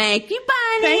 Thank you,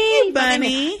 Bunny. Thank you,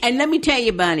 Bunny. And let me tell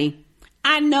you, Bunny,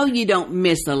 I know you don't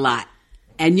miss a lot.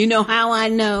 And you know how I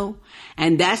know?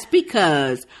 And that's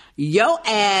because your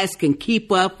ass can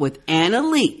keep up with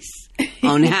Annalise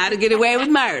on How to Get Away with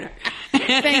Murder.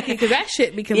 Thank you, because that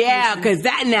shit be confusing. Yeah, because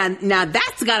that now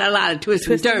that's got a lot of twists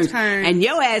and turns. And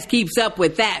your ass keeps up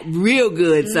with that real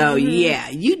good. So, yeah,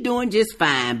 you doing just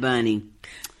fine, Bunny.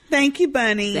 Thank you,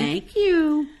 Bunny. Thank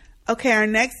you. Okay, our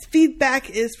next feedback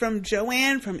is from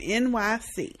Joanne from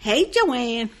NYC. Hey,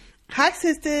 Joanne. Hi,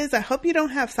 sisters. I hope you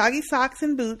don't have soggy socks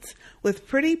and boots with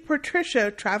pretty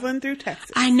Patricia traveling through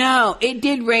Texas. I know. It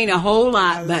did rain a whole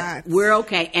lot, but we're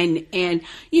okay. And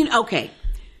you know, okay.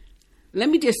 Let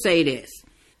me just say this.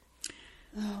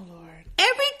 Oh, Lord.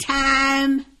 Every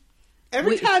time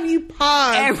you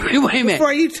pause wait a minute.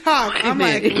 before you talk, I'm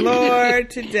like, Lord,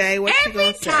 today, what you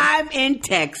going to say? Every time in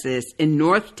Texas, in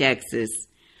North Texas,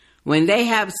 when they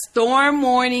have storm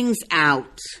warnings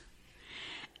out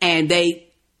and they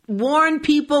warn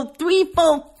people 3,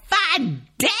 4, 5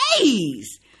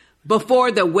 days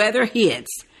before the weather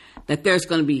hits that there's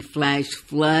going to be flash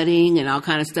flooding and all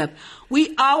kind of stuff,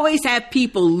 we always have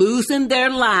people losing their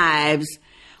lives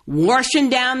washing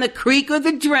down the creek or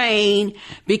the drain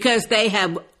because they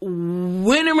have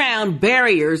went around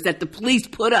barriers that the police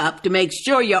put up to make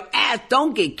sure your ass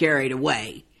don't get carried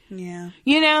away. Yeah.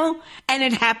 You know? And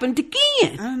it happened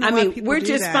again. I mean, we're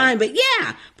just fine, but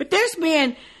yeah. But there's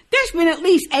been at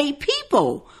least 8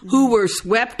 people who were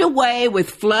swept away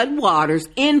with floodwaters,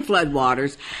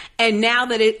 and now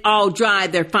that it all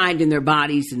dried, they're finding their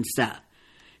bodies and stuff.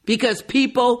 Because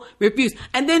people refuse.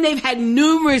 And then they've had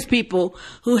numerous people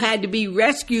who had to be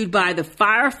rescued by the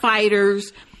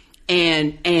firefighters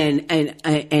and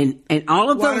all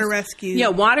of those. Water rescue. Yeah,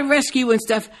 water rescue and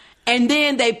stuff. And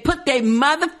then they put their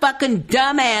motherfucking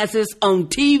dumbasses on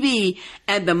TV,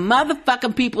 and the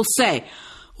motherfucking people say,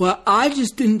 well, I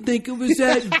just didn't think it was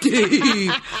that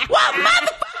deep. Well,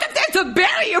 motherfucker, there's a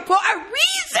barrier for a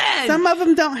reason. Some of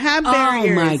them don't have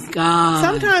barriers. Oh, my God.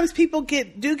 Sometimes people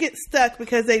get stuck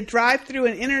because they drive through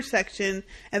an intersection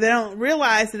and they don't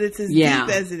realize that it's as deep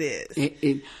as it is.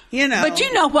 You know. But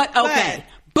you know what? Okay.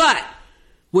 But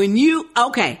when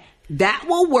that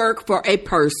will work for a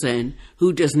person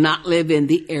who does not live in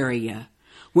the area.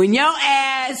 When your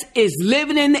ass is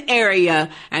living in the area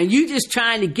and you just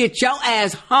trying to get your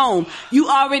ass home, you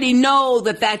already know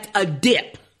that that's a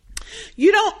dip.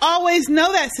 You don't always know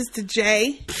that, Sister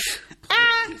J.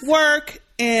 I work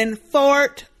in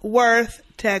Fort Worth,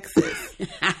 Texas.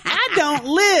 I don't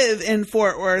live in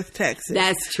Fort Worth, Texas.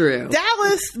 That's true.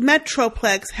 Dallas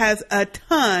Metroplex has a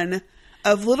ton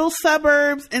of little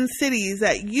suburbs and cities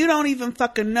that you don't even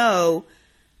fucking know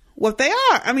what they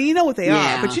are. I mean, you know what they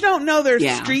are, but you don't know their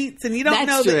streets, and you don't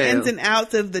know the ins and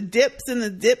outs of the dips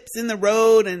in the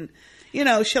road, and you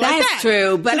know, shit like that. That's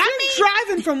true, but I mean,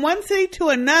 driving from one city to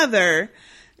another,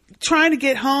 trying to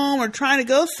get home or trying to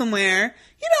go somewhere,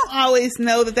 you don't always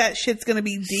know that shit's going to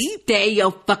be deep. Stay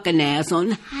your fucking ass on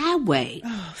the highway.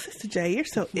 Oh, Sister J, you're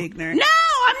so ignorant. No,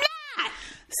 I'm not.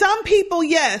 Some people,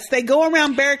 yes, they go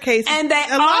around barricades, and they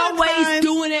always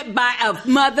doing it by a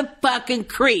motherfucking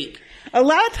creek. A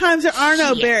lot of times there are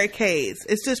no barricades.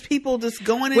 It's just people just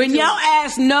going into when your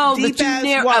ass know that you're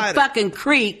near water. A fucking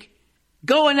creek,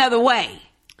 go another way.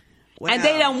 Wow. And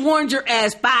they done warned your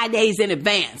ass 5 days in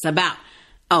advance about.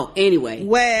 Oh, anyway.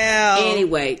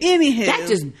 Anywho. That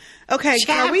just okay.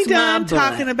 Are we done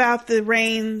talking about the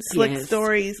rain slick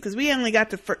stories? Because we only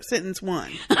got to sentence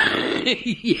 1.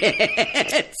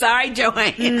 Yeah. Sorry,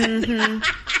 Joanne. Mm-hmm.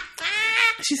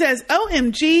 She says,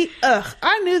 OMG, ugh,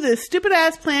 I knew this stupid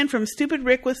ass plan from Stupid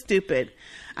Rick was stupid.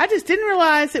 I just didn't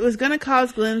realize it was going to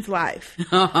cause Glenn's life.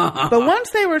 But once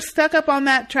they were stuck up on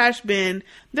that trash bin,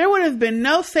 there would have been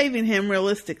no saving him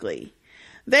realistically.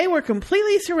 They were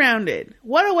completely surrounded.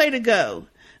 What a way to go.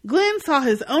 Glenn saw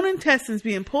his own intestines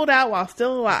being pulled out while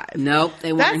still alive. Nope,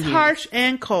 they weren't. That's harsh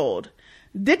and cold.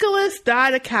 Dickolas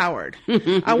died a coward.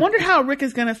 I wonder how Rick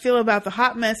is going to feel about the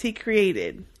hot mess he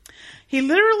created. He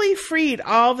literally freed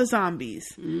all the zombies.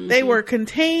 They were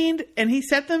contained, and he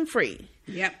set them free.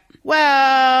 Yep.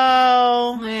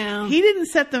 Well, he didn't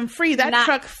set them free. That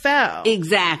truck fell.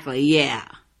 Exactly, yeah.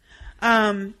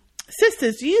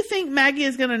 Sisters, do you think Maggie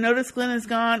is going to notice Glenn is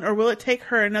gone, or will it take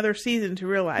her another season to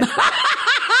realize it?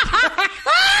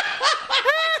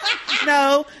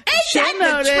 No, she'll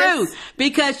notice. The truth?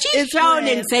 Because she sure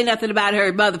didn't say nothing about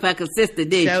her motherfucking sister,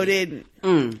 did she? No, didn't.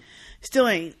 Still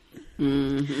ain't.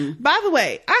 By the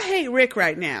way, I hate Rick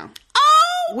right now.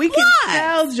 Oh, we can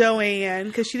tell Joanne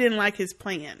because she didn't like his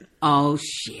plan. Oh,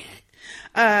 shit.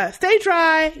 Stay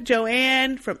dry,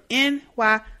 Joanne from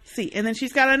NYC. And then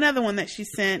she's got another one that she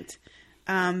sent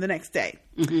the next day.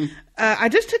 I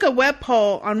just took a web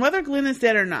poll on whether Glenn is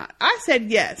dead or not. I said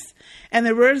yes. And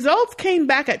the results came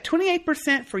back at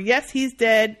 28% for yes, he's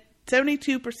dead,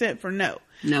 72% for no.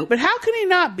 Nope. But how can he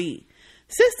not be?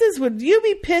 Sisters, would you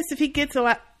be pissed if he gets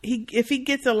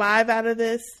alive out of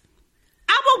this?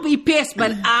 I won't be pissed,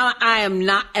 but I am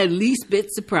not at least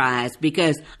bit surprised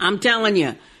because I'm telling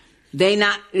you,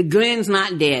 Glenn's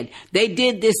not dead. They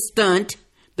did this stunt,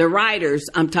 the writers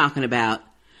I'm talking about,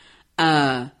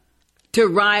 to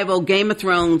rival Game of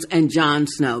Thrones and Jon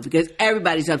Snow because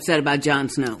everybody's upset about Jon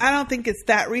Snow. I don't think it's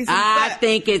that reason. I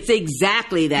think it's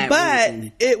exactly that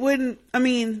reason. But it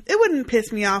wouldn't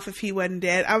piss me off if he wasn't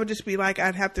dead. I would just be like,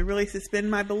 I'd have to really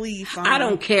suspend my belief on I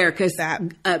don't care because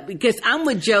I'm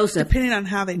with Joseph. Depending on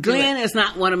how they do Glenn it. is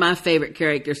not one of my favorite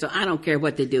characters, so I don't care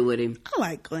what they do with him. I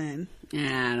like Glenn.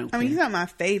 Yeah, I don't care. I mean, he's not my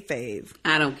fave.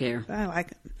 I don't care. But I like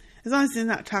him. As long as he's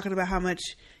not talking about how much,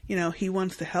 he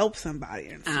wants to help somebody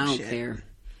and some I don't shit. care.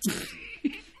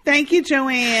 Thank you,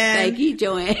 Joanne. Thank you,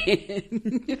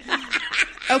 Joanne.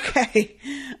 Okay.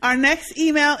 Our next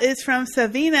email is from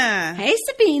Savina. Hey,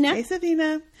 Sabina. Hey,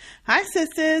 Savina. Hi,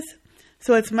 sisters.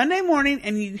 So it's Monday morning,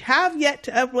 and you have yet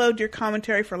to upload your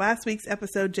commentary for last week's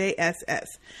episode JSS,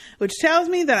 which tells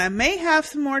me that I may have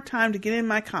some more time to get in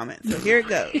my comments. So here it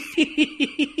goes.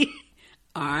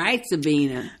 All right,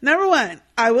 Sabina. Number one,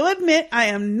 I will admit I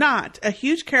am not a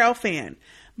huge Carol fan,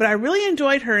 but I really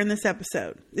enjoyed her in this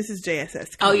episode. This is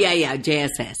JSS. Oh, yeah,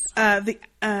 JSS.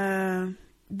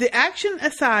 The action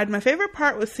aside, my favorite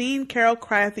part was seeing Carol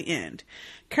cry at the end.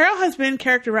 Carol has been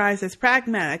characterized as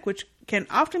pragmatic, which can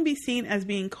often be seen as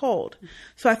being cold.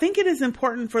 So I think it is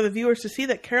important for the viewers to see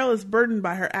that Carol is burdened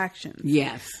by her actions.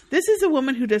 Yes. This is a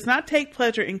woman who does not take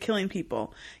pleasure in killing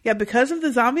people. Yet because of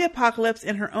the zombie apocalypse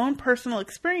and her own personal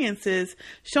experiences,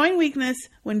 showing weakness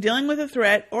when dealing with a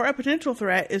threat or a potential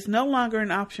threat is no longer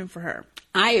an option for her.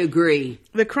 I agree.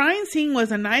 The crying scene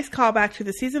was a nice callback to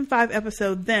the season 5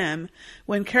 episode Them,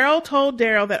 when Carol told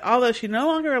Daryl that although she no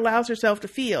longer allows herself to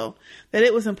feel, that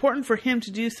it was important for him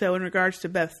to do so in regards to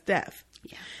Beth's death.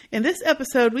 Yeah. In this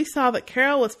episode, we saw that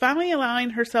Carol was finally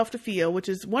allowing herself to feel, which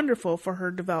is wonderful for her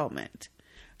development.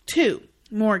 2.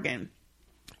 Morgan.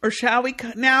 Or shall we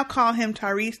now call him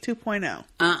Tyrese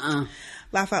 2.0?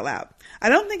 Laugh out loud. I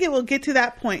don't think it will get to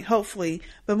that point, hopefully,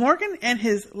 but Morgan and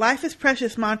his life is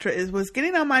precious mantra was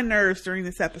getting on my nerves during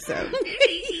this episode.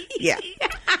 Yeah.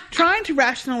 Trying to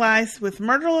rationalize with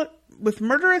murderous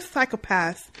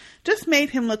psychopaths just made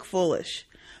him look foolish.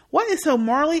 What is so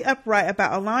morally upright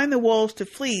about allowing the wolves to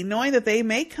flee, knowing that they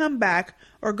may come back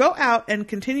or go out and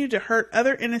continue to hurt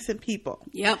other innocent people?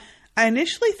 Yep. I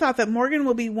initially thought that Morgan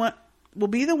will be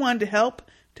the one to help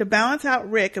to balance out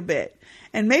Rick a bit,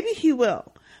 and maybe he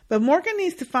will. But Morgan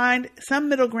needs to find some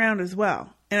middle ground as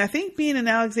well. And I think being in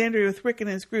Alexandria with Rick and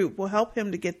his group will help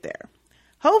him to get there.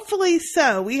 Hopefully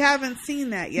so. We haven't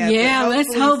seen that yet. Yeah,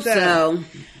 let's hope so.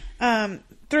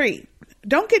 3.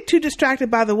 Don't get too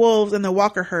distracted by the wolves and the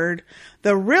walker herd.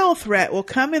 The real threat will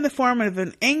come in the form of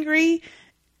an angry,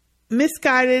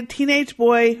 misguided teenage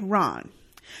boy, Ron.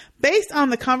 Based on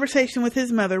the conversation with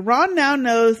his mother, Ron now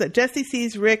knows that Jessie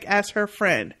sees Rick as her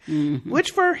friend,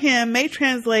 which for him may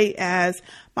translate as,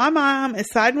 my mom is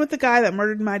siding with the guy that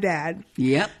murdered my dad.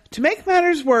 Yep. To make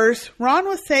matters worse, Ron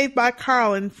was saved by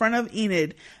Carl in front of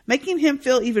Enid, making him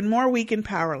feel even more weak and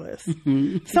powerless.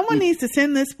 Someone needs to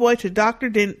send this boy to Dr.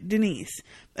 Denise,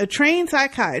 a trained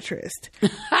psychiatrist.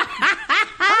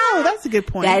 Oh, that's a good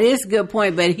point. That is a good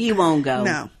point, but he won't go.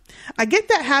 No. I get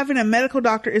that having a medical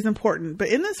doctor is important, but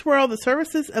in this world, the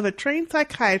services of a trained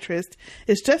psychiatrist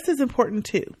is just as important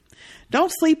too.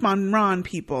 Don't sleep on Ron,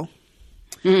 people.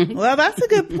 Well, that's a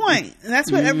good point. And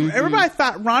that's what everybody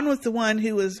thought Ron was the one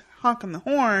who was honking the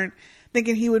horn.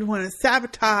 thinking he would want to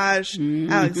sabotage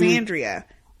Alexandria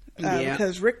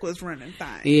because Rick was running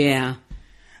fine. Yeah.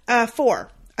 4.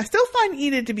 I still find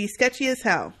Enid to be sketchy as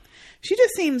hell. She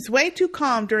just seems way too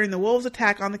calm during the wolves'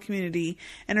 attack on the community,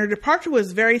 and her departure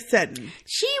was very sudden.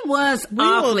 She was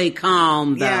awfully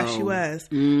calm, though. Yeah, she was.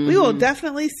 We will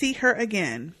definitely see her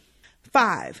again.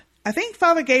 5. I think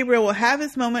Father Gabriel will have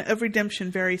his moment of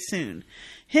redemption very soon.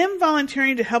 Him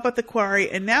volunteering to help at the quarry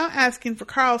and now asking for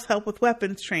Carl's help with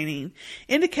weapons training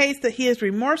indicates that he is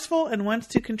remorseful and wants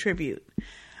to contribute.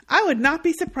 I would not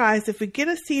be surprised if we get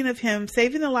a scene of him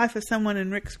saving the life of someone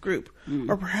in Rick's group,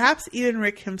 or perhaps even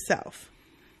Rick himself.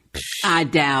 I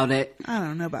doubt it. I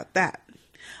don't know about that.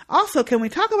 Also, can we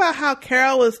talk about how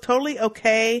Carol was totally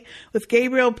okay with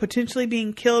Gabriel potentially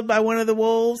being killed by one of the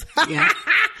wolves? Yeah.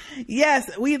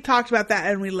 Yes, we had talked about that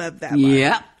and we loved that.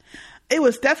 Yep. It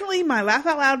was definitely my laugh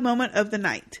out loud moment of the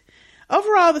night.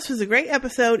 Overall, this was a great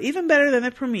episode, even better than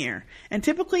the premiere. And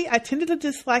typically, I tended to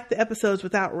dislike the episodes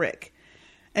without Rick.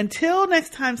 Until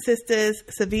next time, sisters,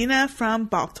 Savina from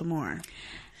Baltimore.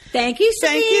 Thank you,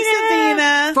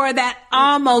 Savina. For that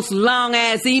almost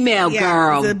long-ass email,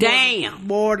 girl. Damn.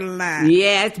 Borderline.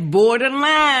 Yeah, it's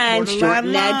borderline.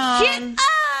 Shorten that long. shit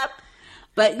up.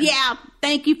 But yeah,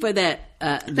 thank you for that.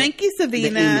 Thank you,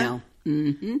 Savina. The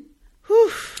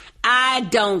email. I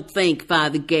don't think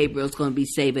Father Gabriel's going to be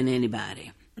saving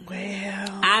anybody.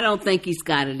 Well, I don't think he's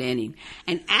got it in him.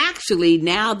 And actually,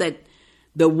 now that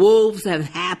the wolves have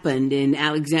happened in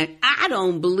Alexandria, I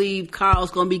don't believe Carl's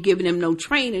going to be giving him no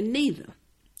training neither.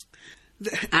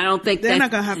 I don't think they're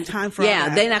not going to have time for all that.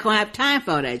 Yeah, they're not going to have time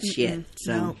for that shit.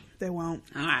 So. No, they won't.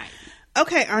 All right.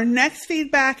 Okay, our next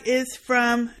feedback is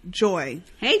from Joy.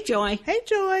 Hey, Joy. Hey,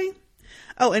 Joy.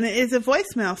 Oh, and it is a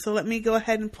voicemail, so let me go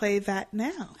ahead and play that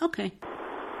now. Okay.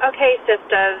 Okay,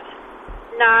 sisters.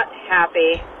 Not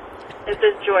happy. This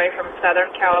is Joy from Southern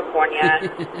California,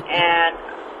 and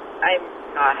I'm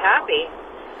not happy.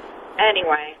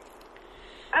 Anyway,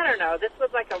 I don't know. This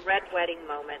was like a red wedding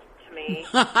moment to me.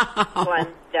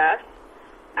 Glenn's death.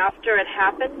 After it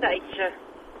happened,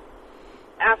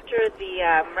 after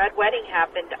the red wedding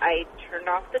happened, I turned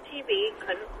off the TV,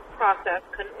 couldn't process,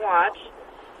 couldn't watch,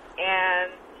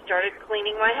 and started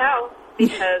cleaning my house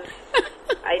because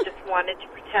I just wanted to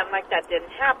pretend like that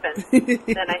didn't happen.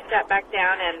 Then I sat back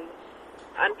down and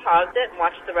unpaused it and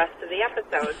watched the rest of the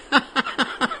episode.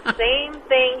 Same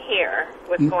thing here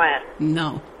with Glenn.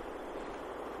 No.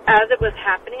 As it was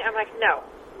happening, I'm like, no.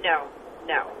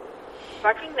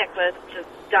 Fucking Nicholas, just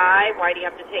die. Why do you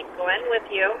have to take Glenn with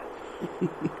you?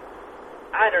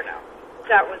 I don't know.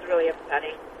 That was really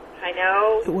upsetting. I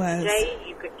know, Jay,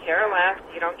 you could care less.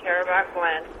 You don't care about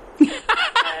Glenn.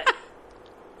 But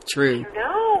True.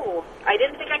 No, I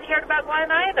didn't think I cared about Glenn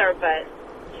either, but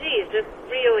geez, just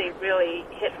really, really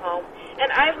hit home.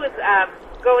 And I was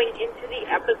going into the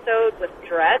episode with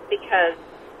dread because,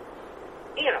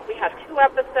 we had 2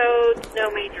 episodes,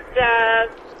 no major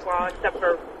deaths, well, except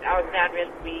for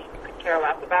Alexandrians we could care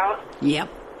less about. Yep.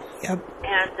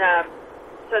 And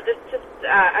so this just,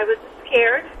 I was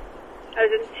scared. I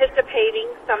was anticipating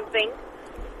something,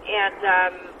 and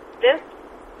this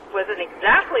wasn't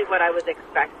exactly what I was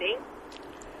expecting.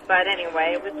 But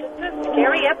anyway, it was just a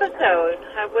scary episode.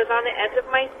 I was on the edge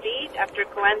of my seat. After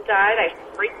Glenn died, I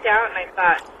freaked out, and I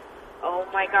thought, oh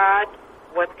my God,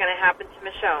 what's going to happen to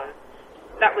Michonne?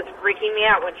 That was freaking me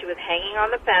out when she was hanging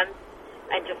on the fence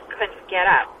and just couldn't get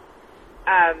up.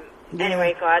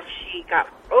 Anyway, glad she got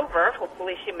over.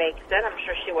 Hopefully she makes it. I'm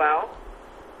sure she will.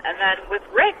 And then with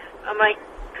Rick, I'm like,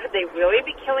 could they really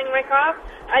be killing Rick off?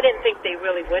 I didn't think they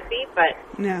really would be, but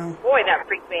no. Boy, that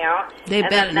freaked me out. They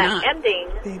better not. And then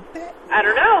that ending, I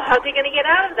don't know. How's he going to get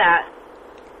out of that?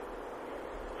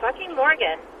 Fucking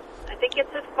Morgan. I think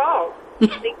it's his fault.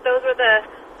 I think those were the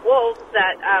wolves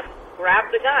that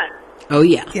grabbed the gun. Oh,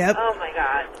 yeah. Yep. Oh, my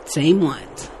God. Same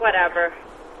ones. Whatever.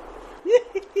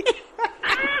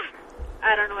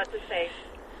 I don't know what to say.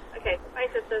 Okay, bye,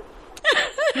 sisters.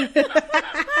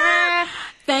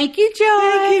 Thank you, Joy.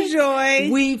 Thank you, Joy.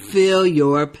 We feel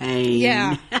your pain.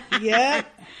 Yeah. Yep.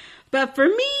 But for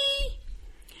me,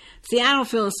 see, I don't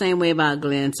feel the same way about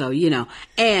Glenn, so,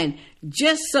 And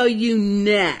just so you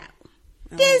know,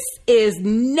 this is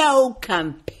no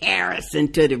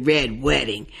comparison to the Red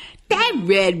Wedding. That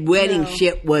Red Wedding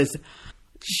shit was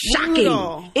shocking.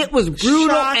 Brutal. It was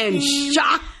brutal and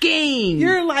shocking.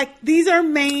 You're like, these are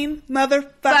main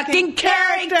motherfucking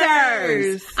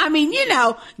characters. I mean,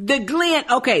 the Glenn,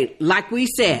 okay, like we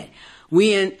said,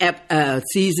 we in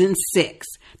season 6.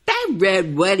 That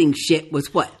Red Wedding shit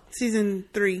was what? Season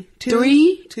 3.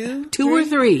 2 or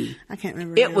 3. I can't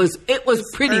remember. It was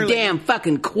pretty early. damn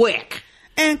fucking quick.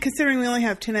 And considering we only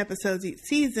have 10 episodes each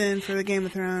season for the Game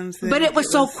of Thrones. But it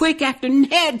was so quick after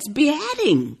Ned's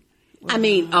beheading. I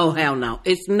mean, oh, hell no.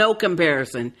 It's no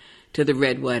comparison to the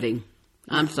Red Wedding.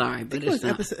 I'm sorry, but it's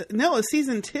not. No, it was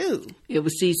season 2. It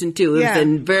was season 2. It was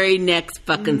the very next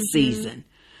fucking season.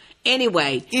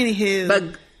 Anyway.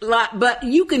 Anywho. But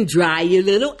you can dry your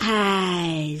little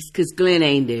eyes because Glenn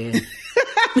ain't there.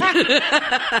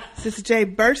 Sister J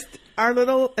burst our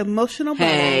little emotional bubble.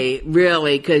 Hey,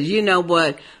 really, because you know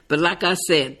what? But like I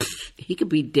said, he could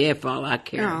be dead for all I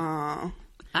care. Aww.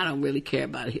 I don't really care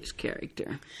about his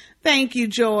character. Thank you,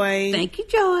 Joy. Thank you,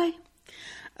 Joy.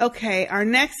 Okay, our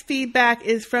next feedback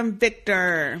is from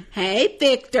Victor. Hey,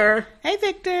 Victor. Hey,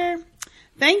 Victor.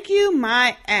 Thank you,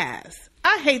 my ass.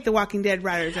 I hate the Walking Dead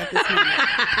writers at this moment.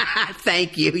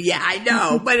 Thank you. Yeah, I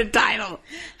know. What a title.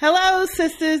 Hello,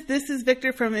 sisters. This is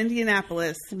Victor from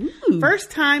Indianapolis.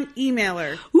 First time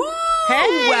emailer. Ooh,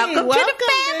 hey, welcome to the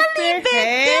family, Victor.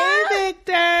 Hey,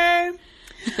 Victor.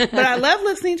 But I love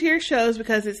listening to your shows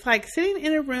because it's like sitting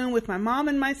in a room with my mom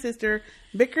and my sister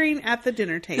bickering at the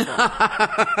dinner table.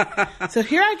 So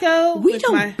here I go. We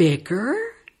don't bicker.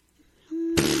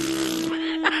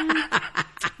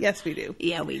 Yes, we do.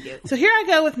 Yeah, we do. So here I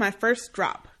go with my first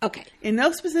drop. Okay. In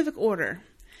no specific order.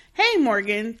 Hey,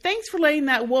 Morgan, thanks for letting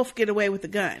that wolf get away with the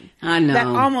gun. I know. That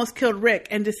almost killed Rick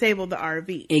and disabled the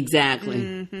RV. Exactly.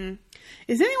 Mm-hmm.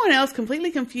 Is anyone else completely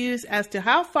confused as to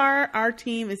how far our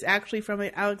team is actually from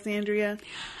Alexandria?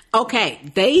 Okay.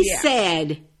 They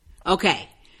said,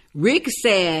 Rick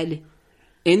said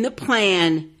in the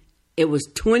plan it was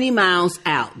 20 miles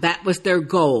out. That was their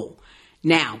goal.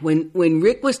 Now, when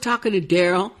Rick was talking to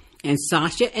Daryl and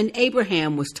Sasha and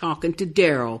Abraham was talking to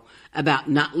Daryl about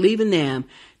not leaving them,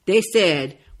 they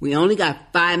said, we only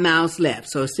got 5 miles left.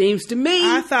 So it seems to me...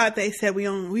 I thought they said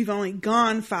we've only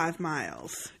gone 5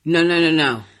 miles.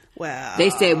 No. Well... They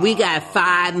said we got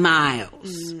 5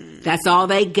 miles. That's all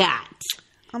they got.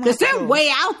 Because they're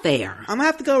way out there. I'm going to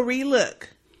have to go relook.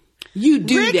 You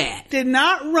do Rick that. Did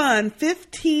not run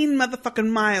 15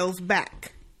 motherfucking miles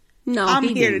back. No, I'm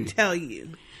he here didn't. to tell you.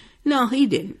 No, he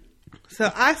didn't.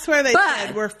 So I swear they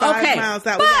said we're 5 miles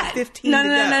out. We got 15 to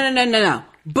go. No.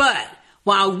 But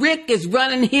while Rick is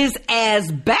running his ass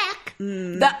back,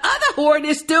 the other horde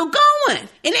is still going.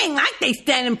 It ain't like they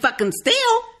standing fucking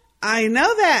still. I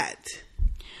know that.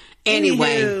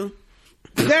 Anyway.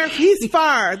 He's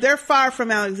far. They're far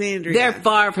from Alexandria. They're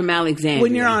far from Alexandria.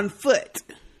 When you're on foot.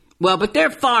 Well, but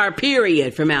they're far,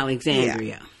 period, from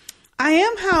Alexandria. Yeah. I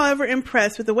am, however,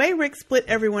 impressed with the way Rick split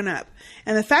everyone up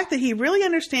and the fact that he really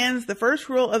understands the first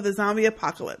rule of the zombie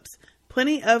apocalypse.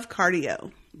 Plenty of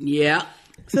cardio. Yeah.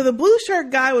 So the blue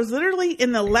shirt guy was literally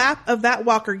in the lap of that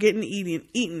walker getting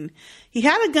eaten. He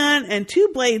had a gun and 2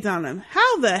 blades on him.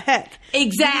 How the heck?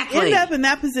 Exactly. He ended up in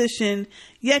that position,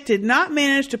 yet did not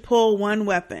manage to pull one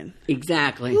weapon.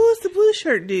 Exactly. Who was the blue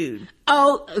shirt dude?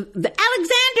 Oh, the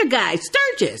Alexander guy,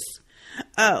 Sturgis.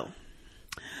 Oh.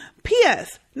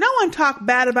 P.S. No one talk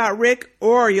bad about Rick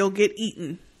or you'll get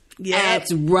eaten. Yeah,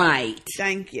 that's right.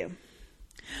 Thank you.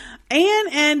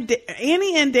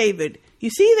 Annie and David,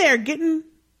 you see they're getting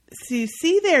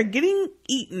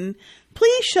eaten.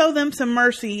 Please show them some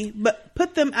mercy, but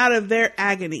put them out of their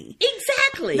agony.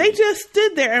 Exactly. They just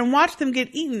stood there and watched them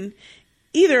get eaten.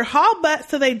 Either haul butt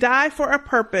so they die for a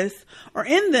purpose, or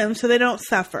end them so they don't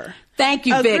suffer. Thank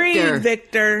you, Agreed,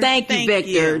 Victor. Thank you,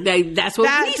 Victor. That's what we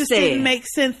said. That just didn't make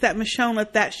sense that Michonne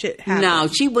let that shit happen. No,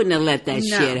 she wouldn't have let that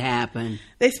shit happen.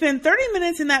 They spent 30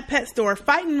 minutes in that pet store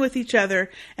fighting with each other,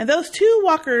 and those 2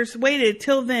 walkers waited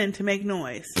till then to make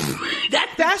noise.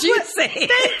 That's what you said.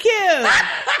 Thank you.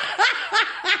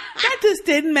 That just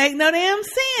didn't make no damn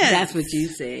sense. That's what you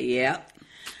said, yeah.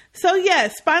 So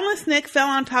yes, Spineless Nick fell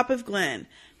on top of Glenn.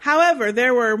 However,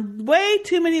 there were way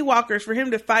too many walkers for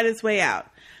him to fight his way out.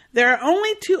 There are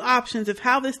only 2 options of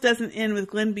how this doesn't end with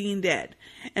Glenn being dead.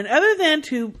 And other than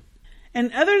to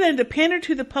pander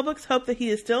to the public's hope that he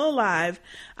is still alive,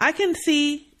 I can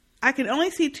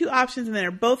only see 2 options and they're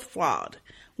both flawed.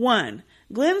 1,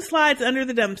 Glenn slides under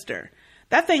the dumpster.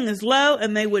 That thing is low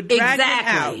and they would drag him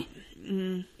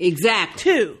out. Exactly.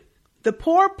 2, the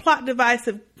poor plot device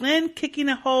of Glenn kicking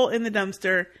a hole in the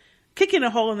dumpster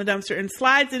and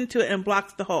slides into it and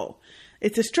blocks the hole.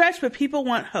 It's a stretch, but people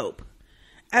want hope.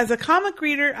 As a comic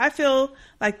reader, I feel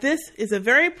like this is a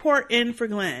very poor end for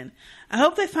Glenn. I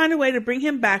hope they find a way to bring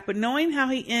him back, but knowing how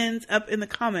he ends up in the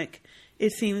comic,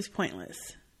 it seems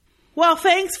pointless. Well,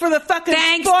 thanks for the fucking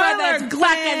spoiler,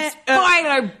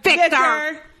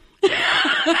 Victor.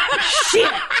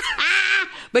 Shit.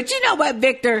 But you know what,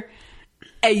 Victor?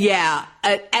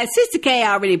 As Sister K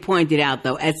already pointed out,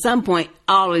 though, at some point,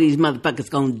 all of these motherfuckers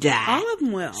gonna die. All of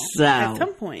them will. So, at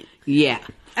some point. Yeah.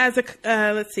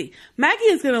 Let's see. Maggie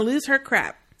is going to lose her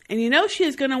crap. And you know she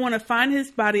is going to want to find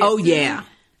his body.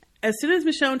 As soon as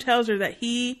Michonne tells her that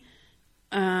he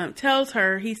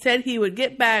said he would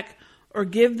get back or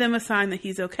give them a sign that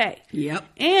he's okay. Yep.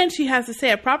 And she has to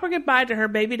say a proper goodbye to her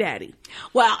baby daddy.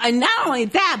 Well, and not only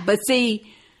that, but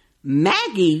see,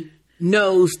 Maggie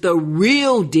knows the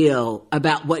real deal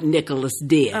about what Nicholas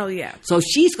did. Oh, yeah. So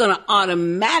she's going to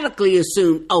automatically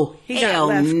assume, hell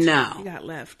no. He got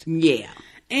left. Yeah.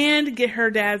 And get her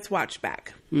dad's watch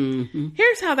back. Mm-hmm.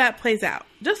 Here's how that plays out.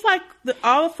 Just like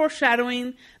all the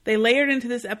foreshadowing they layered into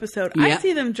this episode, I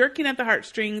see them jerking at the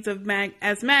heartstrings of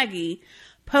as Maggie,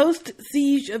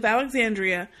 post-siege of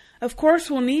Alexandria, of course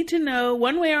will need to know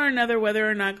one way or another whether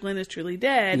or not Glenn is truly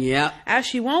dead. Yep. As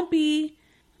she won't be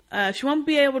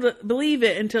able to believe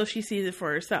it until she sees it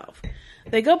for herself.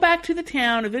 They go back to the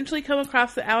town, eventually come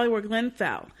across the alley where Glenn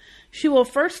fell. She will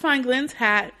first find Glenn's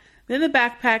hat, then the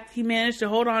backpack he managed to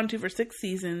hold on to for 6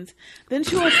 seasons. Then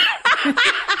she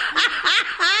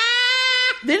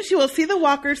will see the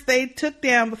walkers they took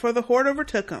down before the horde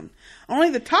overtook them. Only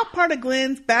the top part of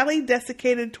Glenn's badly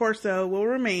desiccated torso will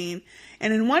remain,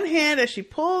 and in one hand, as she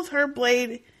puts her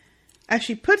blade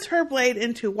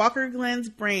into Walker Glenn's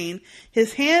brain,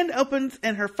 his hand opens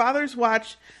and her father's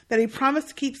watch that he promised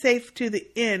to keep safe to the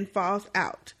end falls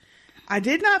out. I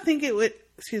did not think I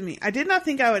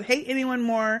would hate anyone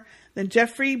more than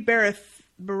Jeffrey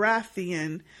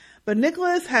Baratheon, but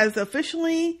Nicholas has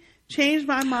officially changed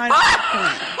my mind.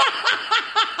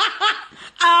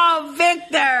 Oh,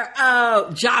 Victor! Oh,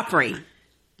 Joffrey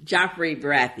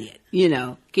Baratheon. You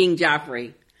know, King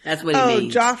Joffrey. That's what he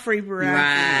means. Oh, Joffrey Baratheon.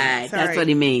 Right, sorry. that's what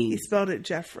he means. He spelled it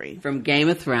Jeffrey. From Game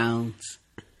of Thrones.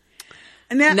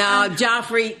 And now,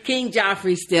 King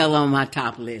Joffrey's still on my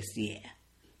top list, yeah.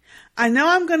 I know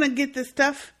I'm going to get this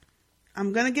stuff.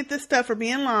 I'm going to get this stuff for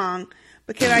being long,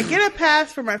 but can I get a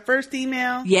pass for my first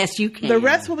email? Yes, you can. The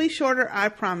rest will be shorter, I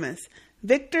promise.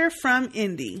 Victor from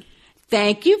Indy.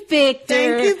 Thank you, Victor.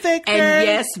 Thank you, Victor. And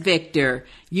yes, Victor,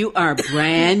 you are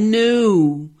brand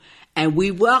new, and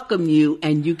we welcome you,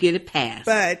 and you get a pass.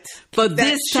 But for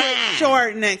this time,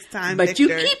 short next time, but Victor. You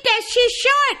keep that shit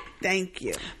short. Thank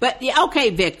you. But yeah, okay,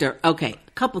 Victor. Okay,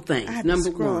 couple things. I had Number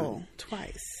to scroll one,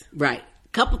 twice. Right.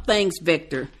 Couple things,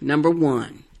 Victor. Number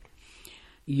one,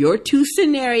 your 2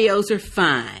 scenarios are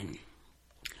fine,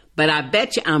 but I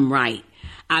bet you I'm right.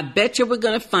 I bet you we're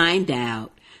going to find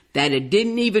out that it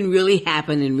didn't even really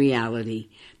happen in reality,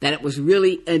 that it was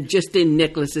really just in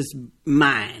Nicholas's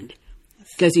mind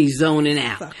because he's zoning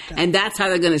out. And that's how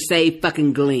they're going to save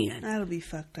fucking Glenn. That'll be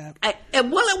fucked up. Well, it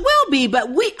will be,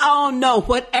 but we all know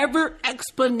whatever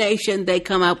explanation they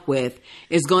come up with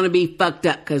is going to be fucked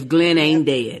up because Glenn ain't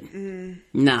dead.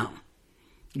 No.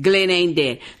 Glenn ain't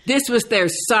dead. This was their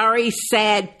sorry,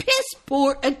 sad,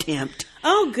 piss-poor attempt.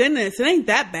 Oh, goodness. It ain't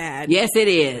that bad. Yes, it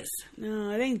is.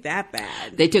 No, it ain't that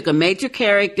bad. They took a major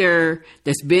character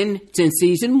that's been since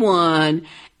season 1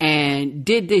 and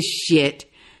did this shit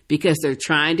because they're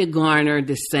trying to garner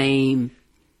the same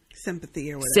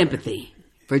sympathy or whatever. Sympathy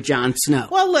for Jon Snow.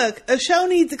 Well, look, a show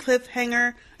needs a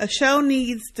cliffhanger. A show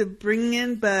needs to bring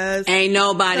in buzz. Ain't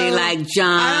nobody like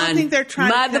Jon. I don't think they're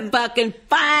trying motherfucking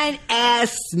fine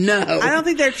ass Snow. I don't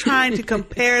think they're trying to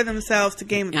compare themselves to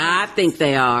Game of Thrones. I think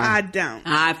they are. I don't.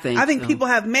 I think so. People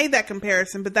have made that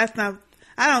comparison, but that's not.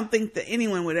 I don't think that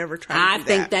anyone would ever try to do that. I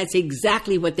think that's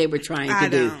exactly what they were trying to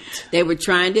do. Don't. They were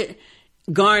trying to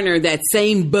garner that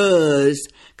same buzz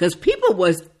because people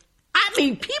was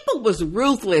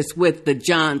ruthless with the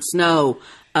Jon Snow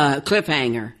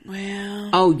cliffhanger. Well.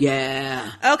 Oh,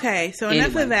 yeah. Okay, so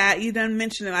enough of that. You done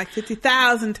mentioned it like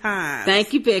 50,000 times.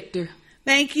 Thank you, Victor.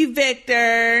 Thank you,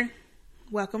 Victor.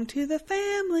 Welcome to the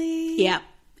family. Yeah.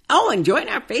 Oh, and join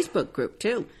our Facebook group,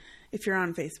 too. If you're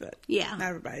on Facebook. Yeah. Not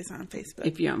everybody's on Facebook.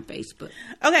 If you're on Facebook.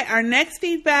 Okay, our next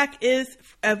feedback is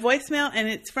a voicemail, and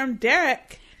it's from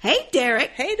Derek. Hey, Derek.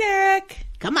 Hey, Derek.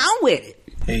 Come on with it.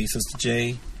 Hey, Sister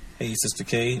J. Hey, Sister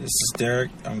K. This is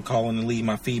Derek. I'm calling to leave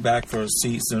my feedback for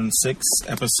Season 6,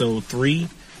 Episode 3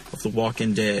 of The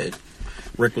Walking Dead.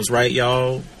 Rick was right,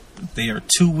 y'all. They are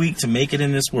too weak to make it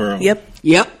in this world.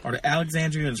 Yep. Are the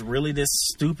Alexandrians really this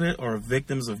stupid or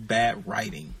victims of bad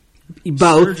writing?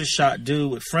 Both. Sure just shot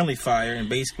dude with friendly fire and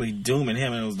basically dooming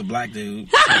him, and it was the black dude,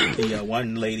 the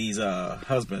one lady's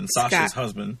husband, Sasha's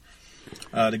husband.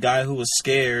 The guy who was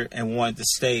scared and wanted to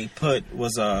stay put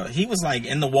was he was like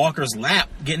in the walker's lap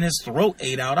getting his throat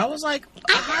ate out. I was like,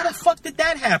 how the fuck did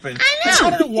that happen? I know. How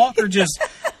did the walker just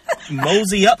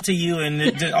mosey up to you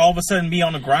and just all of a sudden be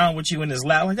on the ground with you in his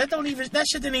lap. Like that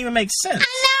shit didn't even make sense.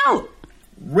 I know.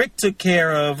 Rick took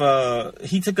care of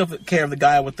the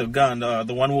guy with the gun,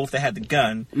 the one wolf that had the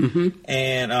gun,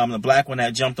 and the black one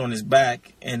that jumped on his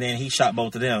back, and then he shot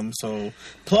both of them. So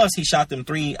plus he shot them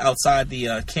 3 outside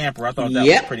the camper. I thought that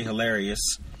was pretty hilarious.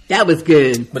 That was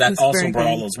good. But that also brought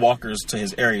all those walkers to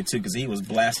his area too, because he was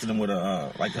blasting them with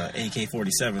a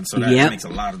AK-47. So that makes a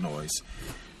lot of noise.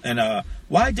 And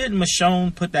why didn't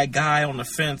Michonne put that guy on the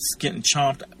fence getting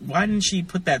chomped? Why didn't she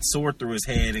put that sword through his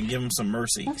head and give him some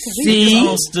mercy? See? They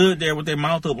all stood there with their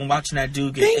mouth open watching that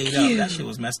dude get ate up. That shit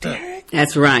was messed up.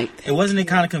 That's right. It wasn't it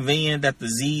kind of convenient that the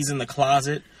Z's in the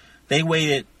closet, they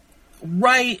waited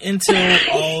right until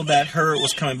all that herd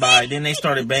was coming by. Then they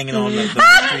started banging on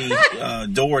the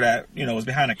door that was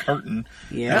behind a curtain.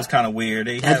 That was kind of weird.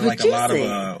 They had like a lot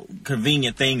of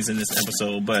convenient things in this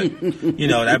episode, but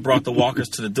that brought the walkers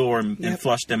to the door and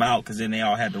flushed them out because then they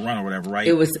all had to run or whatever, right?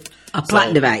 It was a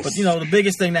plot device. But the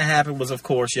biggest thing that happened was, of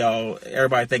course, y'all,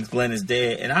 everybody thinks Glenn is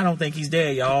dead, and I don't think he's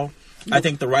dead, y'all. I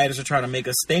think the writers are trying to make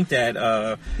us think that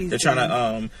they're trying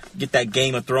to get that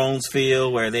Game of Thrones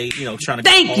feel where they, trying to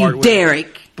Thank get hard you, with Derek.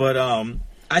 it. But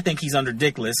I think he's under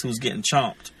Dickless, who's getting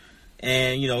chomped.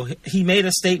 And, he made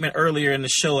a statement earlier in the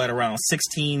show at around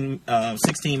 16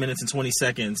 minutes and 20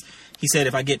 seconds. He said,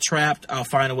 if I get trapped, I'll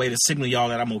find a way to signal y'all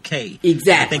that I'm okay.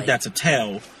 Exactly. I think that's a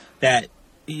tell that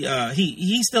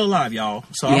he's still alive, y'all.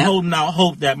 So I'm holding out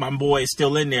hope that my boy is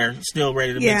still in there, still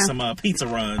ready to make some pizza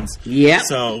runs. Yeah.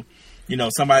 So...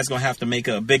 somebody's going to have to make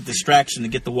a big distraction to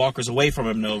get the walkers away from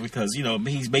him, though, because,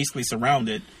 he's basically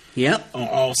surrounded on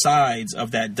all sides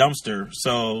of that dumpster.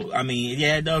 So, I mean,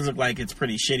 it does look like it's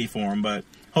pretty shitty for him, but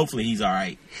hopefully he's all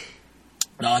right.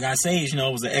 And all I got to say is, it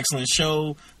was an excellent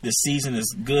show. This season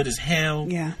is good as hell.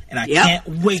 Yeah. And I can't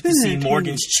wait to see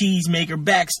Morgan's cheesemaker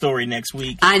backstory next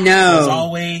week. I know. As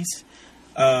always,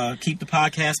 keep the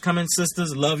podcast coming,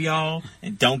 sisters. Love y'all,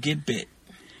 and don't get bit.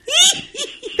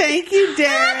 Thank you,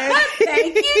 Derek.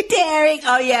 Thank you, Derek.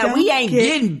 Oh, yeah, we ain't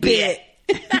getting bit.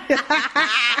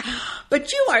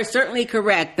 But you are certainly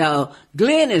correct, though.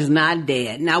 Glenn is not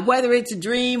dead. Now, whether it's a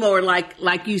dream or like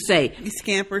you say, he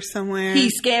scampers somewhere.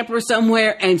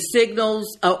 And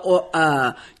signals,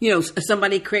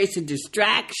 somebody creates a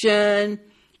distraction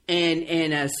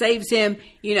and saves him.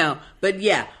 But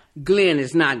yeah, Glenn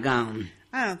is not gone.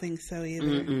 I don't think so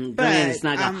either. Glenn is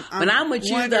not gone. But I'm with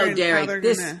you, though, Derek.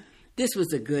 This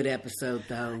was a good episode,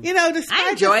 though.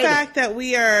 Despite the fact that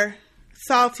we are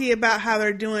salty about how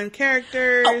they're doing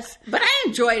characters, but I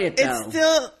enjoyed it,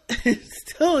 though. It's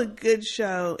still a good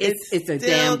show. It's a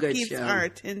damn good show. Keeps our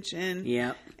attention.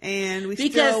 Yep. And we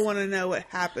still want to know what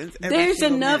happens. There's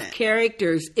enough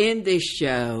characters in this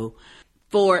show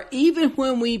for even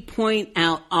when we point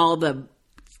out all the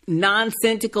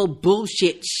nonsensical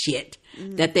bullshit shit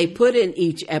that they put in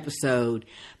each episode,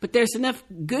 but there's enough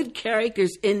good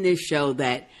characters in this show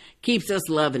that keeps us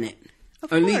loving it. Of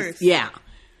course. Least, yeah.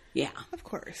 Of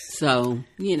course. So,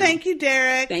 Thank you,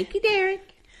 Derek. Thank you, Derek.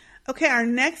 Okay, our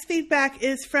next feedback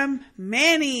is from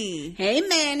Manny. Hey,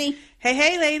 Manny.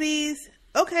 Hey, ladies.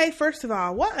 Okay, first of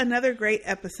all, what another great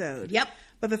episode. Yep.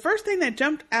 But the first thing that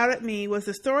jumped out at me was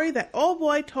the story that old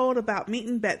boy told about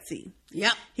meeting Betsy.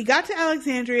 Yep. He got to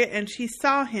Alexandria and she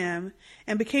saw him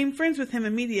and became friends with him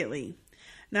immediately.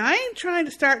 Now, I ain't trying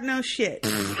to start no shit.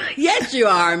 Yes, you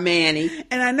are, Manny.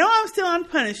 And I know I'm still on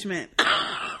punishment.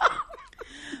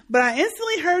 But I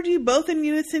instantly heard you both in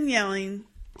unison yelling,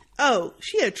 "Oh,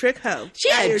 she a trick hoe." She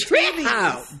a trick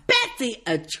hoe. Betsy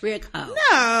a trick hoe.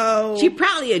 No. She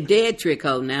probably a dead trick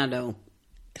hoe now, though.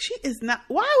 She is not.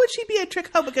 Why would she be a trick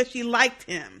hoe? Because she liked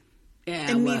him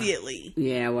immediately.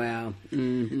 Well.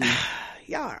 Mm-hmm.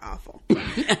 Y'all are awful.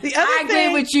 I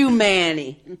agree with you,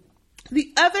 Manny.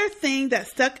 The other thing that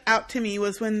stuck out to me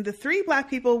was when the 3 black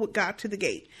people got to the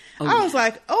gate. I was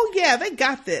like, oh yeah, they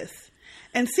got this.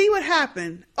 And see what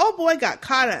happened. Oh boy got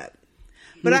caught up.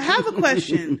 But I have a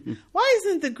question. Why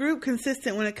isn't the group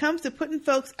consistent when it comes to putting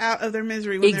folks out of their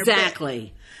misery when they're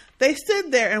bit? They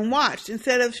stood there and watched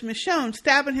instead of Michonne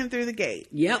stabbing him through the gate.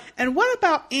 Yep. And what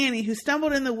about Annie, who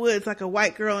stumbled in the woods like a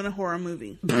white girl in a horror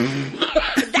movie?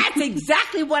 That's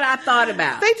exactly what I thought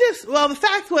about. The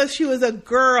fact was she was a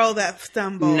girl that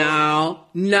stumbled.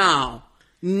 No.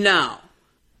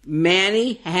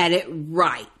 Manny had it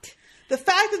right. The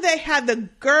fact that they had the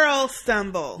girl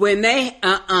stumble. When they,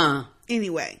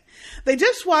 Anyway, they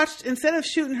just watched instead of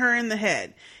shooting her in the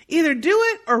head. Either do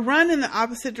it or run in the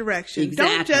opposite direction.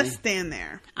 Exactly. Don't just stand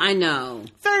there. I know.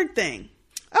 Third thing.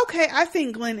 Okay, I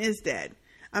think Glenn is dead.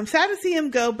 I'm sad to see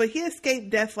him go, but he escaped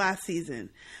death last season.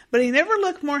 But he never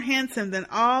looked more handsome than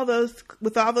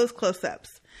with all those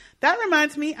close-ups. That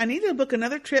reminds me, I need to book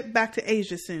another trip back to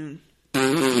Asia soon.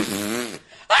 Maddie,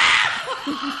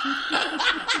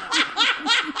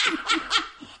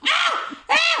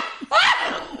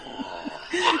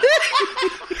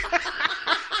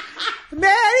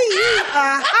 you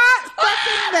a hot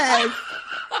fucking mess.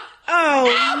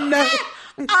 Oh, no.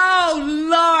 Oh,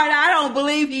 Lord, I don't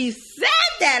believe he said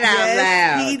that out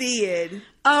loud. Yes, he did.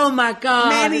 Oh, my God.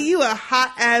 Maddie, you a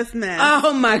hot ass mess.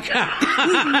 Oh, my God.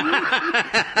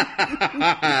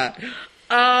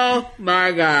 Oh,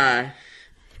 my God.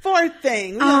 Fourth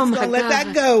thing. We're just going to let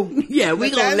that go. Yeah,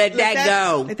 we're going to let that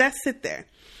go. Let that sit there.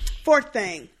 Fourth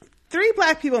thing. 3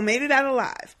 black people made it out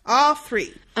alive. All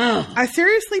 3. Oh. I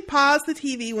seriously paused the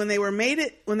TV when they made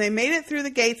it through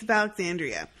the gates of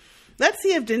Alexandria. Let's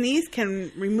see if Denise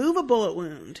can remove a bullet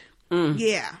wound.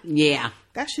 Yeah. Yeah.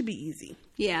 That should be easy.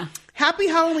 Yeah. Happy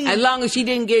Halloween. As long as she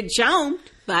didn't get shown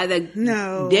by the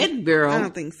dead girl. I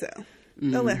don't think so.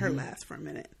 They'll let her last for a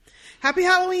minute. Happy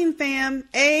Halloween, fam.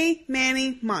 A.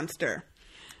 Manny Monster.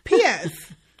 P.S.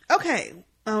 Okay.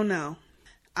 Oh, no.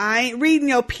 I ain't reading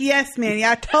your P.S., Manny.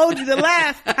 I told you the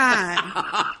last time.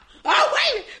 Oh,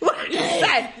 wait. What did it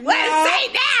say? What did it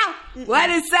say now? What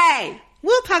did it say?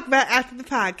 We'll talk about it after the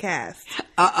podcast.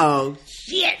 Uh-oh.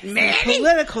 Shit, Manny.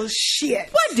 Political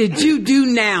shit. What did you do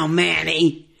now,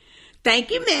 Manny? Thank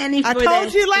you, Manny, for I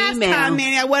told you last email. time,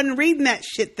 Manny, I wasn't reading that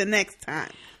shit the next time.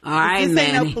 All right, this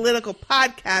Manny. ain't no political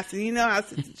podcast, and you know how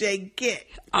Sister J get.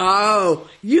 Oh,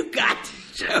 you got to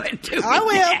show it to me I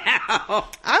will. now.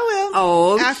 I will.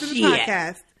 Oh, after the shit.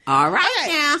 podcast. All right,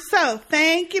 Okay, now. so,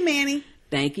 thank you, Manny.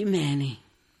 Thank you, Manny.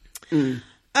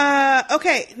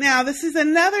 Okay, now this is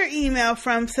another email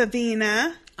from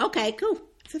Savina. Okay, cool.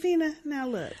 Savina, now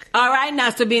look. All right, now,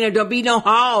 Sabina, don't be no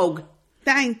hog.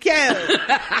 Thank you.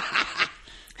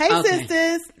 Hey,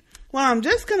 sisters. Well, I'm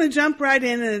just going to jump right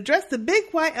in and address the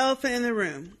big white elephant in the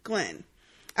room, Glenn.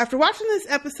 After watching this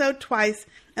episode twice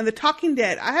and The Talking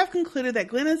Dead, I have concluded that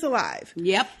Glenn is alive.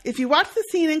 Yep. If you watch the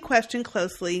scene in question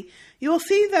closely, you will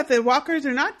see that the walkers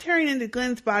are not tearing into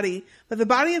Glenn's body, but the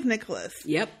body of Nicholas.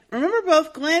 Yep. Remember,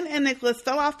 both Glenn and Nicholas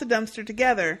fell off the dumpster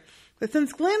together, but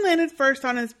since Glenn landed first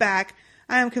on his back,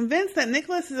 I am convinced that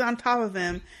Nicholas is on top of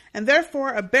him, and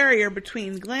therefore a barrier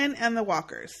between Glenn and the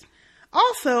walkers.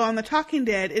 Also, on The Talking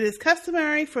Dead, it is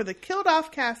customary for the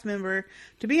killed-off cast member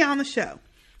to be on the show.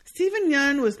 Stephen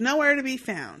Yeun was nowhere to be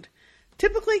found.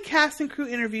 Typically, cast and crew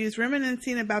interviews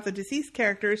reminiscing about the deceased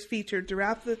characters featured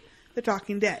throughout the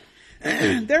Talking Dead.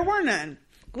 There were none.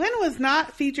 Glenn was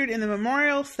not featured in the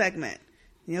memorial segment.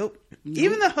 Nope.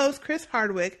 Even the host, Chris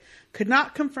Hardwick, could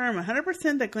not confirm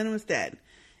 100% that Glenn was dead.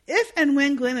 If and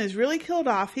when Glenn is really killed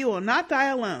off, he will not die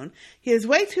alone. He is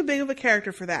way too big of a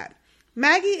character for that.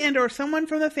 Maggie and or someone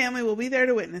from the family will be there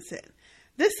to witness it.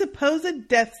 This supposed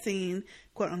death scene,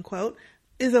 quote unquote,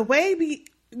 is way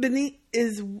beneath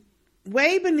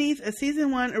a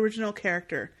season 1 original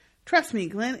character. Trust me,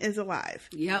 Glenn is alive.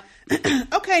 Yep.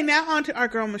 Okay, now on to our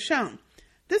girl Michonne.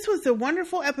 This was a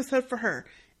wonderful episode for her.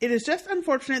 It is just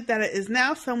unfortunate that it is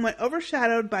now somewhat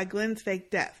overshadowed by Glenn's fake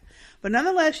death. But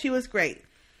nonetheless, she was great.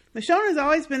 Michonne has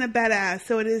always been a badass,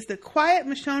 so it is the quiet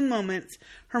Michonne moments,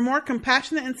 her more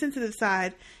compassionate and sensitive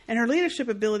side, and her leadership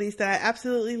abilities that I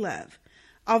absolutely love.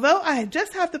 Although I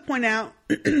just have to point out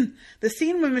the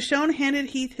scene when Michonne handed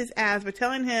Heath his ass by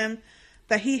telling him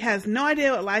that he has no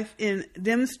idea what life in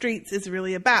dim streets is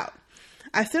really about.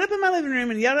 I stood up in my living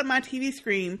room and yelled at my TV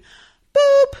screen,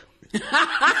 boop!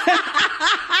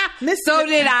 So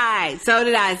did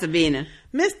I, Sabina.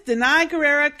 Miss Denai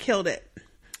Guerrera killed it.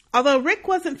 Although Rick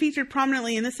wasn't featured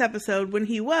prominently in this episode, when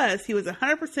he was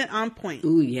 100% on point.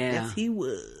 Ooh, yeah. Yes, he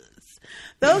was.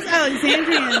 These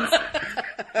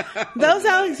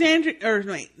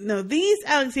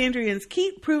Alexandrians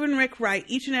keep proving Rick right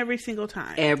each and every single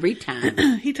time. Every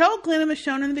time. He told Glenn and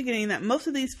Michonne in the beginning that most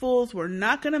of these fools were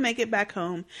not going to make it back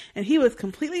home, and he was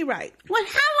completely right. Well,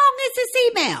 how long is this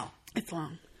email? It's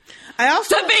long. I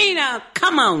also Sabina,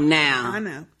 come on now. I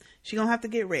know. She's going to have to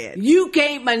get read. You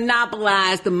can't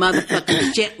monopolize the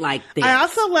motherfucking shit like this. I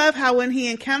also love how when he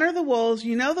encountered the wolves,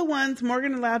 you know the ones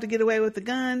Morgan allowed to get away with the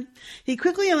gun? He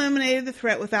quickly eliminated the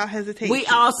threat without hesitation. We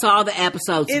all saw the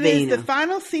episode, Sabina. It is the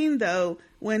final scene, though,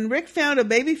 when Rick found the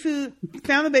baby food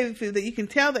that you can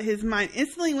tell that his mind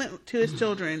instantly went to his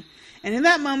children. And in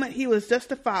that moment, he was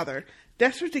just a father,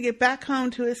 desperate to get back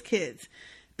home to his kids.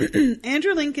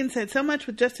 Andrew Lincoln said so much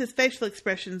with just his facial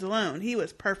expressions alone. He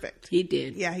was perfect. He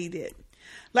did. Yeah, he did.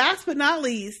 Last but not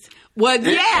least. Well,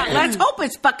 yeah, let's hope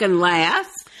it's fucking last.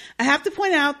 I have to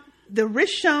point out the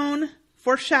Rishon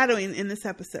foreshadowing in this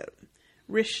episode.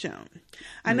 Rishon.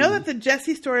 I know that the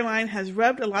Jesse storyline has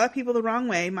rubbed a lot of people the wrong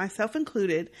way, myself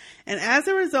included, and as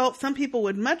a result, some people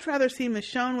would much rather see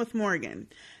Michonne with Morgan,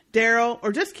 Daryl,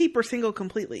 or just keep her single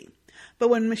completely. But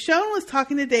when Michonne was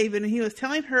talking to David and he was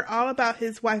telling her all about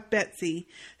his wife Betsy,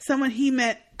 someone he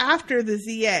met after the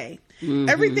ZA,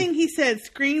 everything he said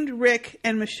screamed Rick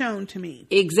and Michonne to me.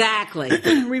 Exactly.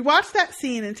 Rewatch that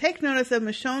scene and take notice of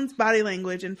Michonne's body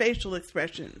language and facial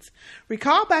expressions.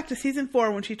 Recall back to season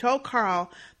 4 when she told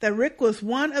Carl that Rick was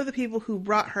one of the people who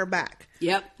brought her back.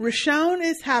 Yep. Michonne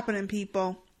is happening,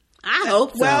 people. I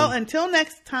hope so. Well, until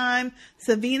next time,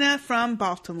 Savina from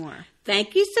Baltimore.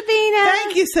 Thank you, Savina.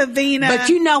 Thank you, Savina. But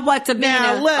you know what, Savina?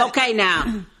 Now, look. Okay,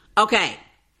 now. Okay.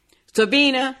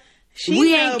 Savina, She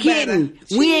we know ain't kidding. better.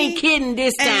 We She ain't kidding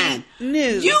this time. ain't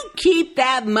new. You keep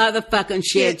that motherfucking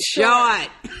shit short.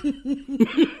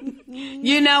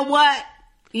 You know what?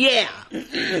 Yeah.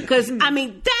 Because, I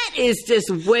mean, that is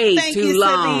just way Thank too you,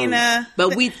 long. Savina.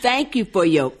 But we thank you for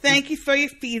your... Thank you for your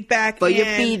feedback. For your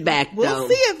and feedback, We'll though.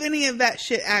 see if any of that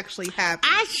shit actually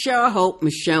happens. I sure hope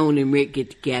Michonne and Rick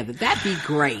get together. That'd be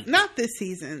great. Not this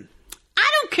season. I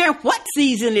don't care what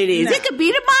season it is. No. It could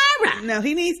be tomorrow. No,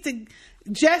 he needs to...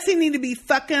 Jesse need to be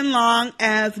fucking long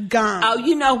as gone. Oh,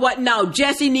 you know what? No,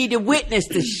 Jesse need to witness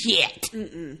the shit.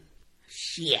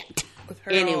 Shit. With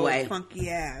her Anyway. old funky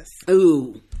ass.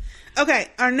 Ooh. Okay,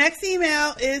 our next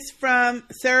email is from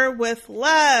Sir with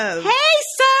Love. Hey,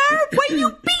 sir, where you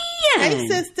been? Hey,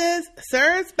 sisters.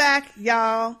 Sir's back,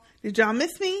 y'all. Did y'all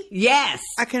miss me? Yes.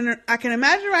 I can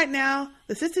imagine right now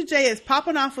the Sister J is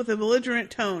popping off with a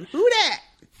belligerent tone. Who that?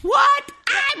 What?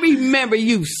 I remember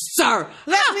you, sir.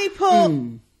 Let me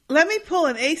pull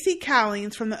an AC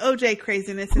Cowlings from the OJ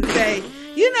craziness and say,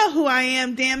 you know who I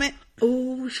am, damn it.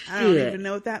 Oh, shit. I don't even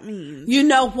know what that means. You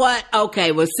know what?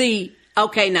 Okay, well, see.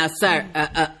 Okay, now, sir.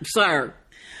 Sir.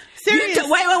 Serious.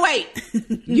 Wait.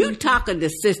 You talking to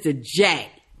Sister J.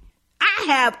 I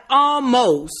have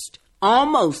almost,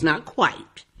 not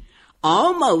quite,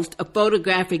 almost a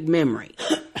photographic memory.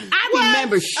 I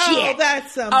remember shit. Oh,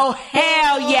 that's some... Oh,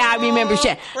 hell yeah, I remember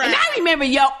shit. crap. And I remember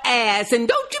your ass, and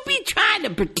don't you be trying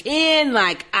to pretend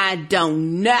like I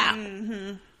don't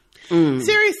know.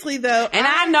 Seriously, though. And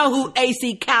I know who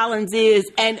AC Collins is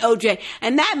and OJ,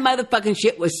 and that motherfucking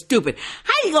shit was stupid.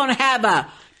 How you gonna have a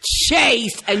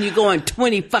chase and you're going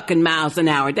 20 fucking miles an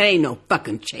hour? That ain't no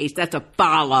fucking chase. That's a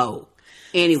follow.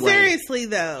 Anyway. Seriously,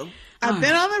 though. I've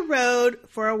been on the road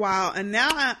for a while, and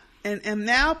now am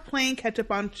now playing catch up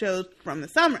on shows from the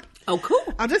summer. Oh,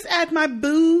 cool. I'll just add my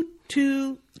boo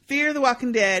to Fear the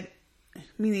Walking Dead,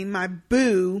 meaning my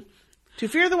boo to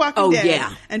Fear the Walking Dead,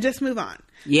 yeah. and just move on.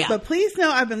 Yeah. But please know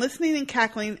I've been listening and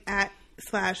cackling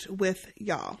 /with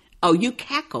y'all. Oh, you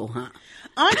cackle, huh?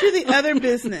 On to the other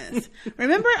business.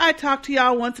 Remember I talked to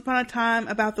y'all once upon a time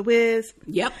about The Wiz?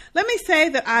 Yep. Let me say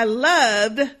that I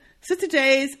loved Sister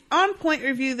J's on-point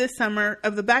review this summer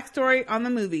of the backstory on the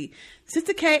movie.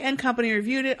 Sister K and company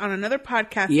reviewed it on another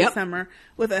podcast this summer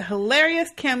with a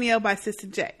hilarious cameo by Sister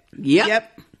J.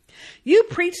 Yep. You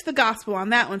preached the gospel on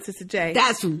that one, Sister J.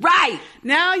 That's right.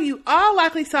 Now you all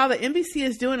likely saw that NBC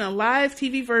is doing a live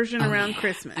TV version around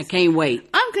Christmas. I can't wait.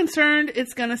 I'm concerned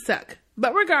it's going to suck.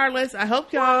 But regardless, I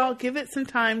hope y'all give it some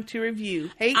time to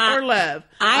review. Hate or love.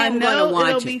 I am know gonna watch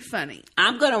it'll it. be funny.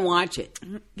 I'm going to watch it.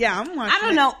 Yeah, I'm watching I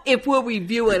don't know if we'll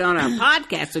review it on our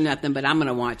podcast or nothing, but I'm going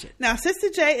to watch it. Now, Sister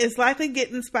J is likely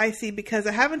getting spicy because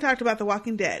I haven't talked about The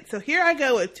Walking Dead. So here I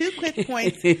go with 2 quick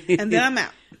points, and then I'm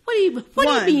out. What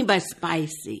do you mean by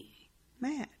spicy?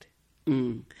 Mad.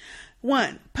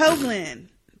 1. Poe Glenn.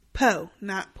 Poe,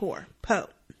 not poor. Poe.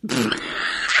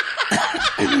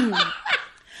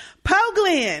 Poe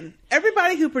Glenn.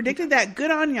 Everybody who predicted that,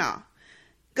 good on y'all.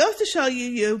 Goes to show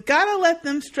you've got to let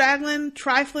them straggling,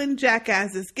 trifling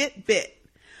jackasses get bit.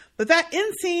 But that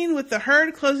end scene with the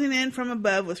herd closing in from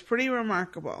above was pretty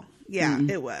remarkable. Yeah,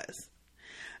 it was.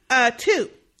 2.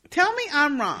 Tell me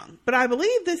I'm wrong, but I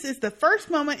believe this is the first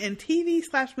moment in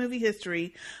TV/movie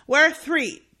history where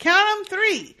 3, count them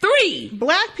 3,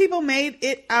 black people made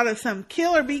it out of some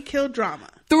kill or be killed drama.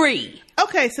 3.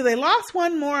 Okay, so they lost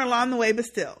one more along the way, but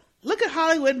still. Look at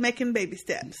Hollywood making baby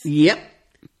steps. Yep.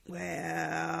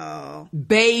 Well.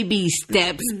 Baby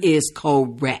steps is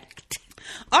correct.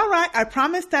 All right, I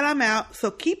promise that I'm out,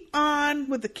 so keep on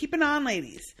with the keeping on,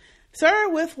 ladies. Sir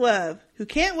with love, who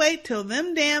can't wait till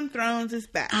them damn thrones is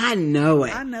back. I know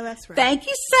it. I know that's right. Thank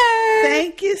you, sir.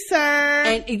 Thank you, sir.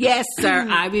 And yes, sir,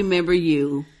 I remember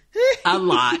you a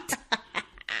lot.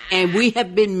 And we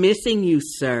have been missing you,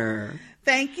 sir.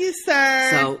 Thank you, sir.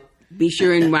 So be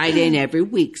sure and write in every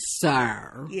week,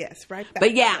 sir. Yes, right back.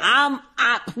 But yeah,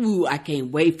 I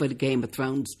can't wait for the Game of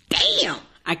Thrones. Damn.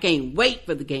 I can't wait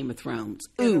for the Game of Thrones.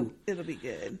 Ooh. It'll be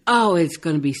good. Oh, it's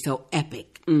going to be so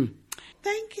epic. Thank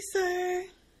you, sir.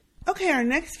 Okay, our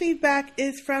next feedback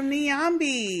is from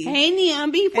Niambi. Hey,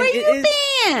 Niambi, where you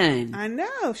been? I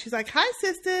know. She's like, hi,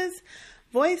 sisters.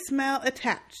 Voicemail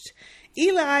attached.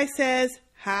 Eli says,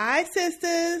 hi,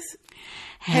 sisters.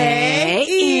 Hey,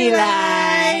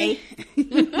 Eli.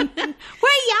 Where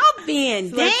y'all been?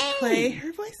 So let's play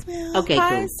her voicemail. Okay,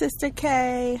 Hi, cool. Sister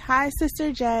K. Hi,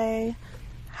 Sister J.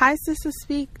 Hi, Sister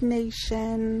Speak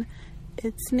Nation.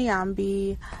 It's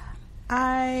Niambi.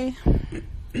 I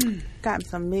got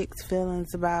some mixed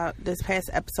feelings about this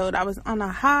past episode. I was on a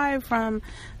high from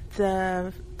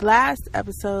the last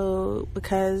episode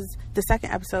because the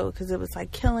second episode, because it was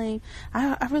like killing.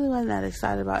 I really wasn't that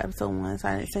excited about episode 1, so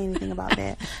I didn't say anything about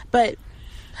that. But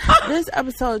this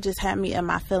episode just had me in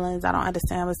my feelings. I don't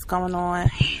understand what's going on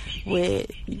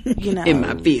with, in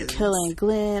my feelings. Killing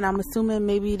Glenn. I'm assuming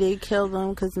maybe they killed him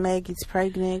because Maggie's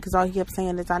pregnant, because all he kept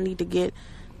saying is, I need to get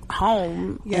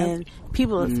home. Yep. And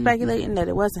people are speculating that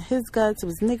it wasn't his guts, it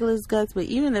was Nicholas' guts. But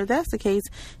even if that's the case,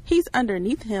 he's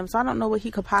underneath him, so I don't know what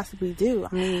he could possibly do.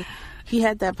 I mean, he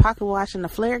had that pocket watch and the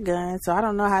flare gun, so I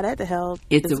don't know how that the hell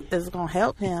is going to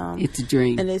help him. It's a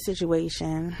dream in this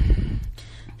situation.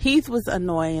 Heath was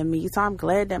annoying me, so I'm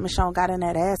glad that Michonne got in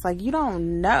that ass. Like, you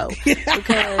don't know,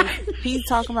 because he's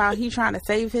talking about he trying to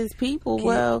save his people.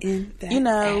 You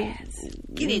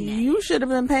should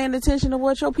have been paying attention to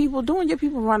what your people doing. Your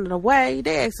people running away.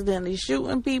 They accidentally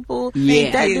shooting people. Yeah.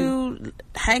 That dude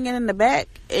hanging in the back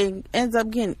and ends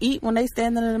up getting eat when they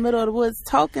standing in the middle of the woods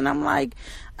talking. I'm like,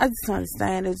 I just don't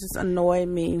understand. It just annoyed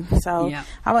me. So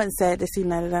I wasn't sad to see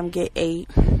none of them get ate.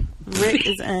 Rick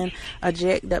is in a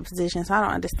jacked up position, so I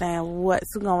don't understand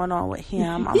what's going on with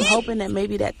him. I'm hoping that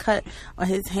maybe that cut on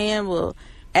his hand will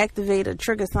activate or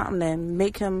trigger something and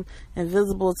make him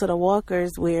invisible to the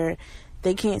walkers where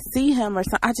they can't see him or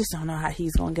something. I just don't know how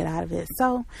he's going to get out of it.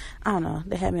 So, I don't know.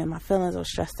 They had me in my feelings. I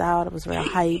was stressed out. I was real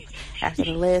hype after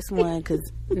the last one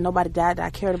because nobody died that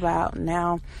I cared about.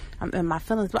 Now, I'm in my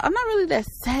feelings. But I'm not really that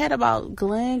sad about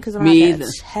Glenn because I'm not that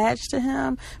attached to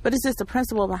him. But it's just the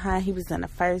principle behind he was in the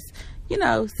first,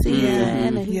 season.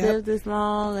 And he lived this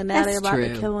long. And now they're about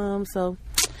to kill him. So,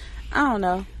 I don't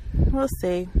know. We'll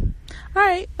see. All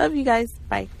right. Love you guys.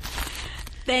 Bye.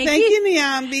 Thank you,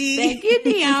 Niambi. Thank you,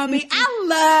 Niambi.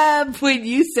 I love when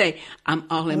you say, I'm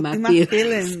all in my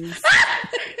feelings.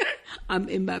 I'm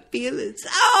in my feelings.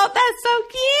 Oh, that's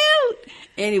so cute.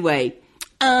 Anyway,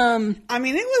 I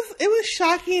mean, it was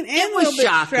shocking and a little bit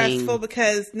stressful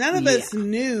because none of us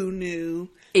knew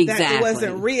that it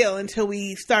wasn't real until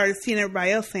we started seeing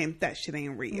everybody else saying that shit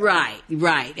ain't real.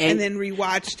 Right. And then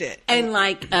rewatched it.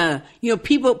 And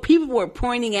people were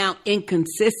pointing out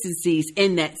inconsistencies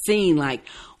in that scene. Like,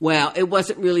 well, it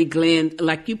wasn't really Glenn.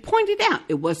 Like you pointed out,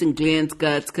 it wasn't Glenn's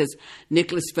guts because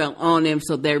Nicholas fell on him.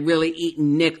 So they're really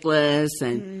eating Nicholas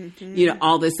and,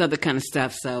 all this other kind of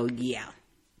stuff. So, yeah.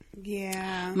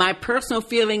 Yeah. My personal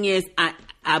feeling is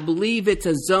I believe it's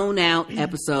a zone out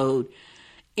episode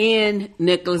in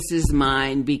Nicholas's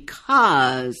mind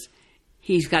because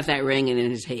he's got that ringing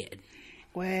in his head.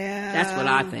 Well, that's what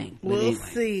I think. We'll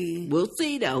see. We'll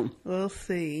see, though. We'll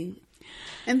see.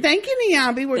 And thank you,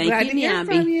 Niambi. We're glad to hear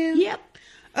from you. Yep.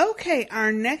 Okay,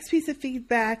 our next piece of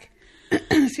feedback,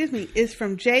 is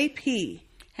from JP.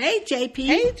 Hey, JP.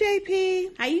 Hey,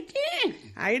 JP. How you doing?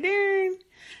 How you doing?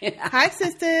 Hi,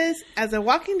 sisters. As a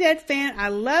Walking Dead fan, I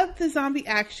love the zombie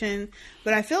action,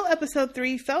 but I feel episode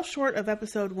 3 fell short of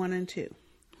episode 1 and 2.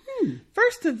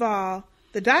 First of all,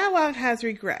 the dialogue has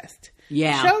regressed.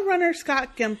 Yeah. Showrunner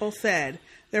Scott Gimple said,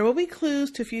 there will be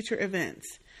clues to future events.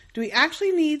 Do we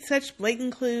actually need such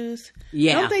blatant clues?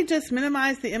 Yeah. Don't they just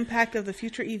minimize the impact of the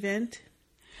future event?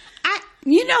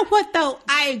 You know what, though?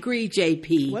 I agree,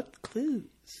 JP. What clues?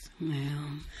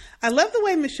 Well, I love the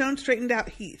way Michonne straightened out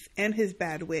Heath and his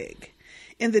bad wig.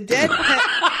 In the dead pet...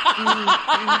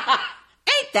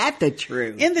 Ain't that the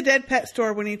truth? In the dead pet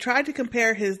store when he tried to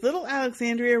compare his little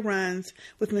Alexandria runs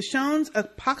with Michonne's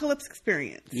apocalypse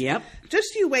experience. Yep.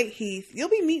 Just you wait, Heath. You'll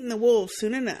be meeting the wolves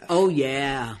soon enough. Oh,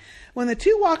 yeah. When the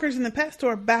two walkers in the pet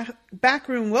store back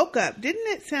room woke up, didn't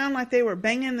it sound like they were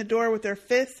banging the door with their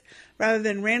fists rather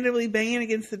than randomly banging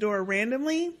against the door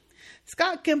randomly?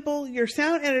 Scott Gimple, your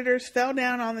sound editors fell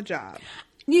down on the job.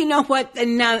 You know what?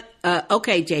 Now,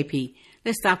 okay, JP,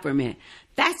 let's stop for a minute.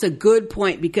 That's a good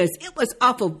point because it was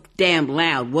awful damn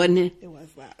loud, wasn't it? It was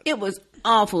loud. It was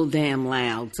awful damn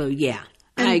loud. So, yeah,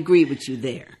 I agree with you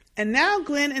there. And now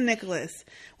Glenn and Nicholas.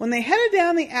 When they headed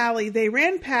down the alley, they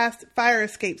ran past fire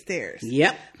escape stairs.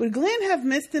 Yep. Would Glenn have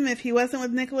missed them if he wasn't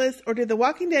with Nicholas, or did the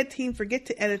Walking Dead team forget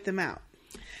to edit them out?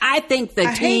 I think the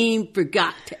team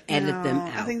forgot to edit them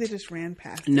out. I think they just ran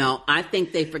past it. No, I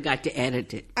think they forgot to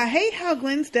edit it. I hate how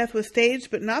Glenn's death was staged,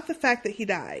 but not the fact that he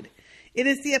died. It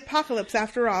is the apocalypse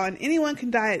after all, and anyone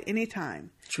can die at any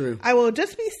time. True. I will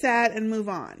just be sad and move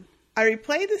on. I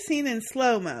replayed the scene in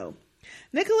slow-mo.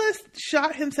 Nicholas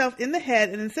shot himself in the head,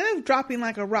 and instead of dropping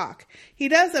like a rock, he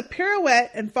does a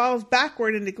pirouette and falls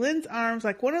backward into Glenn's arms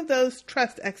like one of those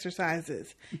trust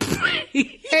exercises.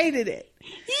 Hated it.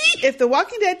 If the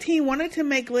Walking Dead team wanted to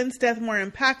make Glenn's death more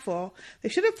impactful, they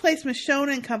should have placed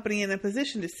Michonne and company in a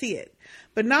position to see it,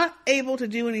 but not able to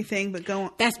do anything but go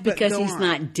on. That's because he's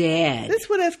not dead.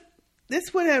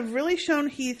 This would have really shown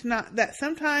Heath that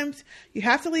sometimes you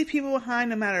have to leave people behind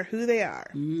no matter who they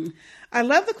are. Mm-hmm. I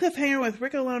love the cliffhanger with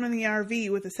Rick alone in the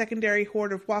RV with a secondary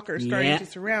horde of walkers starting to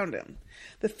surround him.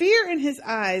 The fear in his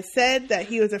eyes said that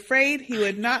he was afraid he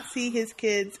would not see his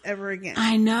kids ever again.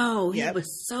 I know. Yep. He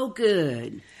was so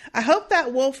good. I hope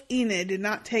that wolf Enid did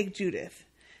not take Judith.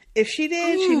 If she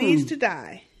did, she needs to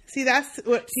die. See, that's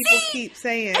what people keep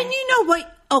saying. And you know what?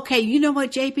 Okay, you know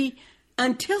what, JP?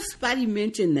 Until somebody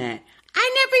mentioned that,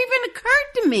 I never even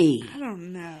occurred to me. I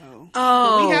don't know.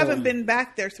 Oh. We haven't been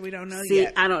back there, so we don't know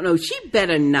yet. I don't know. She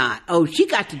better not. Oh, she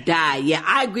got to die. Yeah,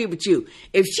 I agree with you.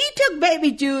 If she took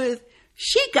baby Judith,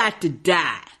 she got to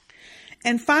die.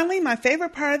 And finally, my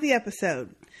favorite part of the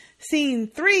episode. Scene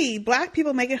 3, black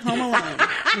people make it home alone.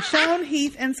 Michonne,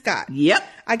 Heath, and Scott. Yep.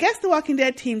 I guess the Walking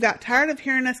Dead team got tired of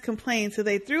hearing us complain, so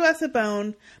they threw us a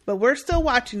bone, but we're still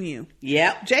watching you.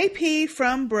 Yep. JP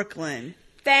from Brooklyn.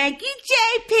 Thank you,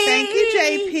 JP. Thank you,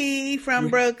 JP from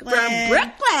Brooklyn. From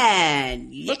Brooklyn.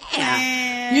 Yeah.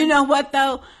 Brooklyn. You know what,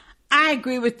 though? I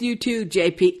agree with you, too,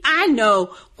 JP. I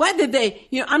know whether they,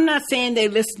 I'm not saying they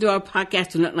listen to our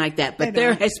podcast or nothing like that, but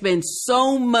there has been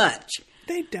so much.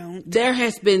 They don't. There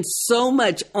has been so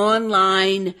much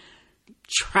online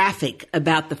traffic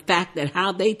about the fact that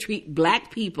how they treat black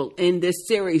people in this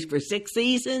series for 6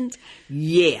 seasons.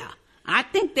 Yeah. I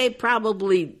think they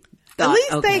probably... At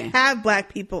least they have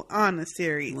black people on the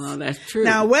series. Well, that's true.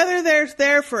 Now, whether they're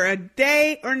there for a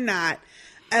day or not,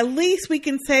 at least we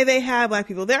can say they have black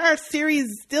people. There are series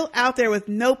still out there with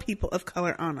no people of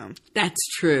color on them. That's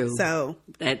true. So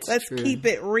let's keep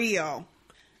it real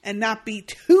and not be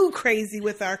too crazy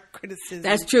with our criticism.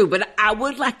 That's true. But I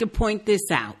would like to point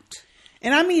this out.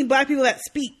 And I mean black people that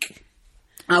speak.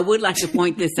 I would like to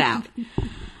point this out.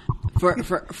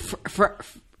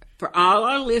 For all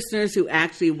our listeners who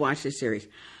actually watch the series,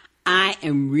 I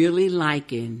am really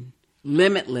liking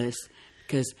Limitless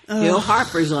because Hill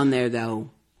Harper's on there, though.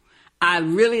 I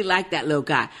really like that little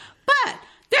guy. But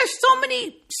there's so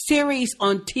many series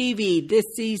on TV this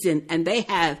season, and they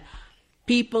have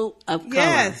people of color.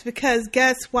 Yes, because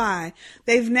guess why?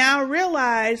 They've now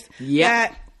realized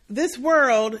that this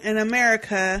world in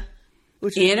America,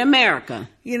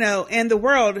 and the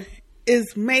world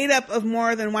is made up of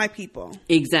more than white people.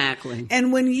 Exactly.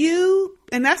 And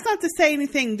and that's not to say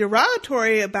anything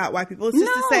derogatory about white people. It's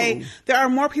just to say there are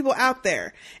more people out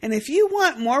there. And if you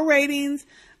want more ratings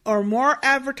or more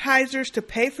advertisers to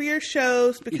pay for your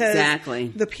shows, because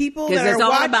the people that are watching... Because it's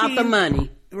all about the money.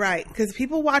 Right. Because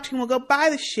people watching will go buy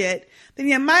the shit. Then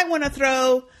you might want to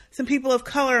throw some people of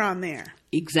color on there.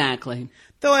 Exactly.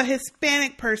 Throw a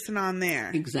Hispanic person on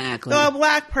there. Exactly. Throw a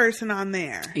black person on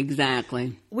there.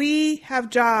 Exactly. We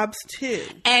have jobs too.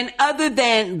 And other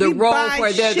than the role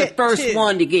where they're the first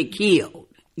one to get killed.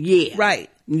 Yeah. Right.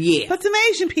 Yeah. Put some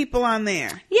Asian people on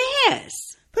there. Yes.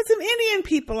 Put some Indian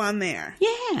people on there.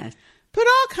 Yes. Put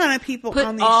all kind of people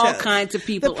on these shows. Put all kinds of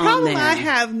people on there. The problem I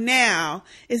have now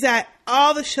is that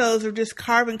all the shows are just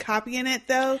carbon copying it,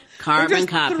 though. Carbon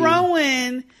copying.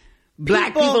 Throwing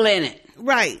black people in it.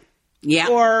 Right. Yeah.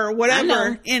 Or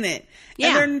whatever in it.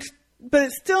 Yeah. But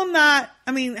it's still not,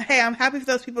 I mean, hey, I'm happy for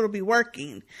those people to be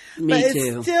working. Me but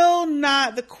too. It's still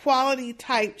not the quality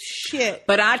type shit.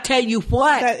 But I tell you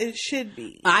what. That it should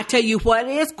be. I tell you what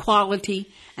is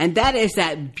quality. And that is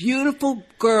that beautiful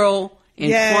girl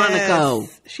in Quantico.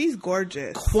 She's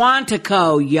gorgeous.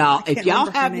 Quantico, y'all. If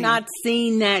y'all have not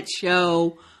seen that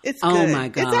show, it's good. Oh my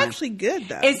God. It's actually good,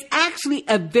 though. It's actually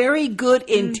a very good,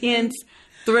 intense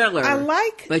thriller. I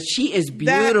like But she is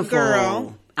beautiful. That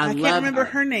girl. I can't remember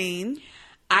her name.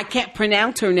 I can't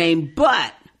pronounce her name,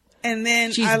 but and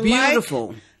then she's beautiful.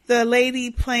 Like the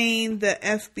lady playing the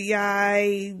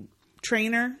FBI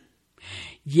trainer.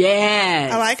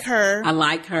 Yes. I like her. I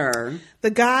like her. The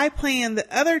guy playing the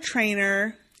other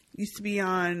trainer used to be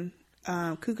on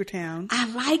Cougar Town.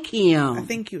 I like him. I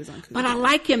think he was on Cougar But Town. I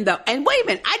like him, though. And wait a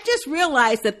minute. I just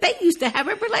realized that they used to have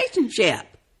a relationship.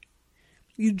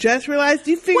 You just realized?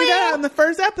 You figured that out in the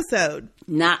first episode.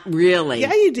 Not really.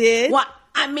 Yeah, you did. Well,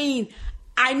 I mean,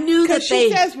 I knew that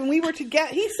she says when we were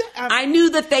together, he said, I knew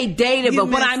that they dated, but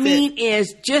what I mean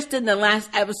is, just in the last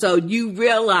episode, you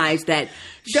realized that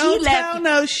don't tell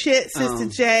no shit, Sister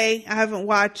J. I haven't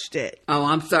watched it. Oh,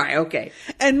 I'm sorry. Okay.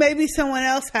 And maybe someone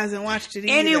else hasn't watched it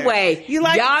either. Anyway,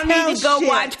 y'all need to go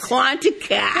watch Quantico.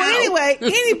 Well, anyway,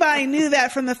 anybody knew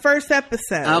that from the first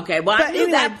episode. Okay, well, I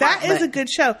knew that part, that is a good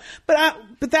show. But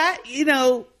that,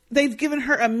 they've given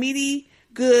her a meaty,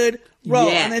 good role.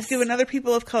 Yes. And they've given other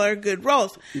people of color good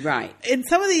roles. Right. In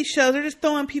some of these shows, they're just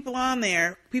throwing people on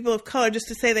there, people of color, just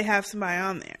to say they have somebody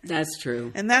on there. That's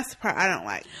true. And that's the part I don't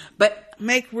like. But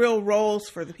make real roles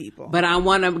for the people. But I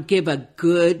want to give a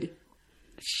good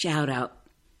shout out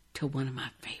to one of my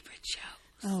favorite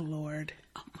shows. Oh, Lord.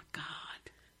 Oh, my God.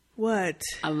 What?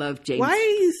 I love James. Why are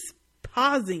you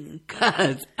pausing?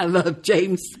 Because I love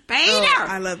James Spader. Oh,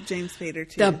 I love James Spader,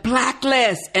 too. The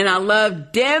Blacklist. And I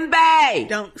love Dembe.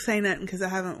 Don't say nothing because I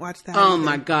haven't watched that. Oh,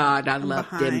 my God. I love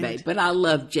Dembe. But I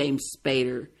love James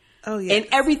Spader. Oh, yeah. And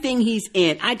everything he's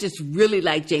in. I just really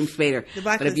like James Spader.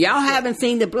 But if y'all haven't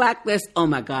seen The Blacklist, oh,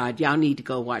 my God. Y'all need to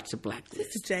go watch The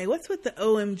Blacklist. Sister J, what's with the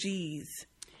OMGs?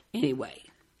 Anyway.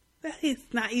 That is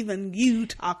not even you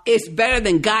talking. It's better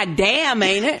than goddamn,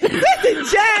 ain't it? Sister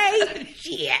J!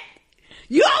 Shit.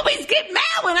 You always get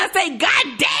mad when I say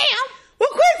goddamn. Well,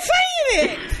 quit saying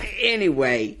it.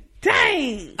 Anyway.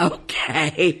 Dang.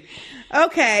 Okay.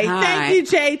 Okay. Thank you,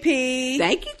 JP.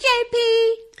 Thank you,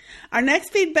 JP. Our next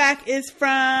feedback is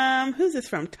from, who's this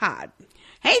from? Todd.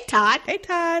 Hey, Todd. Hey,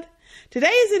 Todd. Today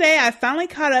is the day I finally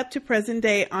caught up to present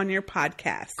day on your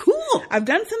podcast. Cool. I've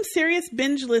done some serious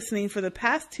binge listening for the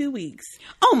past 2 weeks.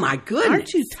 Oh, my goodness.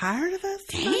 Aren't you tired of us?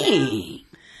 Dang.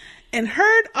 And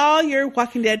heard all your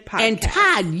Walking Dead podcasts. And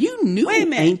Todd, you knew, wait a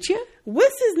minute, ain't you?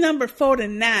 This is number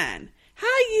 49.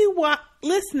 How you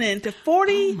listening to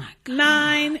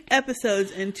 49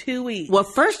 episodes in 2 weeks? Well,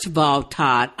 first of all,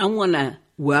 Todd, I want to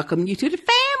welcome you to the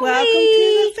family. Welcome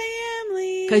to the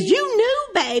family. Because you knew,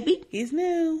 baby. He's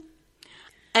new.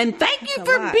 And thank you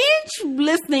for binge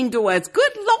listening to us.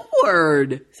 Good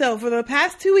Lord. So for the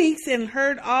past 2 weeks and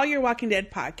heard all your Walking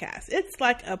Dead podcasts. It's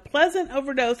like a pleasant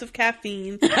overdose of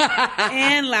caffeine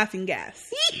and laughing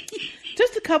gas.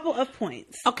 Just a couple of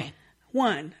points. Okay.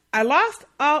 1, I lost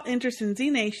all interest in Z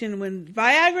Nation when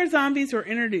Viagra zombies were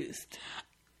introduced.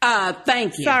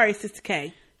 Thank you. Sorry, Sister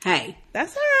K. Hey.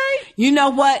 That's all right. You know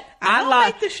what? I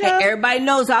lost the show. Everybody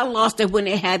knows I lost it when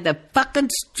they had the fucking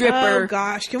stripper. Oh,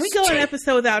 gosh. Can we go an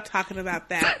episode without talking about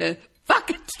that?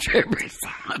 Fucking stripper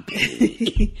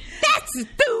zombie. That's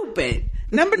stupid.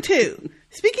 Number 2,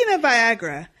 speaking of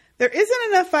Viagra, there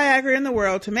isn't enough Viagra in the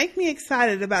world to make me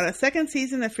excited about a second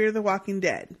season of Fear the Walking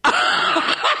Dead.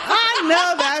 I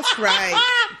know that's right.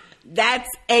 That's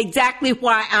exactly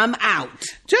why I'm out.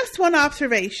 Just one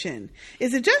observation.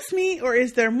 Is it just me, or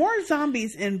is there more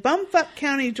zombies in Bumfuck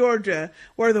County, Georgia,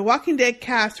 where the Walking Dead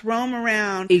cast roam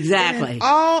around exactly than in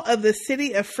all of the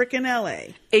city of frickin'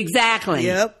 LA? Exactly.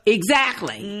 Yep.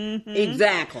 Exactly. Mm-hmm.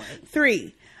 Exactly.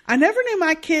 3, I never knew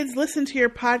my kids listened to your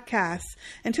podcasts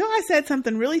until I said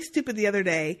something really stupid the other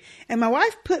day, and my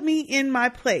wife put me in my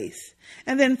place.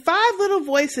 And then 5 little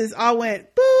voices all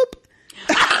went, boop.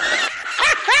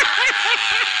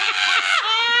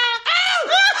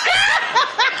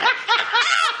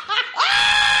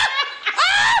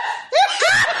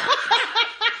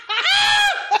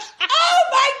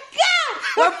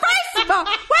 Well, first of all,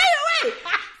 wait.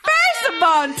 First of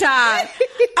all, Todd,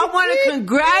 I want to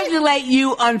congratulate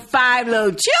you on 5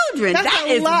 little children. That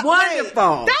is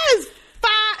wonderful. That is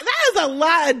 5. That is a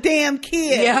lot of damn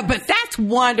kids. Yeah, but that's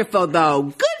wonderful, though.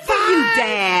 Good for you,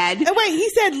 Dad. And wait, he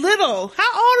said little.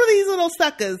 How old are these little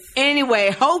suckers?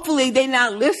 Anyway, hopefully they're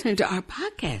not listening to our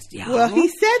podcast, y'all. Well, he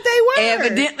said they were.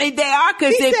 Evidently they are,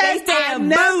 because if said, they say I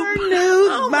never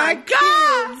knew my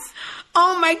kids.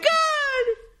 Oh, my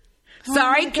God.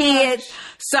 Sorry, kids.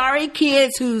 Sorry,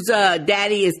 kids whose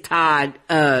daddy is Todd.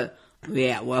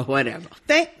 Yeah, well, whatever.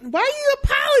 Why are you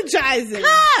apologizing?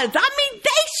 Because, they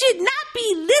should not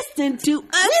be listening to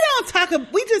us. We don't talk,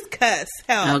 we just cuss.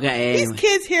 Hell. Okay, anyway. These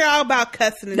kids here are all about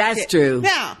cussing and That's shit. true.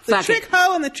 Now, the trick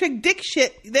hoe and the trick dick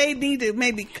shit, they need to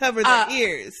maybe cover their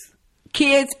ears.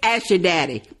 Kids, ask your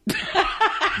daddy.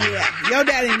 Yeah, your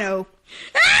daddy know.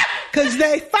 Because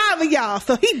they 5 of y'all,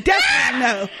 so he definitely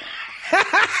know.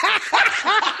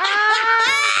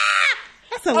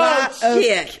 That's a lot of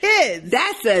kids.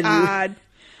 That's odd.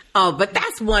 Oh, but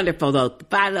that's wonderful, though.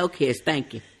 5 little kids.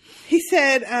 Thank you. He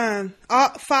said, all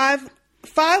 5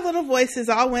 little voices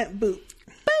all went boop.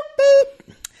 Boop,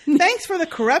 boop. Thanks for the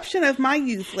corruption of my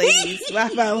youth, ladies.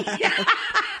 Laugh out loud.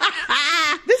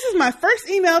 This is my first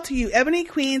email to you, Ebony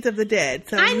Queens of the Dead.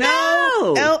 So I know.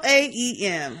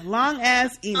 LAEM. Long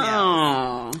ass email.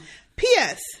 Oh.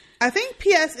 P.S. I think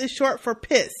P.S. is short for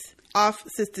piss off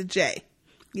Sister J.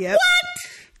 Yep. What?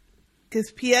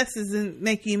 Because P.S. doesn't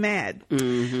make you mad.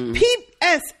 Mm-hmm.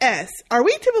 P.S.S. Are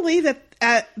we to believe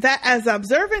that as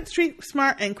observant, street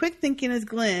smart, and quick thinking as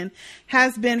Glenn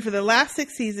has been for the last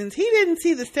 6 seasons, he didn't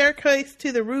see the staircase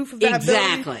to the roof of that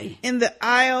building in the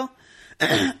aisle?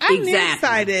 I'm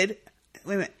nearsighted.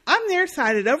 Wait a minute. I'm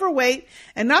nearsighted, overweight,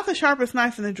 and not the sharpest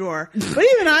knife in the drawer. But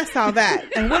even I saw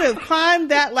that and would have climbed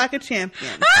that like a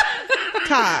champion.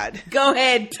 Todd. Go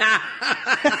ahead, Todd.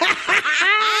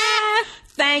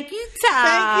 Thank you, Todd.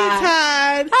 Thank you,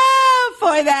 Todd.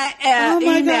 For that oh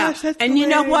my email. Gosh, that's and hilarious. You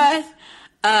know what?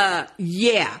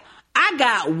 Yeah. I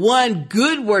got one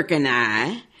good working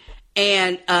eye.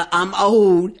 And I'm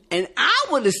old, and I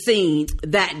would have seen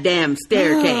that damn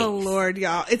staircase. Oh, Lord,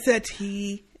 y'all. It's a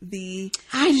TV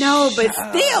I know, show. but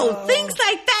still, things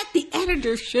like that, the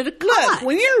editor should have caught. Look,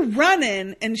 when you're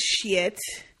running and shit,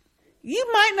 you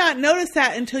might not notice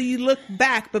that until you look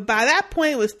back, but by that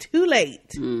point, it was too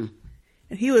late. And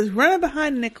he was running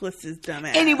behind Nicholas's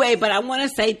dumbass. Anyway, but I want to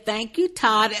say thank you,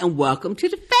 Todd, and welcome to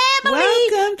the family.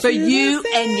 Welcome for to you the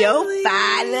and your family.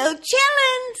 5 little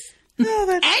chillins. Oh,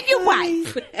 that's and your funny.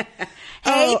 wife.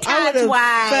 Hey, Todd's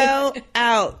wife. Fell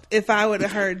out if I would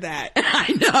have heard that.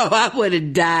 I know, I would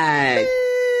have died.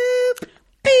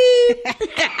 Beep.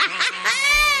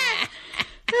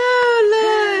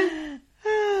 Oh, Lord.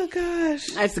 Oh, gosh.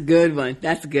 That's a good one.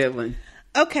 That's a good one.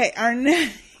 Okay, our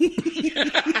next...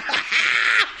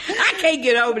 I can't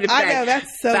get over the fact. I know,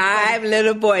 that's so 5 funny.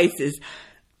 little voices.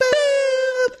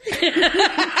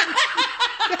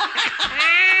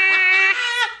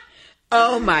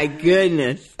 Oh, my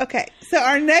goodness. Okay, so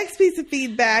our next piece of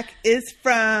feedback is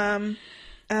from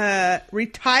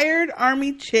retired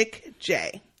Army Chick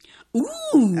J.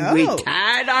 Ooh,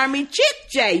 retired Army Chick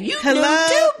J. You hello, knew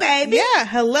too, baby. Yeah,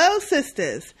 hello,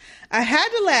 sisters. I had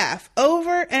to laugh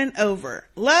over and over.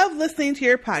 Love listening to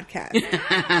your podcast.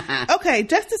 Okay,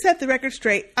 just to set the record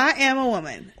straight, I am a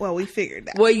woman. Well, we figured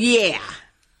that. Well, yeah.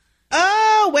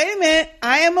 Oh, wait a minute.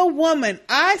 I am a woman.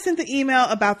 I sent the email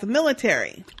about the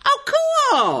military. Oh,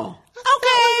 cool. I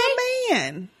was a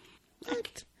man.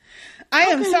 What? I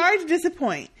am sorry to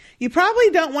disappoint. You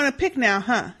probably don't want to pick now,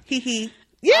 huh? Hee hee.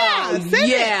 Yeah,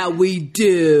 yeah, we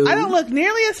do. I don't look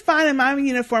nearly as fine in my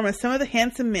uniform as some of the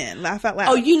handsome men. Laugh out loud.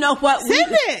 Oh, you know what?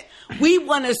 Send it. We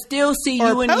want to still see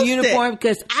you in the uniform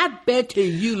because I bet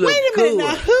you look Wait a good. minute.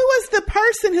 Now, who was the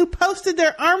person who posted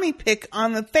their army pic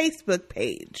on the Facebook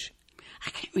page? I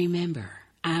can't remember.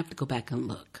 I have to go back and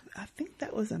look. I think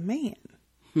that was a man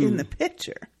in the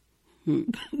picture.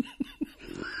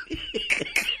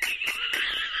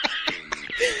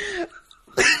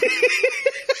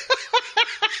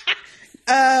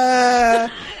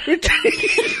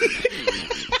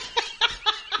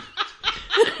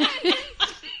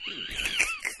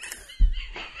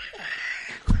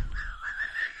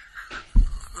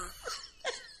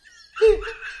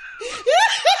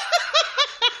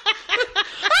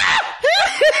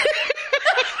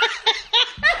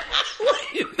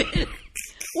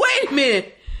 Wait a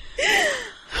minute.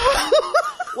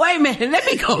 Wait a minute. Let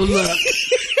me go look.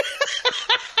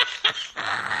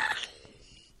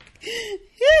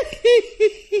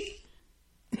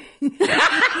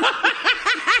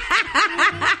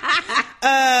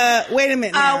 Wait a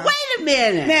minute. Now. Wait a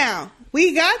minute. Now,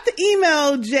 we got the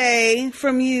email, Jay,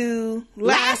 from you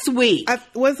last week.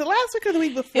 Was it last week or the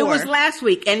week before? It was last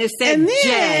week, and it said and then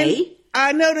Jay.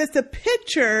 I noticed a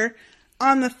picture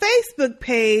on the Facebook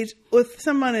page with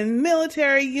someone in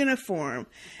military uniform,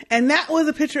 and that was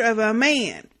a picture of a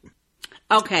man.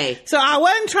 Okay. So I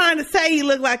wasn't trying to say he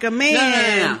looked like a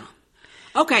man.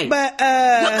 No. Okay. But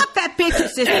look up that picture,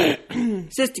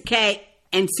 Sister K,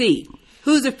 and see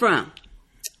who's it from.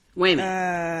 Wait a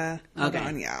minute. Hold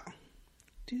on, y'all.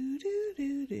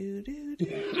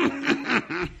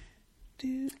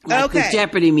 Like okay. the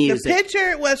Jeopardy music. The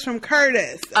picture was from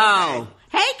Curtis. Okay. Oh.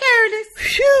 Hey, Curtis.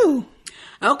 Phew.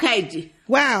 Okay.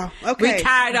 Wow. Okay.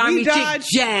 Retired Army Chick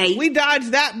Jay. We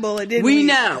dodged that bullet, didn't we? We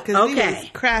know. Because Okay. he was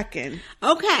cracking.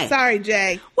 Okay. Sorry,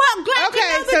 Jay. Well, I'm glad to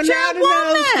know that you're a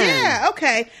woman. Yeah,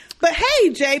 okay. But hey,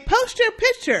 Jay, post your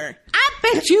picture. I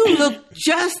bet you look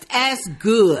just as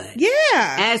good.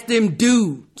 Yeah. As them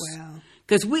dudes. Well.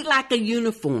 Because we like a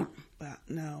uniform. Well,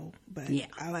 no. But yeah.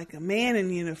 I like a man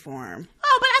in uniform.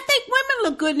 Oh, but I think women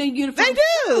look good in a uniform. They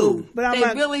do. But they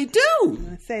really do.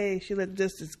 I say she looked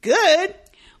just as good.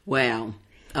 Well,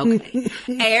 okay.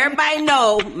 Hey, everybody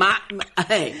know my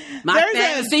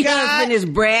fantasy husband is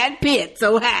Brad Pitt.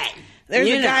 So hey, There's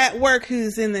a guy at work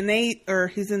who's in the Navy, or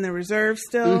who's in the reserve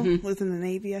still. Was in the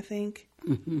Navy, I think.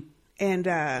 And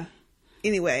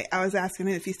anyway, I was asking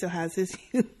him if he still has his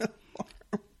uniform.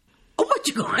 What,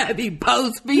 you gonna have him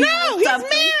post me? No, he's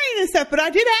married and stuff. But I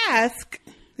did ask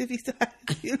if he still has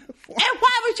his uniform. And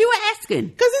why was you asking?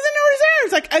 Because he's in the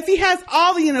reserves. Like, if he has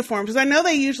all the uniforms. Because I know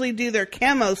they usually do their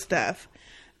camo stuff.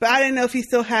 But I didn't know if he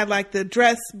still had, like, the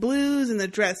dress blues and the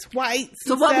dress whites.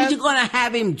 So what, was you going to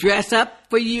have him dress up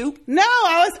for you? No,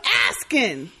 I was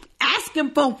asking.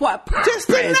 Asking for what purpose? Just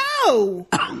to know.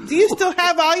 Do you still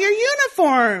have all your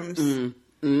uniforms?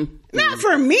 Not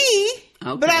for me,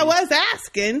 but I was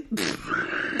asking.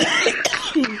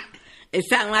 It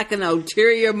sounded like an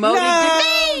ulterior motive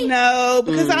to me. No,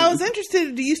 because I was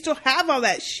interested. Do you still have all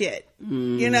that shit?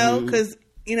 You know, because,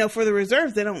 you know, for the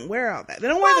reserves, they don't wear all that. They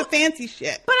don't wear the fancy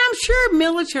shit. But I'm sure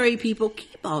military people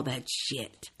keep all that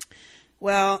shit.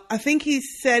 Well, I think he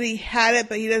said he had it,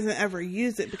 but he doesn't ever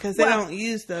use it because they don't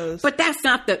use those. But that's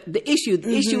not the issue.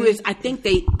 The issue is I think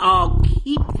they all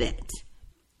keep that.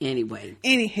 Anyway.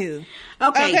 Anywho.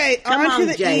 Okay, on to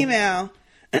the Jay. email.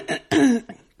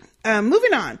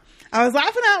 Moving on. I was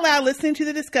laughing out loud listening to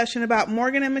the discussion about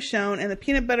Morgan and Michonne and the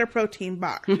peanut butter protein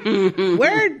bar.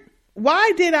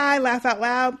 Why did I laugh out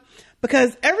loud?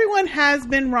 Because everyone has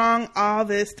been wrong all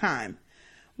this time.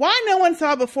 Why no one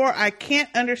saw before, I can't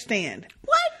understand.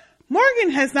 What? Morgan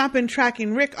has not been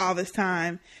tracking Rick all this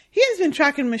time. He has been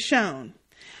tracking Michonne.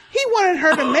 He wanted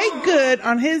her to make good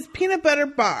on his peanut butter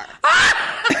bar.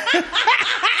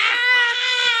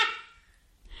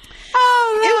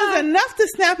 It was enough to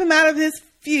snap him out of his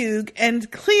fugue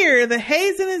and clear the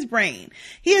haze in his brain.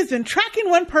 He has been tracking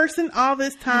one person all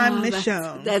this time,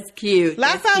 Michonne. That's cute.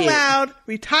 Laugh out loud,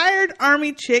 retired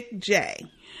Army chick Jay.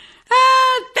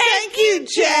 Thank you,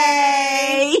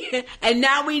 Jay. And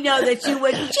now we know that you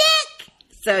were chick.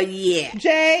 So, yeah.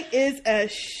 Jay is a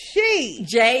she.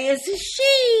 Jay is a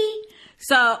she.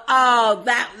 So,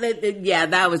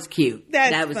 that was cute.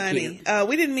 That was funny. Cute.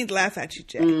 We didn't mean to laugh at you,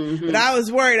 Jay. But I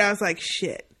was worried. I was like,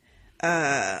 shit.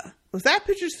 Was that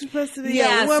picture supposed to be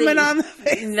a woman on the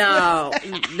face? No,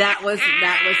 that was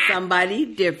somebody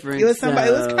different. It was somebody.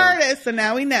 It was Curtis. So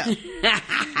now we know.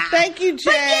 Thank you, Jay.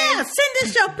 But yeah, send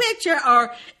us your picture,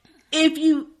 or if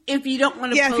you don't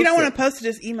want to. Yeah, if you don't want to post it,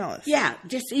 just email us. Yeah,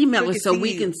 just email us so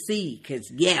we can see. Because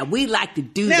we like to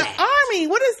do now, that. Army.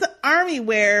 What does the Army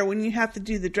wear when you have to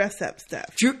do the dress up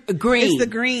stuff? Green. It's the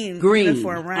green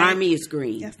uniform, right? Army is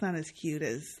green. That's not as cute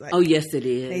as like. Oh yes, it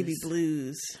is. Navy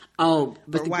blues. Oh,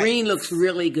 but the whites. green looks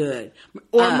really good.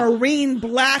 Or marine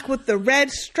black with the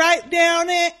red stripe down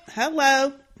it.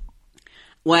 Hello.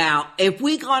 Wow, if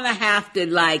we're gonna have to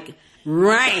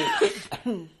rank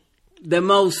the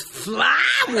most fly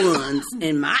ones,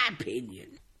 in my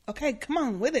opinion. Okay, come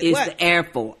on with it. Is the Air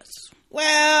Force.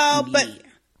 Well, but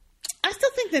I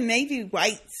still think the Navy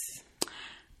whites.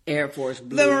 Air Force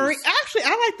blues. Actually,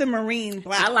 I like the marine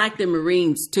black. I like the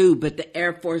Marines too, but the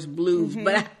Air Force blues.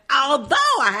 But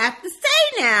although I have to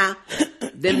say now,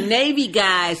 the Navy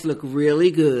guys look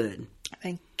really good.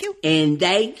 Thank you. And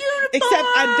they uniforms. Except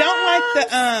I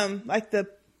don't like the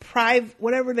private,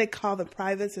 whatever they call the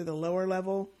privates or the lower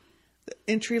level, the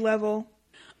entry level.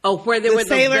 Oh, where they were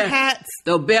sailor hats,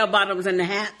 the bell bottoms and the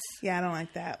hats. Yeah, I don't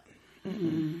like that.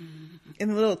 And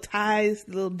the little ties,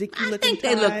 the little dicky looking ties. I think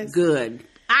they look good.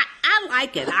 I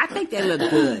like it. I think they look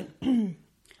good.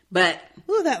 But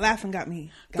ooh, that laughing got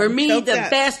me. For me, the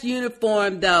best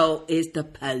uniform though is the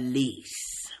police.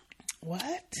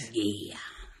 What? Yeah.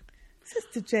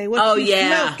 Sister J, what you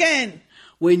smoking?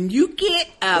 When you get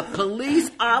a police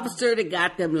officer that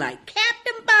got them like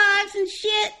captain bars and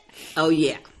shit. Oh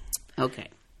yeah. Okay.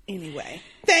 Anyway,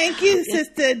 thank you,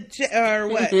 Sister J, or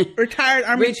what? Retired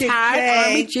Army Chick J.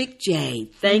 Army Chick J.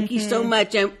 Thank you so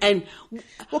much, and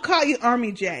we'll call you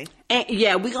Army J. And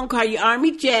yeah, we're gonna call you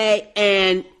Army J.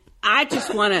 And I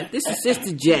just wanna. This is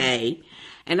Sister J,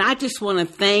 and I just wanna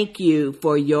thank you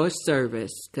for your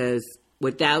service, because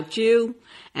without you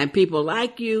and people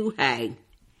like you, hey,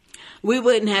 we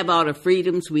wouldn't have all the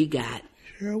freedoms we got.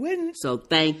 Sure wouldn't. So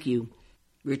thank you,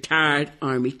 retired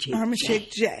Army Chick J. Army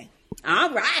Chick J.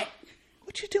 All right.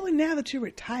 What you doing now that you're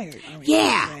retired?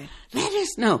 Yeah. Let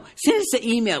us know. Send us an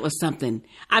email or something.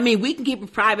 I mean, we can keep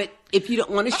it private if you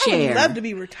don't want to share. I would love to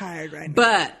be retired right now.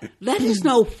 But let us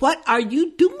know, what are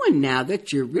you doing now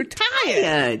that you're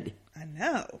retired? I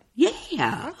know.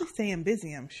 Yeah. Probably staying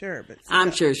busy, I'm sure. But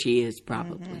I'm sure she is,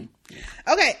 probably.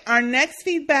 Okay, our next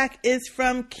feedback is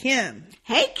from Kim.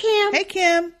 Hey, Kim. Hey,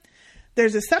 Kim.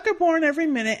 There's a sucker born every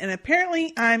minute, and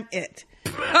apparently I'm it.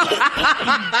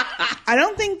 I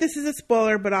don't think this is a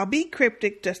spoiler, but I'll be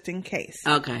cryptic just in case.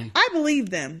 Okay. I believe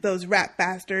them, those rat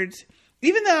bastards.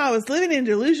 even though I was living in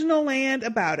delusional land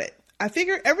about it. I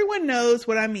figure everyone knows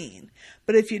what I mean.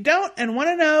 But if you don't and want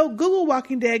to know, Google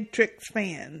Walking Dead tricks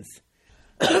fans.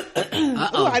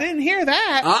 Oh, I didn't hear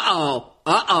that.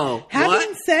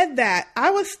 Having said that, I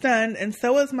was stunned, and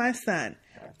so was my son.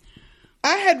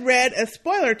 I had read a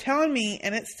spoiler telling me,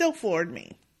 and it still floored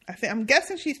me. I'm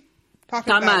guessing she's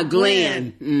talking about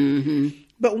Glenn. Mm-hmm.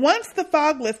 But once the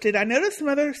fog lifted, I noticed some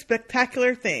other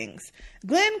spectacular things.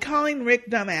 Glenn calling Rick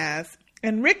dumbass,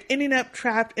 and Rick ending up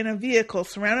trapped in a vehicle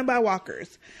surrounded by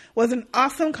walkers was an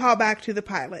awesome callback to the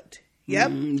pilot.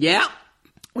 Yep. Yep.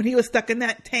 When he was stuck in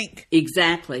that tank.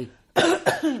 Exactly.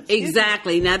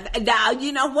 Exactly. Now,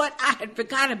 you know what? I had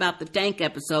forgotten about the tank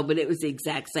episode, but it was the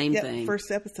exact same thing.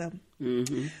 First episode.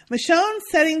 Mm-hmm. Michonne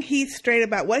setting Heath straight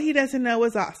about what he doesn't know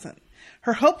was awesome.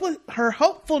 Her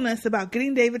hopefulness about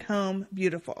getting David home,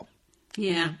 beautiful.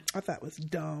 Yeah. I thought it was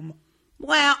dumb.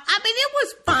 Well, I mean, it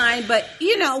was fine, but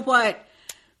you know what?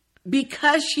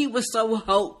 Because she was so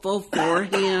hopeful for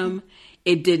him,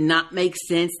 it did not make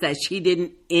sense that she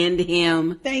didn't end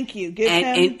him. Thank you.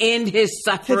 And end his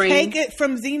suffering. To take it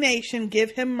from Z Nation, give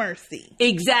him mercy.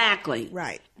 Exactly.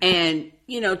 Right. And,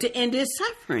 to end his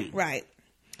suffering. Right.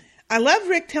 I love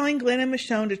Rick telling Glenn and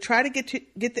Michonne to try to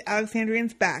get the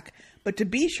Alexandrians back, but to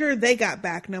be sure they got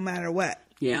back no matter what.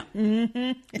 Yeah.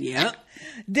 Mm-hmm. Yep.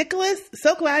 Dickolas,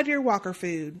 so glad you're Walker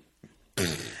food.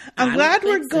 I'm glad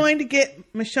we're going to get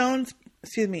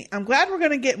I'm glad we're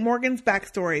going to get Morgan's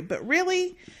backstory, but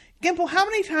really, Gimple, how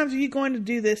many times are you going to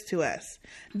do this to us?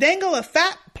 Dangle a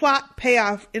fat plot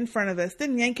payoff in front of us,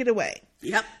 then yank it away.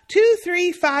 Yep. 2,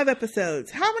 3, 5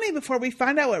 episodes. How many before we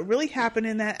find out what really happened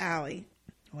in that alley?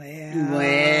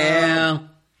 Well.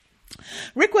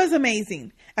 Rick was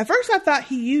amazing. At first I thought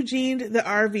he Eugened the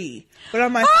RV, but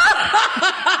on my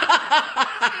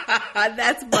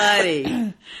that's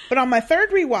funny. But on my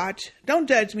third rewatch, don't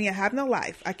judge me, I have no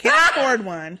life. I can't afford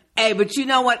one. Hey, but you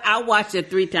know what? I watched it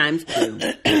 3 times too.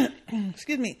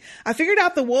 Excuse me. I figured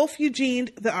out the wolf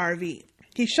Eugened the RV.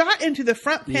 He shot into the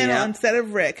front panel instead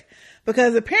of Rick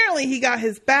because apparently he got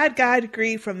his bad guy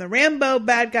degree from the Rambo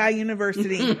Bad Guy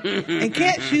University and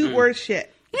can't shoot worth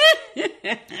shit.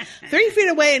 3 feet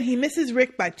away and he misses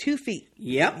Rick by 2 feet.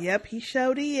 Yep, he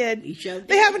showed did.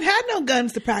 They haven't had no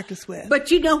guns to practice with. But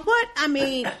you know what? I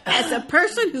mean, as a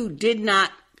person who did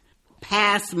not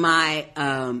pass my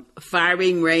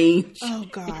firing range, oh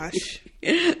gosh,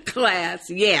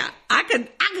 class, I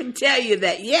can tell you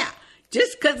that.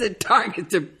 Just because the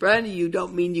target's in front of you,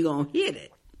 don't mean you're gonna hit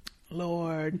it.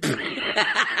 Lord,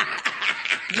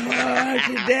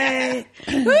 today.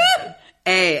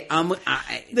 Hey,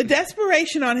 the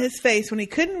desperation on his face when he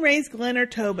couldn't raise Glenn or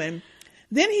Tobin.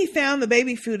 Then he found the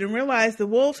baby food and realized the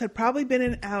wolves had probably been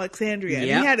in Alexandria. And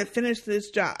he had to finish this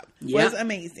job. Was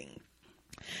amazing.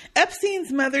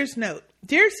 Epstein's mother's note.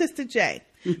 Dear Sister J,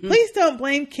 please don't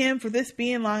blame Kim for this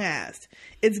being long-assed.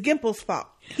 It's Gimple's fault.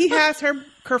 He has her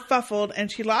kerfuffled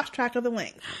and she lost track of the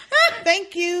length.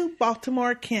 Thank you,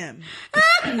 Baltimore Kim.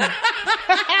 Thank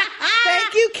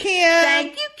you, Kim.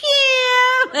 Thank you,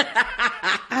 Kim.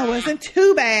 I wasn't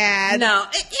too bad. No,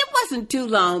 it wasn't too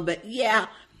long, but yeah.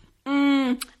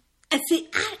 And see,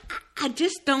 I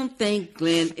just don't think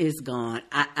Glenn is gone.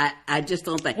 I just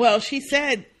don't think. Well, she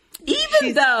said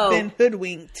she's been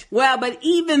hoodwinked. Well, but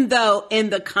even though in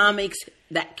the comics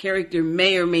that character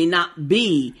may or may not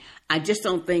be, I just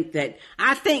don't think that.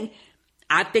 I think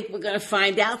we're going to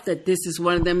find out that this is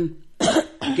one of them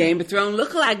Game of Thrones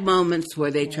lookalike moments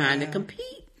where they're trying to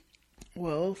compete.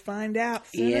 We'll find out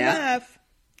soon enough.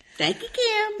 Thank you,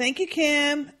 Kim. Thank you,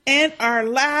 Kim. And our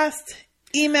last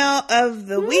email of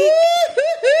the week.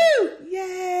 Woo-hoo-hoo.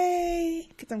 Yay.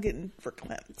 Because I'm getting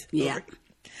verklempt. Yeah.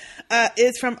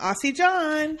 Is from Aussie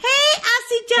John. Hey,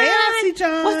 Aussie John. Hey, Aussie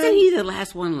John. Wasn't he the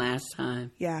last one last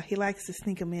time? Yeah, he likes to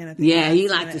sneak them in. He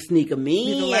likes to sneak them in.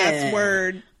 He's the last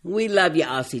word. We love you,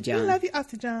 Aussie John. We love you,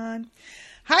 Aussie John.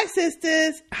 Hi,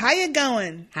 sisters. How you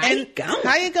going? How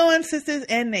you going, sisters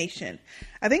and nation?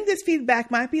 I think this feedback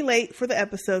might be late for the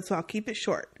episode, so I'll keep it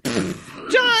short.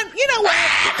 John, you know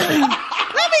what?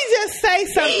 Let me just say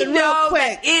something real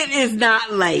quick. It is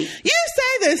not late. You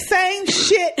say the same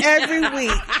shit every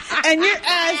week, and your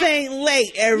ass ain't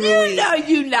late every week. You know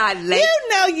you not late. You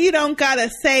know you don't gotta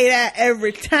say that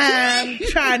every time,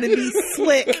 trying to be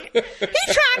slick.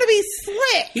 He's trying to be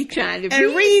slick. He's trying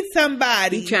to read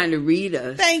somebody. He's trying to read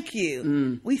us. Thank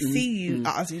you. We see you,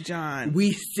 Aussie John.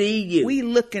 We see you. We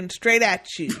looking straight at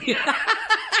you.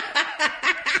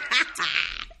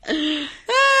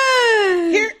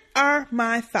 Here are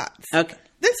my thoughts. Okay.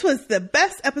 This was the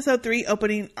best episode 3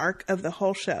 opening arc of the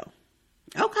whole show.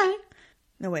 Okay.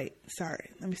 No, wait. Sorry.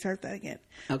 Let me start that again.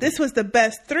 Okay. This was the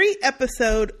best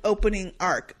 3-episode opening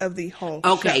arc of the whole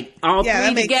show. Okay. All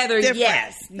three together,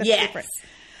 yes. That's yes. different.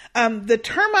 The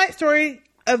termite story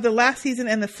of the last season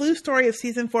and the flu story of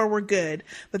season 4 were good,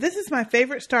 but this is my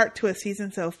favorite start to a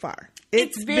season so far.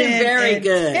 It's been very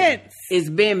good. It's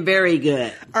been very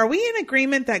good. Are we in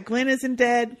agreement that Glenn isn't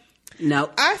dead? No.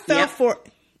 I fell for...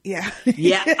 Yeah.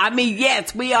 Yeah. I mean,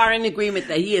 yes, we are in agreement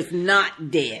that he is not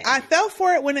dead. I fell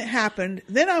for it when it happened.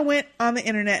 Then I went on the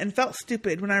internet and felt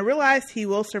stupid when I realized he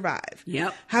will survive.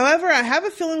 Yep. However, I have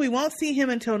a feeling we won't see him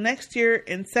until next year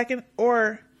in the second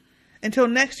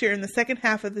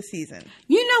half of the season.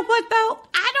 You know what though?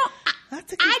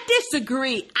 I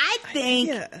disagree. I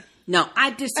think no, I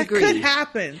disagree. That could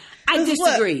happen. I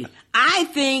disagree. Look, I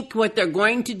think what they're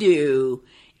going to do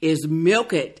is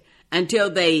milk it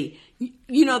until they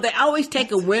they always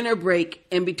take a winter break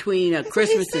in between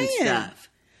Christmas and stuff.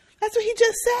 That's what he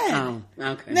just said. Oh,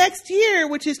 okay. Next year,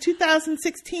 which is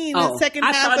 2016, the second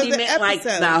half of the episode. Like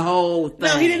the whole thing.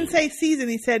 No, he didn't say season.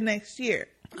 He said next year.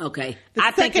 Okay.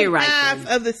 I think you're right. The second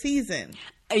half of the season.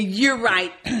 You're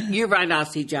right. You're right,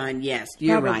 Aussie John. Yes,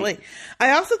 you're Probably. right.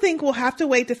 I also think we'll have to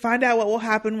wait to find out what will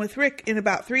happen with Rick in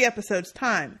about 3 episodes'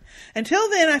 time. Until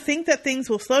then, I think that things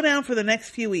will slow down for the next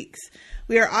few weeks.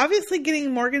 We are obviously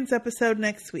getting Morgan's episode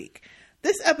next week.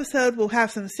 This episode will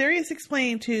have some serious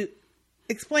explaining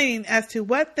as to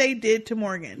what they did to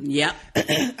Morgan. Yep.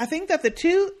 I think that the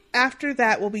 2 after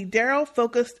that will be Daryl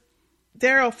focused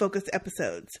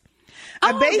episodes.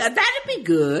 That'd be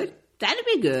good. That'd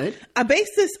be good. I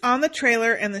based this on the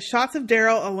trailer and the shots of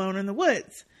Daryl alone in the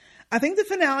woods. I think the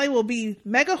finale will be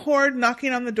Mega Horde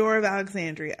knocking on the door of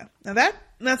Alexandria. That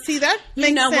makes sense.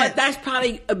 You know what? That's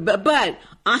probably, but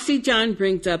Aussie John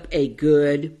brings up a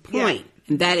good point. Yeah.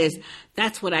 And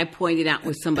that's what I pointed out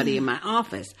with somebody in my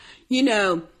office. You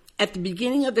know, at the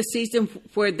beginning of the season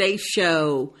where they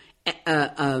show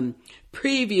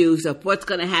previews of what's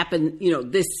going to happen,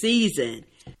 this season,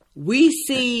 we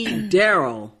see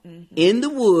Daryl in the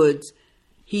woods.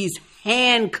 He's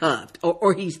handcuffed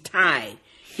or he's tied.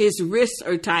 His wrists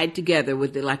are tied together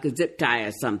with like a zip tie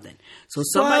or something. So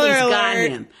somebody's got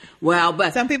him. Well,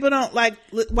 but some people don't like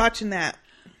watching that.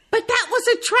 But that was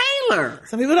a trailer.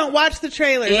 Some people don't watch the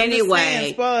trailer.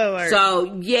 Anyway, spoiler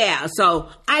alert. So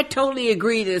I totally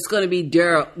agree that it's going to be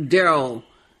Daryl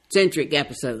centric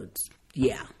episodes.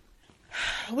 Yeah.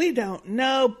 We don't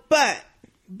know, but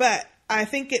I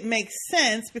think it makes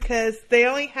sense because they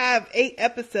only have 8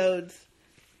 episodes,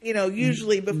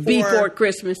 usually before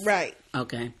Christmas. Right.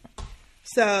 Okay.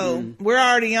 So we're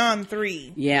already on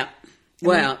 3. Yeah.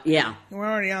 Well, yeah. We're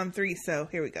already on 3, so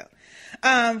here we go.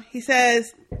 He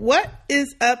says, what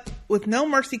is up with no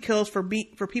mercy kills for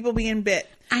people being bit?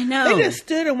 I know. They just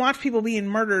stood and watched people being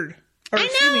murdered.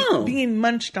 Being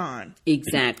munched on.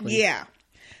 Exactly. Yeah.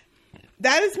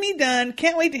 That is me done.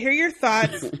 Can't wait to hear your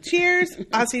thoughts. Cheers,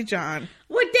 Aussie John.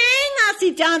 Well, dang,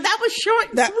 Aussie John, that was short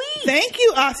and sweet. Thank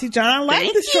you, Aussie John. I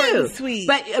like the short and sweet.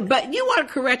 But you are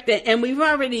correct, and we've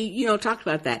already talked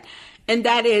about that. And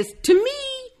that is, to me,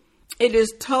 it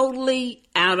is totally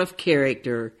out of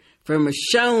character for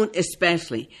Michonne,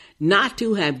 especially, not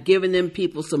to have given them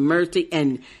people some mercy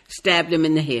and stabbed them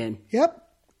in the head. Yep.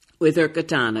 With her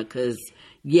katana, because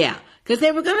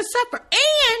they were going to suffer.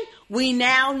 And we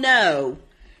now know,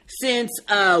 since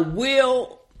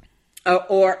Will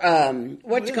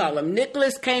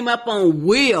Nicholas came up on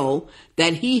Will,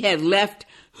 that he had left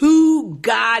who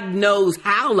God knows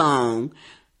how long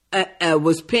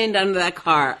was pinned under that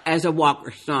car as a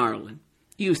walker snarling.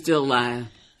 He was still alive.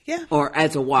 Yeah. Or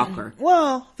as a walker.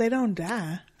 Well, they don't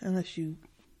die unless you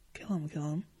kill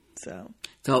them. So,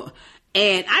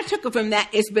 and I took it from that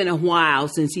it's been a while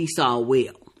since he saw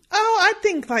Will. Oh, I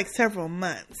think like several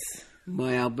months.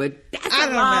 Well, but that's a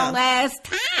long ass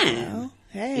time. Well,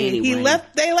 hey, anyway. They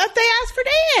left their ass for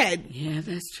dead. Yeah,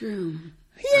 that's true.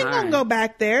 He ain't gonna go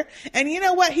back there. And you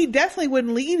know what? He definitely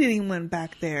wouldn't lead anyone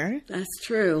back there. That's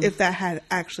true. If that had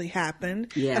actually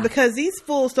happened. Yeah. And because these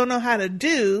fools don't know how to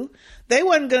do, they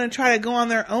wasn't going to try to go on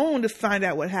their own to find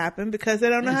out what happened because they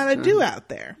don't know how to do out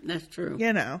there. That's true.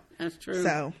 That's true.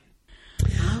 So.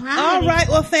 All right.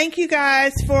 Well, thank you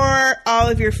guys for all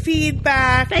of your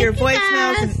feedback, your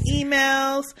voicemails and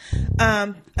emails.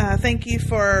 Thank you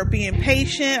for being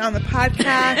patient on the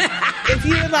podcast. If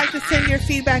you would like to send your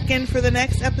feedback in for the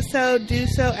next episode, do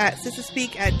so at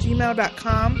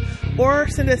sistahspeak@gmail.com or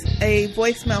send us a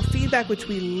voicemail feedback, which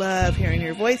we love hearing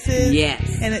your voices.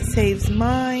 Yes. And it saves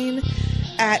mine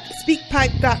at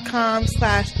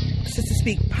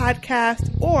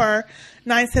speakpipe.com/sistahspeakpodcast or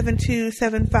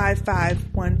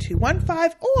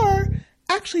 972-755-1215 or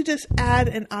actually just add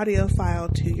an audio file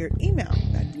to your email.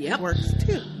 That works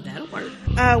too. That'll work.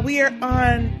 We are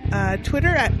on Twitter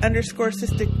at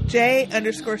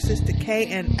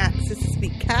 _SisterJ_SisterK and at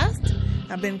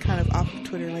SisterSpeakCast. I've been kind of off of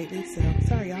Twitter lately, so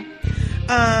sorry, y'all.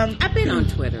 I've been on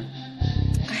Twitter.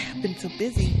 I have been so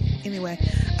busy. Anyway,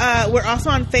 we're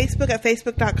also on Facebook at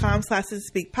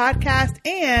facebook.com/SisterSpeakPodcast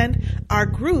and our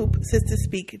group, Sister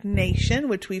Speak Nation,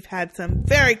 which we've had some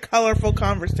very colorful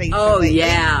conversations. Oh, lately.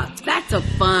 yeah. That's a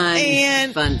fun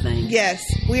thing. Yes.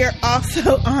 We are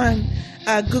also on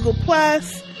Google+.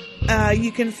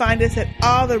 You can find us at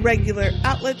all the regular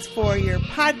outlets for your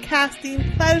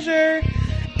podcasting pleasure.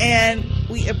 And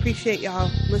we appreciate y'all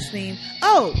listening.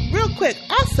 Oh, real quick.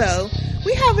 Also,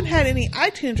 we haven't had any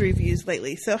iTunes reviews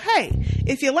lately. So, hey,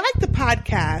 if you like the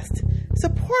podcast,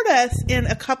 support us in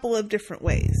a couple of different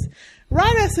ways.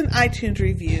 Write us an iTunes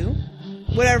review,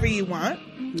 whatever you want.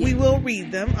 Yeah. We will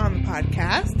read them on the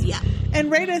podcast. Yeah.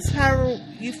 And rate us however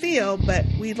you feel, but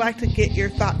we'd like to get your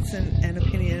thoughts and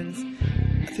opinions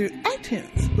through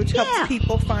iTunes, which helps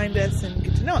people find us and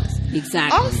get to know us.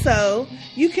 Exactly. Also,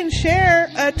 you can share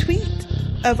a tweet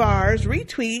of ours,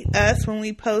 retweet us when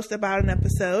we post about an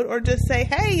episode, or just say,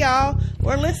 hey, y'all,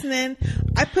 we're listening.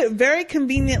 I put very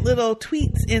convenient little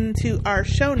tweets into our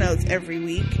show notes every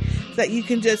week that you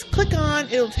can just click on.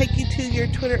 It'll take you to your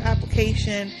Twitter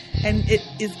application, and it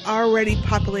is already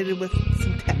populated with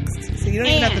some text. So you don't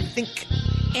even have to think.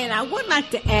 And I would like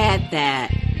to add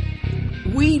that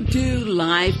we do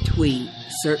live tweet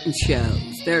certain shows.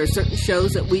 There are certain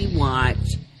shows that we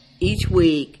watch each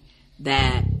week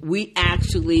that we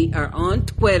actually are on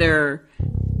Twitter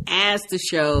as the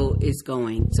show is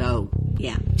going. So,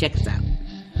 yeah, check us out.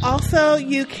 Also,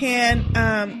 you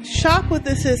can shop with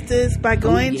the sisters by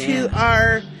going to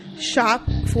our shop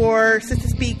for Sister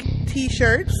Speak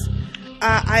t-shirts.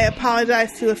 I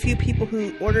apologize to a few people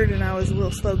who ordered, and I was a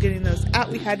little slow getting those out.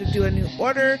 We had to do a new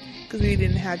order because we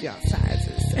didn't have y'all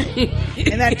sizes. So.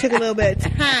 And that took a little bit of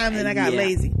time, and I got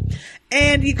lazy.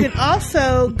 And you can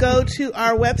also go to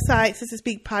our website,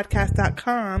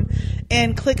 sisterspeakpodcast.com,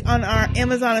 and click on our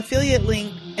Amazon affiliate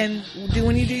link. And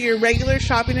when you do your regular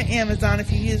shopping at Amazon,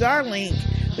 if you use our link,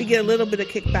 we get a little bit of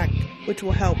kickback, which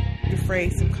will help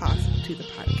defray some costs to the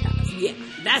podcast. Yeah,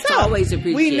 that's always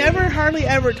appreciated. We never hardly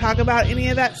ever talk about any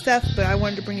of that stuff, but I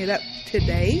wanted to bring it up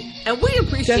today. And we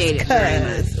appreciate it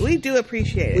very much. We do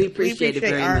appreciate it. We appreciate it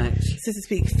very our much. Sister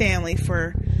Speak family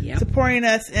for supporting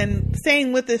us and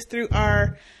staying with us through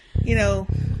our,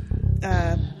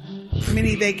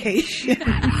 mini vacations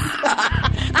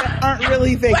that aren't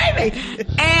really vacations.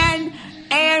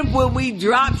 And when we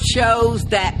drop shows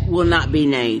that will not be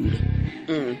named.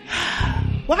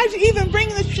 Why'd you even bring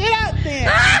the shit out there?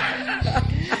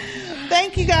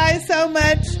 Thank you guys so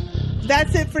much.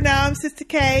 That's it for now. I'm Sister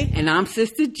K. And I'm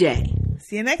Sister J.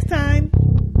 See you next time.